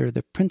foster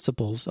the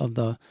principles of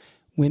the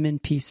Women,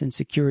 Peace and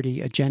Security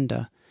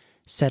agenda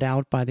set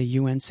out by the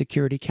UN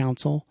Security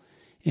Council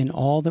in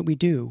all that we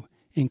do,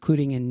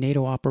 including in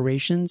NATO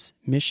operations,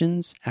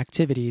 missions,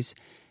 activities,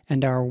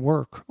 and our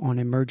work on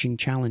emerging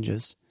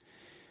challenges.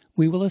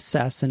 We will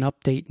assess and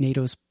update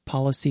NATO's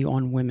policy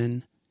on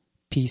women,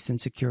 peace, and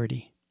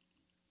security.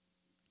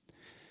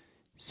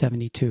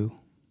 72.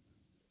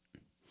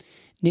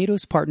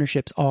 NATO's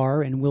partnerships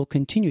are and will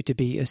continue to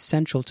be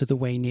essential to the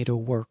way NATO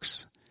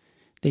works.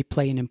 They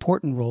play an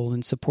important role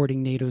in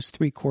supporting NATO's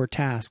three core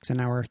tasks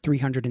and our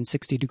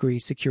 360-degree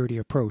security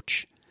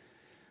approach.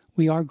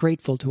 We are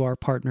grateful to our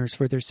partners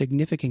for their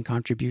significant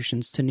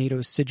contributions to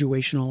NATO's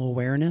situational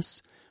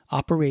awareness,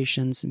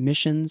 operations,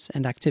 missions,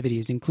 and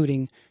activities,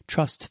 including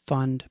trust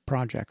fund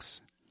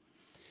projects.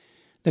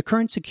 The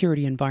current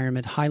security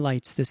environment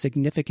highlights the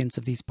significance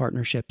of these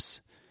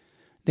partnerships.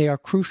 They are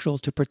crucial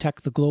to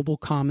protect the global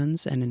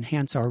commons and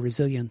enhance our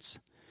resilience.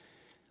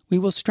 We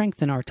will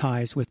strengthen our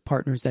ties with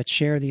partners that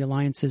share the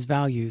alliance's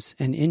values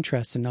and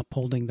interests in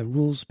upholding the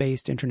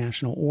rules-based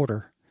international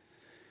order.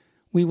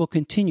 We will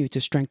continue to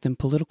strengthen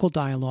political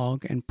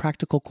dialogue and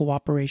practical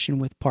cooperation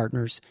with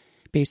partners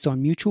based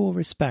on mutual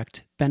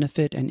respect,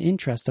 benefit, and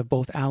interest of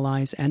both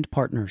allies and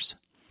partners.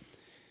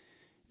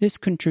 This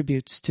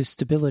contributes to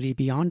stability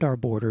beyond our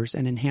borders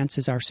and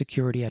enhances our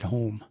security at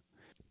home.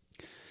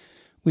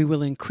 We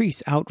will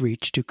increase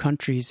outreach to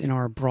countries in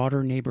our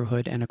broader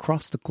neighborhood and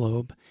across the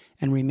globe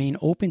and remain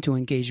open to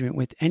engagement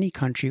with any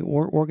country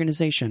or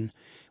organization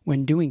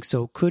when doing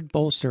so could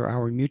bolster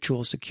our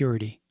mutual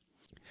security.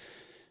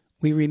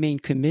 We remain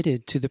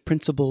committed to the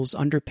principles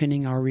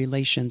underpinning our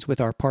relations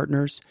with our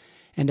partners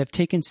and have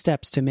taken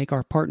steps to make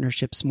our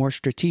partnerships more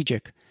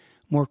strategic,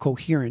 more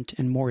coherent,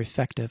 and more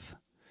effective.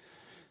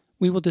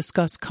 We will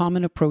discuss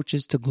common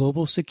approaches to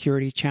global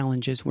security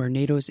challenges where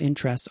NATO's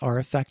interests are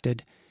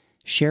affected,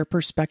 share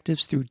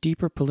perspectives through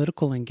deeper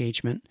political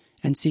engagement,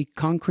 and seek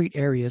concrete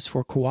areas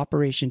for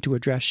cooperation to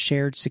address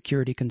shared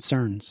security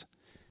concerns.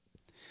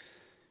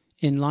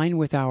 In line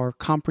with our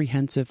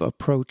comprehensive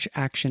approach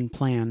action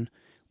plan,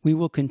 we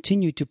will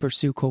continue to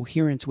pursue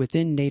coherence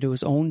within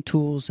NATO's own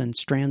tools and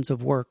strands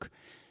of work,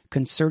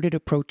 concerted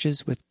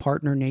approaches with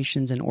partner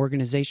nations and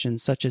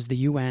organizations such as the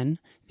UN,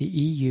 the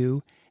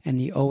EU, and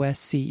the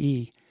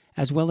OSCE,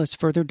 as well as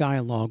further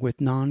dialogue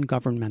with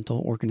non-governmental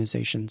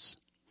organizations.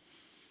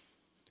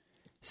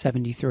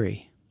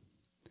 73.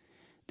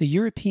 The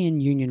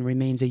European Union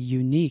remains a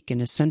unique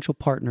and essential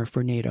partner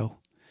for NATO.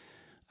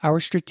 Our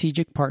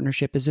strategic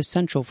partnership is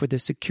essential for the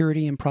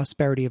security and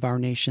prosperity of our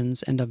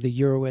nations and of the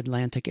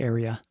Euro-Atlantic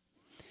area.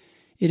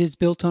 It is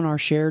built on our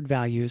shared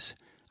values,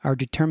 our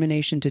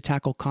determination to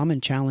tackle common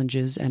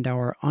challenges, and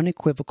our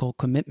unequivocal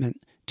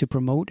commitment to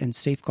promote and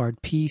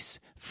safeguard peace,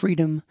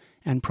 freedom,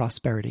 and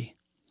prosperity.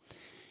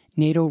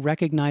 NATO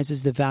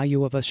recognizes the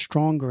value of a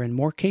stronger and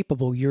more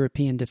capable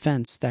European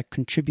defense that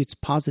contributes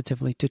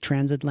positively to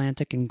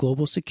transatlantic and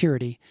global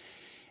security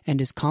and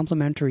is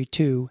complementary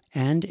to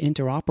and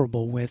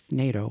interoperable with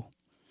NATO.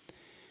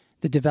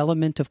 The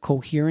development of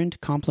coherent,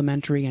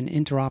 complementary, and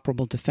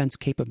interoperable defense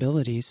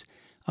capabilities,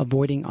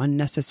 avoiding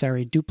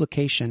unnecessary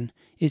duplication,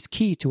 is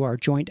key to our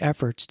joint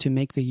efforts to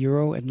make the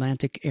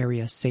Euro-Atlantic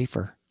area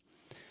safer.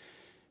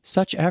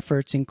 Such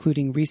efforts,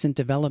 including recent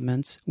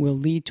developments, will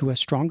lead to a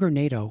stronger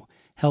NATO,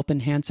 help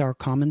enhance our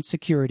common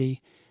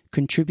security,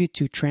 contribute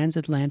to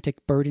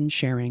transatlantic burden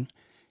sharing,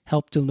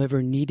 help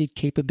deliver needed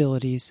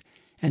capabilities,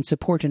 and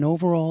support an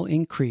overall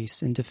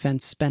increase in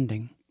defense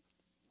spending.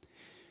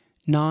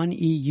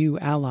 Non-EU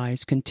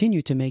allies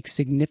continue to make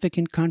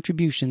significant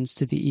contributions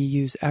to the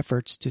EU's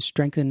efforts to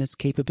strengthen its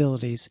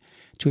capabilities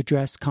to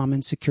address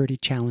common security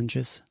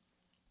challenges.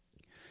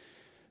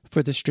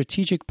 For the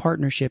strategic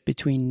partnership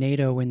between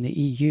NATO and the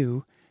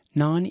EU,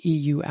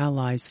 non-EU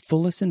allies'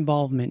 fullest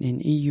involvement in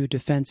EU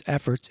defense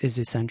efforts is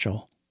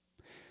essential.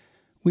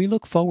 We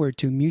look forward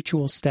to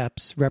mutual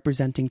steps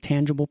representing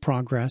tangible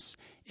progress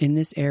in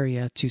this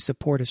area to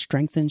support a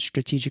strengthened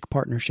strategic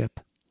partnership.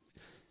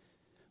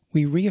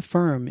 We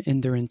reaffirm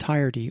in their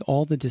entirety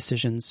all the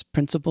decisions,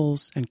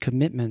 principles, and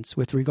commitments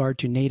with regard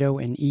to NATO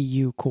and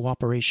EU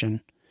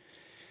cooperation.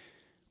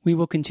 We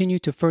will continue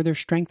to further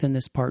strengthen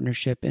this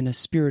partnership in a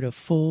spirit of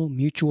full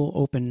mutual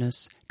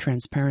openness,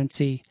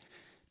 transparency,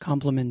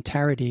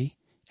 complementarity,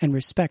 and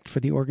respect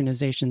for the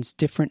organization's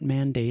different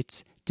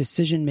mandates,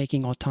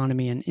 decision-making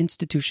autonomy, and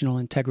institutional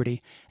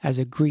integrity as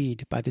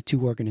agreed by the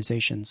two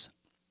organizations.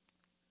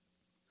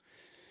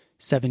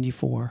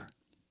 74.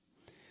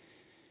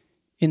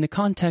 In the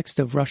context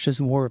of Russia's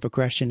war of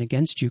aggression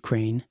against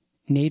Ukraine,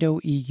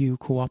 NATO-EU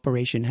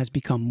cooperation has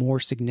become more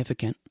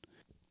significant.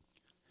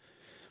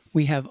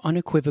 We have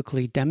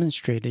unequivocally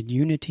demonstrated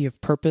unity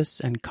of purpose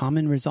and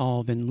common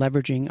resolve in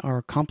leveraging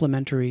our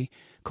complementary,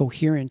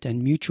 coherent,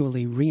 and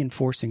mutually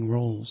reinforcing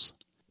roles.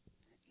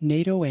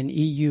 NATO and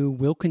EU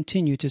will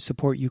continue to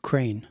support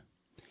Ukraine.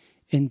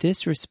 In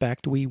this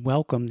respect, we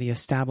welcome the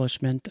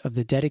establishment of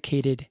the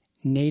dedicated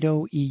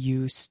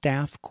NATO-EU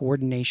Staff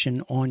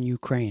Coordination on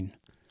Ukraine.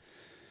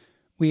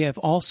 We have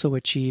also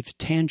achieved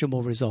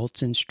tangible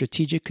results in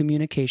strategic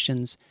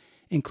communications,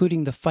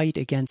 including the fight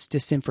against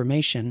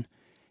disinformation,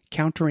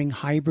 countering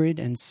hybrid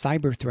and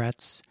cyber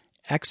threats,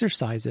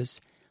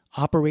 exercises,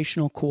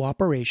 operational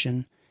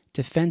cooperation,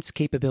 defense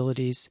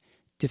capabilities,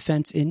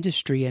 defense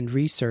industry and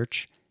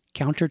research,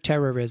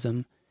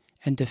 counterterrorism,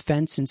 and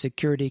defense and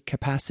security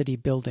capacity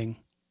building.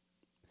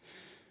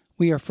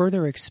 We are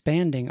further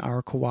expanding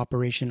our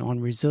cooperation on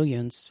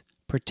resilience,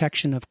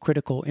 protection of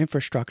critical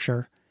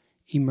infrastructure,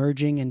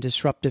 emerging and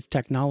disruptive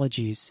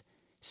technologies,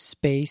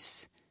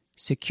 space,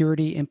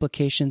 security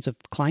implications of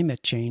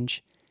climate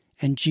change,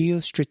 and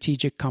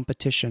geostrategic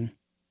competition.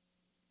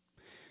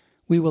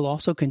 We will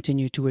also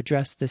continue to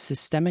address the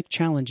systemic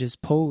challenges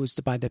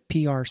posed by the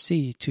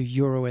PRC to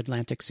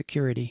Euro-Atlantic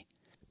security.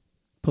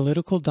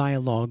 Political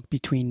dialogue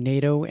between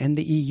NATO and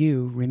the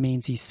EU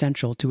remains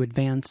essential to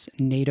advance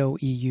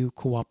NATO-EU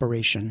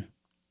cooperation.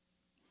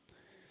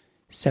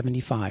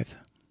 75.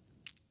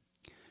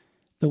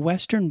 The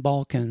Western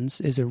Balkans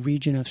is a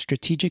region of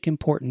strategic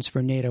importance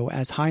for NATO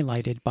as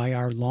highlighted by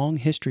our long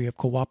history of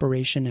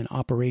cooperation and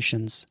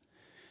operations.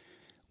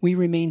 We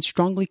remain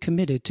strongly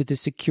committed to the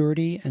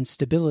security and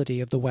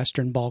stability of the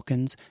Western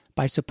Balkans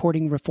by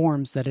supporting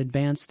reforms that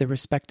advance the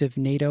respective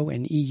NATO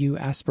and EU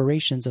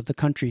aspirations of the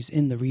countries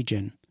in the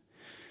region.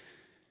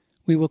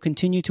 We will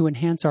continue to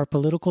enhance our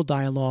political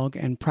dialogue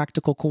and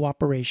practical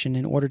cooperation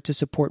in order to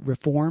support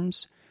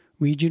reforms,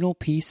 regional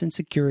peace and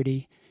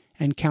security,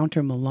 and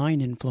counter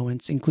malign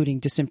influence, including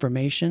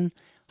disinformation,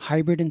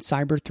 hybrid and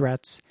cyber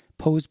threats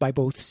posed by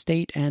both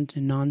state and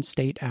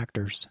non-state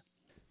actors.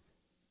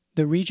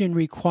 The region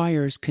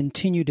requires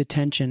continued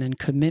attention and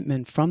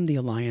commitment from the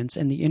alliance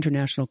and the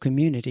international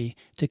community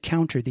to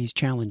counter these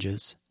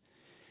challenges.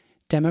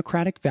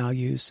 Democratic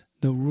values,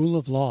 the rule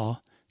of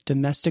law,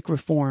 domestic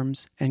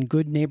reforms, and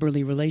good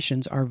neighborly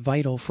relations are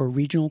vital for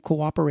regional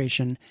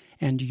cooperation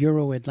and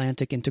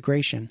Euro-Atlantic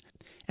integration,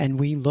 and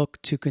we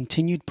look to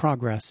continued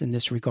progress in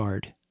this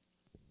regard.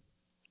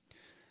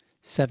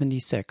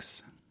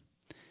 76.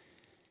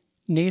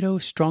 NATO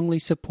strongly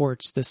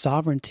supports the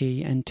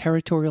sovereignty and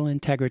territorial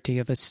integrity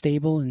of a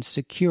stable and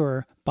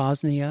secure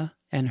Bosnia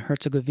and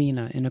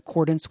Herzegovina in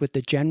accordance with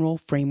the General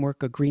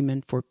Framework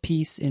Agreement for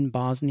Peace in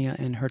Bosnia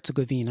and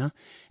Herzegovina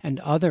and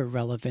other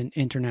relevant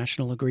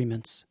international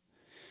agreements.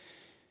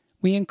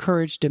 We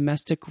encourage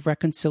domestic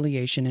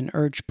reconciliation and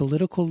urge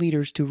political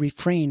leaders to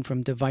refrain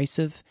from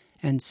divisive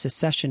and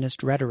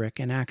secessionist rhetoric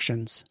and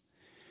actions.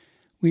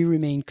 We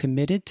remain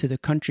committed to the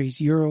country's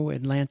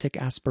Euro-Atlantic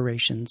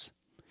aspirations.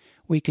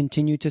 We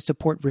continue to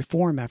support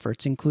reform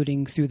efforts,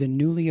 including through the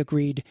newly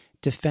agreed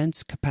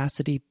Defense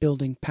Capacity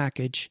Building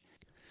Package,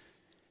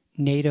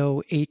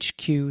 NATO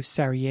HQ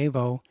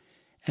Sarajevo,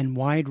 and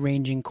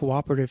wide-ranging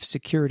cooperative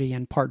security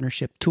and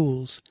partnership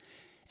tools,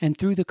 and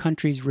through the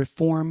country's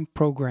reform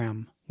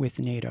program with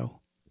NATO.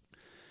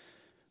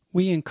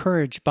 We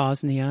encourage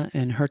Bosnia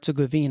and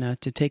Herzegovina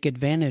to take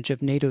advantage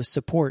of NATO's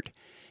support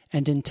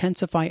and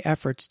intensify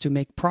efforts to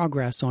make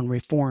progress on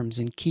reforms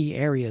in key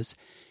areas,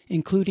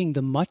 including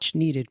the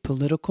much-needed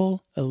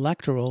political,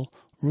 electoral,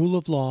 rule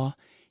of law,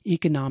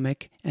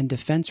 economic, and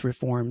defense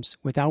reforms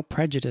without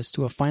prejudice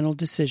to a final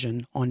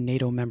decision on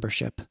NATO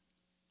membership.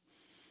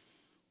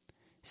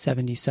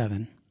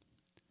 77.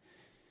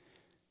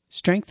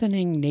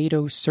 Strengthening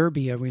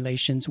NATO-Serbia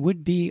relations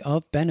would be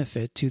of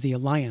benefit to the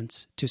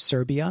alliance, to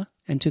Serbia,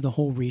 and to the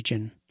whole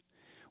region.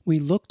 We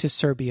look to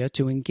Serbia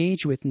to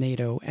engage with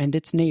NATO and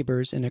its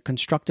neighbors in a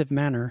constructive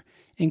manner,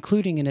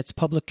 including in its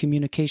public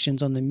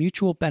communications on the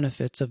mutual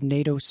benefits of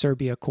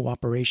NATO-Serbia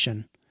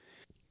cooperation.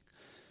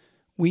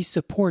 We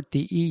support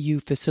the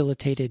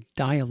EU-facilitated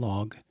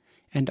dialogue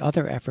and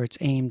other efforts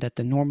aimed at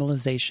the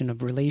normalization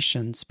of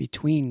relations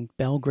between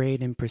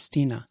Belgrade and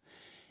Pristina,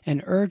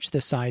 and urge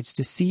the sides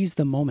to seize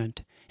the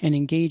moment and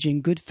engage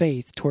in good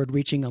faith toward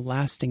reaching a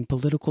lasting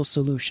political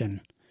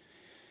solution.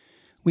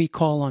 We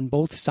call on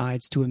both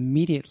sides to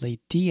immediately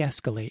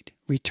de-escalate,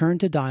 return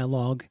to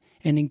dialogue,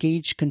 and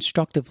engage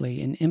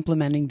constructively in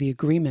implementing the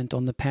agreement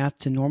on the path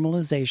to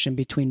normalization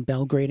between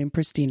Belgrade and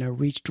Pristina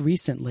reached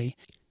recently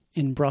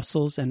in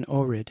Brussels and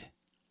Ohrid.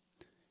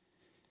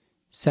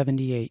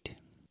 78.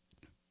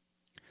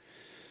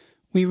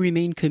 We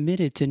remain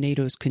committed to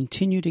NATO's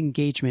continued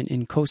engagement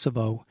in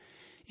Kosovo,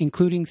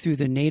 including through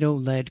the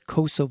NATO-led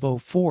Kosovo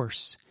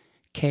Force,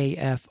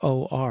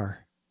 KFOR.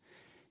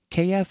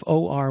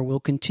 KFOR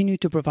will continue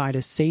to provide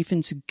a safe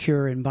and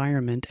secure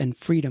environment and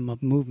freedom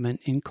of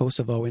movement in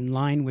Kosovo in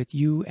line with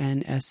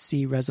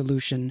UNSC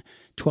Resolution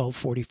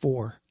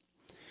 1244.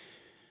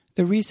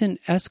 The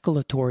recent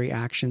escalatory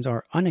actions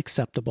are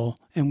unacceptable,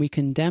 and we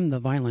condemn the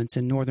violence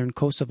in northern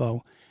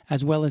Kosovo,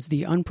 as well as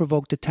the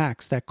unprovoked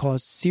attacks that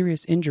caused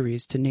serious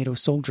injuries to NATO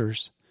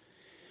soldiers.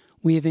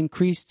 We have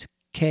increased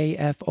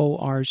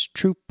KFOR's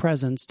troop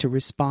presence to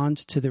respond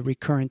to the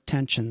recurrent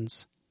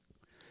tensions.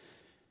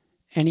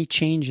 Any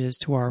changes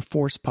to our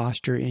force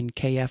posture in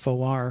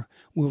KFOR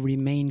will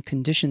remain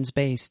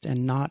conditions-based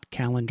and not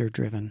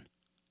calendar-driven.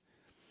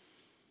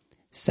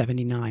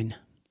 79.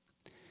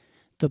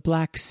 The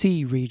Black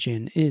Sea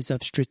region is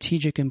of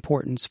strategic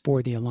importance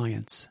for the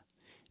alliance.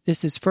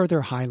 This is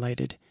further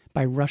highlighted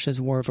by Russia's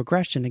war of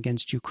aggression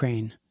against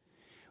Ukraine.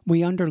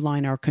 We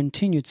underline our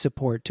continued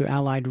support to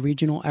Allied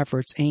regional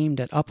efforts aimed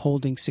at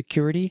upholding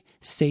security,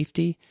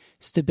 safety,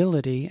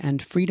 stability,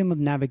 and freedom of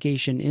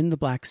navigation in the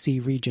Black Sea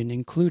region,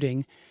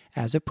 including,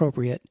 as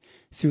appropriate,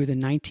 through the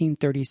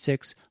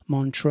 1936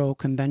 Montreux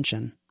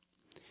Convention.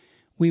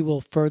 We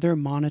will further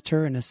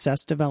monitor and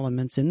assess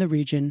developments in the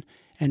region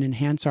and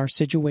enhance our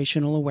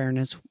situational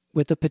awareness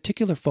with a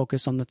particular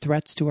focus on the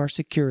threats to our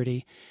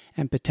security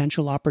and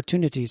potential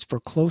opportunities for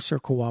closer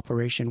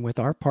cooperation with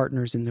our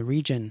partners in the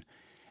region,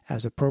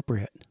 as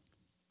appropriate.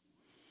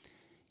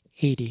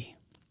 80.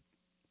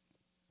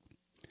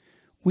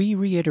 We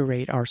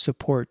reiterate our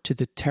support to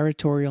the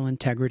territorial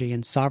integrity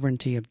and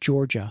sovereignty of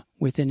Georgia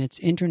within its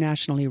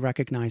internationally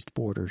recognized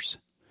borders.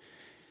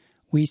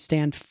 We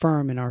stand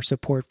firm in our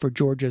support for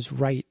Georgia's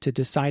right to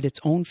decide its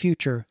own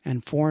future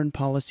and foreign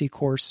policy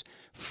course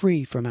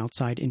free from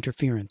outside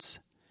interference.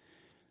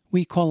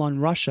 We call on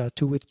Russia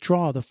to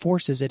withdraw the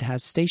forces it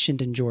has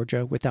stationed in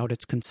Georgia without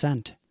its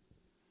consent.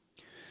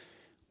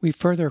 We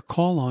further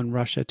call on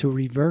Russia to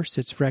reverse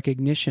its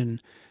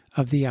recognition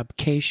of the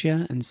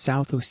Abkhazia and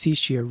South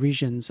Ossetia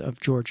regions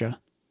of Georgia,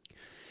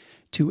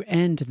 to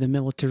end the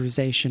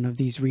militarization of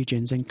these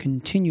regions and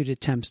continued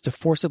attempts to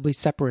forcibly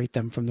separate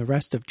them from the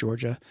rest of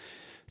Georgia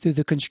through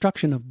the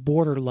construction of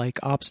border-like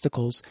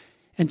obstacles,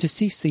 and to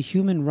cease the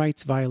human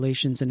rights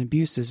violations and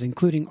abuses,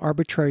 including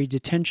arbitrary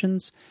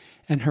detentions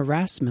and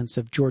harassments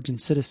of Georgian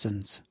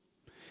citizens.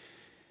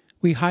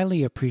 We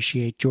highly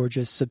appreciate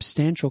Georgia's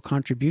substantial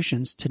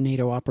contributions to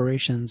NATO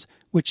operations,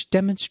 which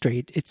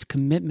demonstrate its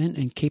commitment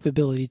and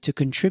capability to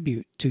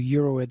contribute to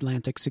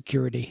Euro-Atlantic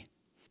security.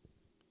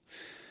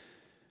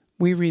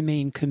 We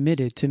remain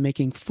committed to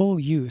making full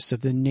use of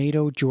the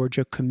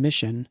NATO-Georgia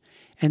Commission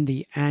and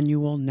the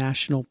Annual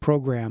National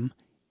Program,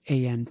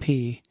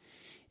 ANP,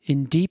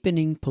 in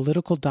deepening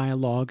political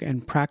dialogue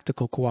and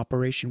practical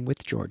cooperation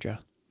with Georgia.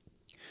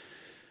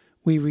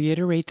 We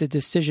reiterate the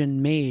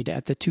decision made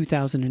at the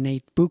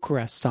 2008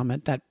 Bucharest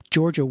Summit that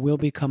Georgia will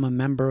become a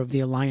member of the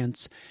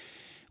alliance,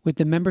 with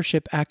the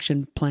Membership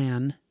Action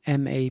Plan,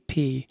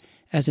 MAP,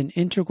 as an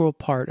integral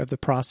part of the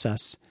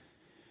process.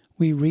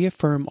 We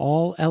reaffirm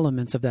all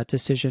elements of that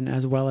decision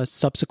as well as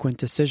subsequent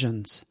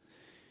decisions.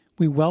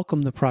 We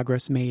welcome the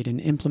progress made in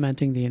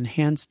implementing the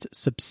enhanced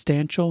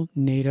substantial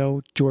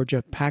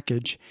NATO-Georgia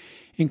package,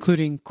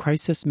 including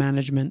crisis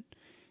management,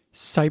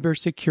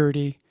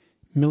 cybersecurity,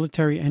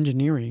 military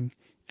engineering,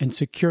 and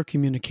secure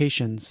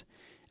communications,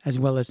 as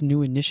well as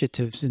new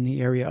initiatives in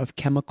the area of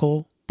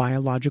chemical,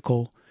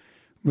 biological,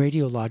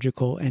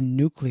 radiological, and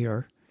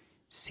nuclear,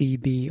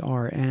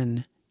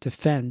 CBRN,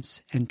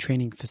 defense, and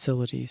training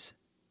facilities.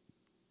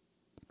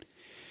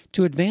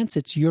 To advance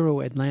its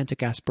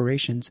Euro-Atlantic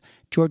aspirations,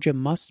 Georgia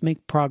must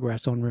make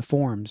progress on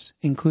reforms,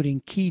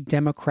 including key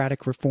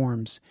democratic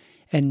reforms,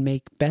 and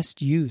make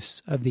best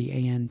use of the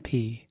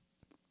ANP.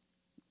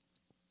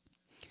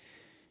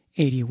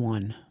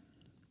 81.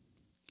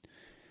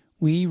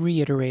 We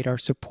reiterate our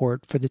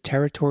support for the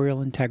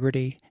territorial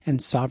integrity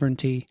and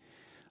sovereignty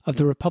of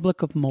the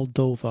Republic of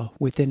Moldova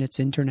within its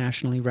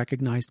internationally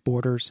recognized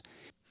borders,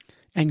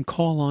 and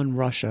call on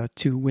Russia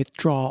to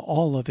withdraw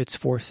all of its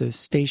forces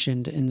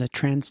stationed in the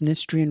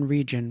Transnistrian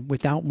region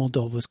without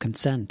Moldova's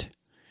consent.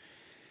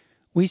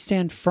 We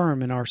stand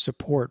firm in our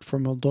support for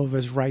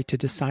Moldova's right to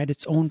decide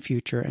its own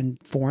future and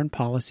foreign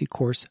policy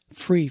course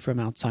free from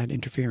outside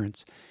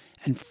interference,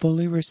 and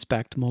fully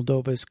respect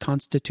Moldova's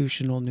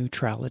constitutional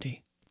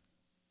neutrality.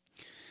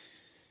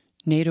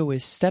 NATO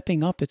is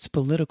stepping up its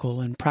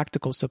political and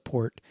practical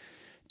support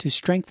to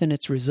strengthen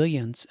its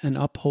resilience and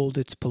uphold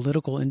its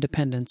political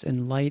independence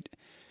in light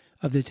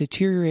of the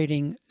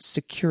deteriorating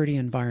security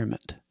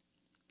environment.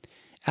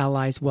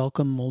 Allies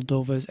welcome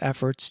Moldova's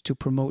efforts to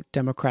promote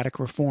democratic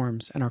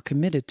reforms and are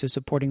committed to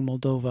supporting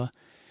Moldova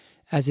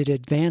as it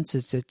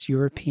advances its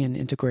European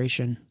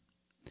integration.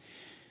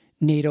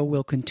 NATO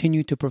will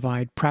continue to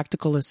provide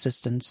practical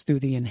assistance through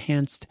the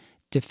enhanced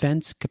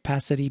Defense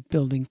Capacity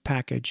Building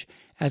Package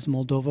as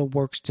Moldova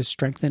works to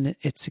strengthen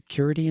its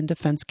security and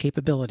defense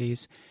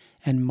capabilities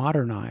and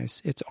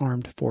modernize its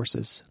armed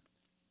forces.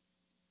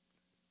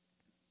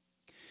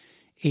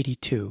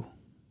 82.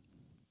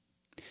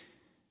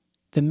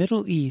 The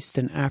Middle East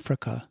and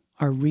Africa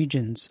are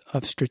regions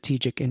of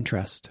strategic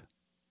interest.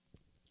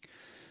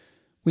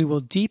 We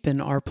will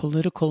deepen our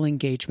political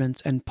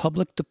engagements and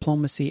public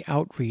diplomacy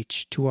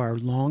outreach to our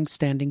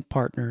long-standing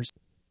partners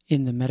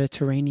in the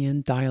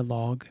Mediterranean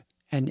Dialogue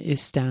and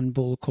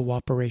Istanbul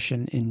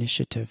Cooperation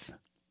Initiative.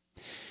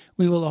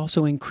 We will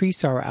also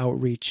increase our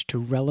outreach to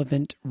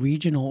relevant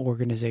regional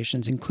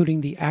organizations,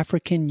 including the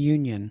African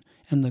Union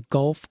and the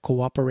Gulf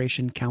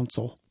Cooperation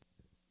Council.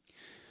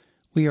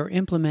 We are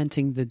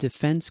implementing the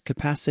defense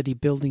capacity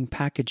building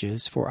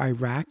packages for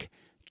Iraq,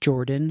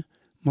 Jordan,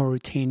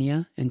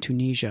 Mauritania, and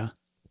Tunisia.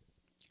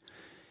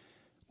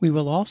 We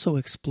will also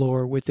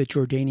explore with the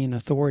Jordanian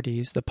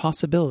authorities the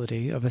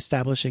possibility of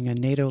establishing a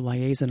NATO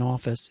liaison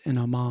office in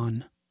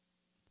Amman.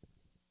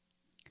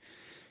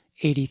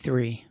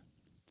 83.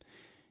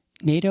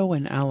 NATO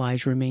and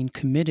allies remain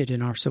committed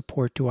in our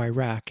support to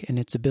Iraq and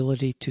its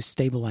ability to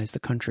stabilize the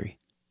country.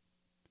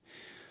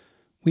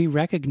 We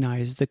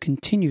recognize the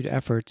continued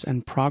efforts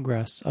and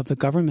progress of the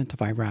government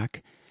of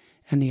Iraq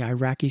and the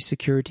Iraqi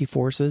security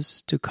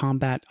forces to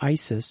combat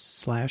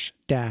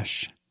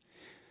ISIS/Daesh.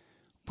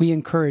 We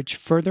encourage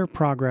further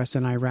progress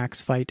in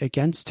Iraq's fight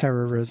against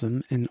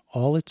terrorism in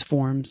all its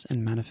forms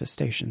and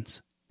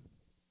manifestations.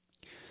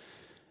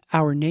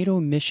 Our NATO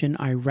mission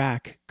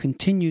Iraq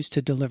continues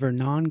to deliver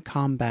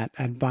non-combat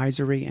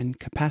advisory and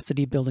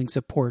capacity-building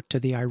support to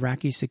the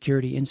Iraqi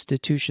security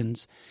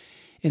institutions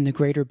in the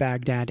Greater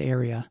Baghdad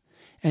area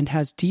and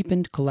has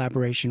deepened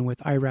collaboration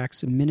with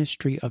Iraq's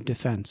Ministry of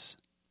Defense.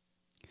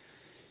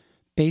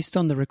 Based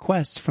on the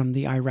request from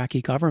the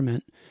Iraqi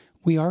government,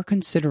 we are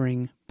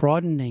considering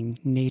broadening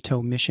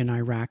NATO Mission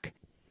Iraq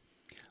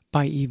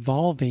by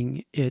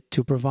evolving it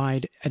to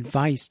provide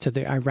advice to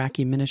the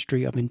Iraqi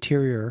Ministry of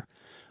Interior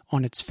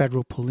on its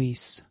federal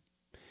police.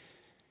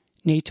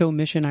 NATO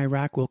Mission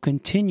Iraq will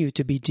continue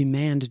to be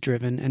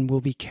demand-driven and will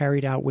be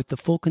carried out with the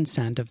full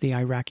consent of the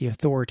Iraqi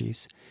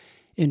authorities,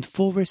 in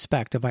full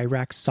respect of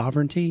Iraq's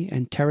sovereignty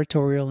and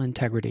territorial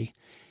integrity,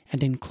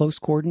 and in close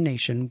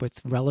coordination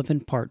with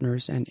relevant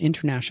partners and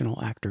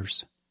international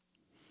actors.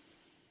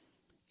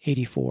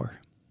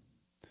 84.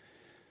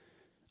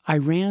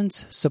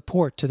 Iran's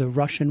support to the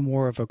Russian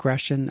war of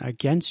aggression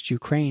against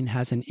Ukraine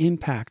has an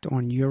impact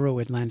on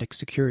Euro-Atlantic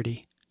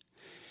security.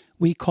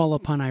 We call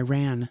upon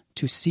Iran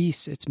to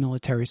cease its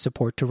military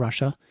support to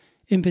Russia,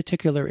 in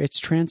particular its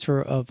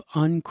transfer of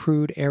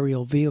uncrewed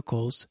aerial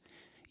vehicles,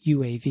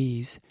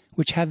 UAVs,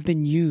 which have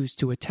been used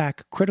to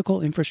attack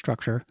critical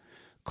infrastructure,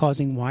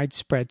 causing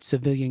widespread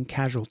civilian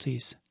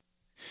casualties.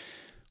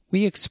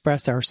 We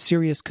express our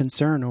serious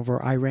concern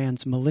over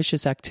Iran's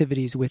malicious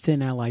activities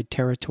within Allied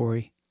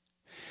territory.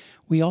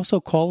 We also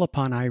call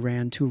upon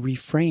Iran to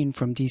refrain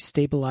from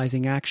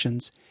destabilizing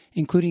actions,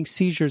 including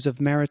seizures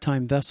of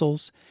maritime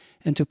vessels,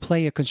 and to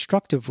play a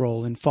constructive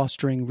role in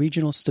fostering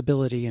regional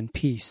stability and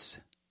peace.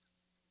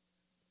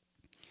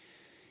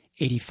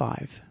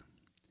 85.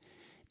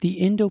 The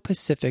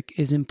Indo-Pacific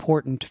is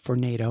important for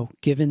NATO,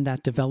 given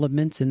that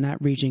developments in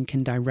that region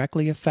can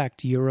directly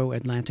affect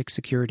Euro-Atlantic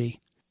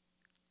security.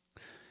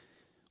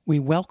 We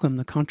welcome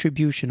the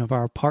contribution of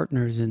our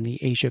partners in the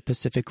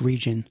Asia-Pacific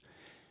region,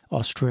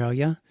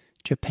 Australia,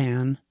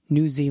 Japan,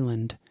 New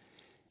Zealand,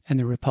 and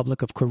the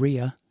Republic of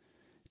Korea,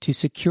 to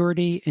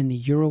security in the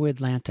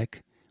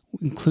Euro-Atlantic,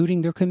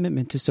 including their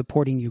commitment to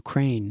supporting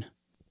Ukraine.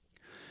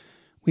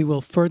 We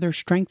will further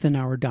strengthen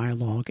our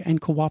dialogue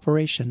and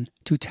cooperation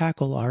to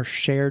tackle our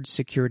shared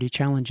security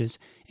challenges,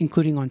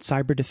 including on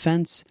cyber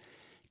defense,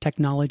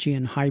 technology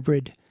and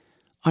hybrid,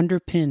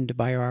 underpinned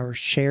by our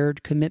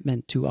shared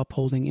commitment to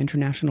upholding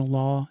international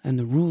law and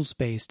the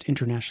rules-based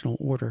international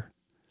order.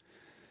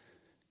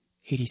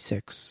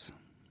 86.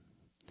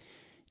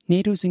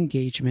 NATO's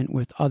engagement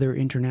with other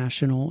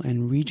international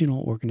and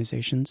regional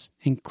organizations,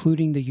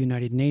 including the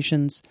United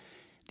Nations,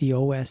 the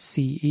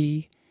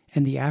OSCE,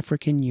 and the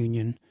African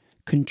Union,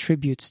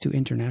 contributes to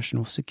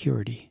international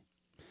security.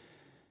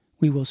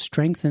 We will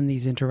strengthen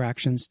these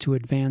interactions to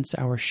advance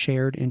our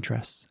shared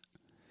interests.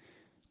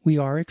 We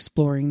are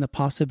exploring the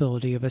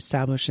possibility of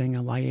establishing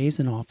a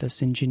liaison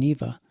office in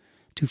Geneva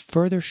to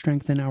further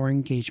strengthen our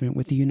engagement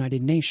with the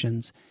United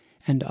Nations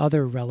and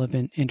other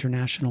relevant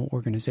international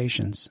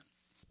organizations.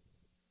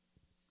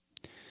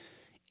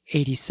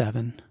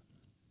 87.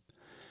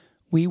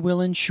 We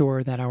will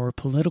ensure that our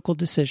political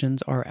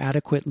decisions are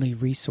adequately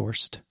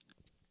resourced.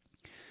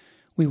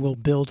 We will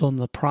build on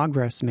the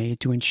progress made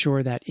to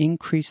ensure that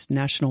increased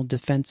national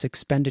defense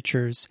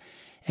expenditures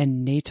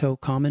and NATO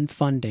common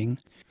funding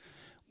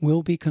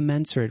will be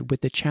commensurate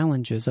with the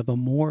challenges of a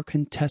more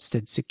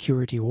contested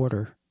security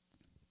order.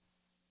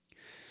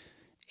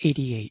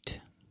 88.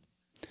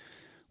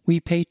 We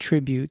pay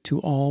tribute to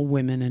all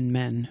women and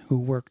men who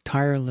work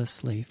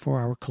tirelessly for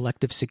our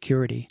collective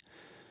security,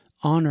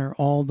 honor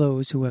all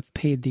those who have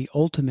paid the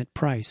ultimate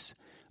price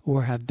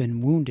or have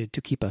been wounded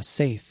to keep us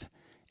safe,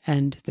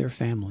 and their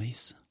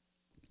families.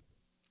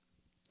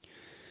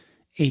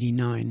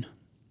 89.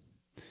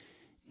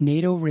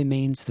 NATO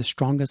remains the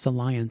strongest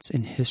alliance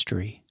in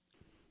history.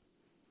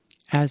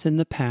 As in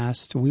the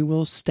past, we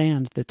will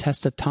stand the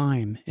test of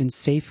time in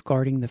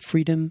safeguarding the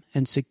freedom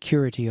and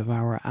security of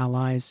our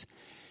allies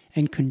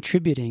and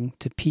contributing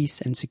to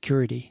peace and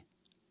security.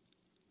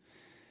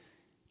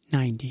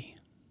 90.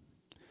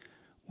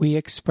 We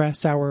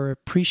express our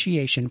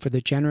appreciation for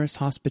the generous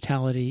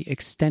hospitality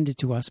extended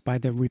to us by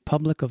the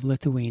Republic of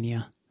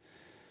Lithuania.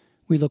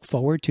 We look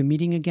forward to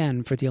meeting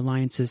again for the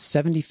Alliance's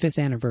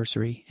 75th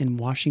anniversary in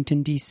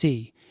Washington,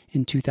 D.C.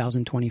 in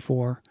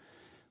 2024,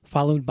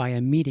 followed by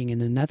a meeting in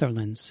the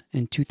Netherlands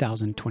in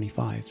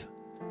 2025.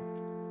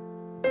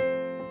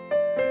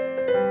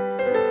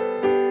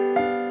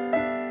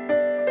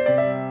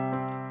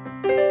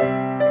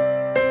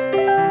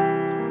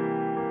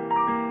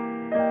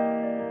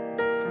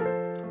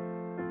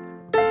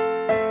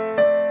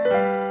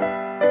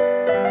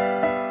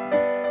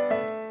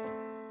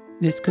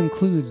 This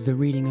concludes the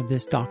reading of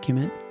this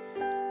document.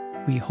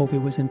 We hope it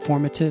was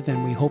informative,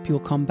 and we hope you'll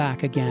come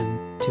back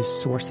again to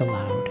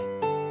SourceAloud.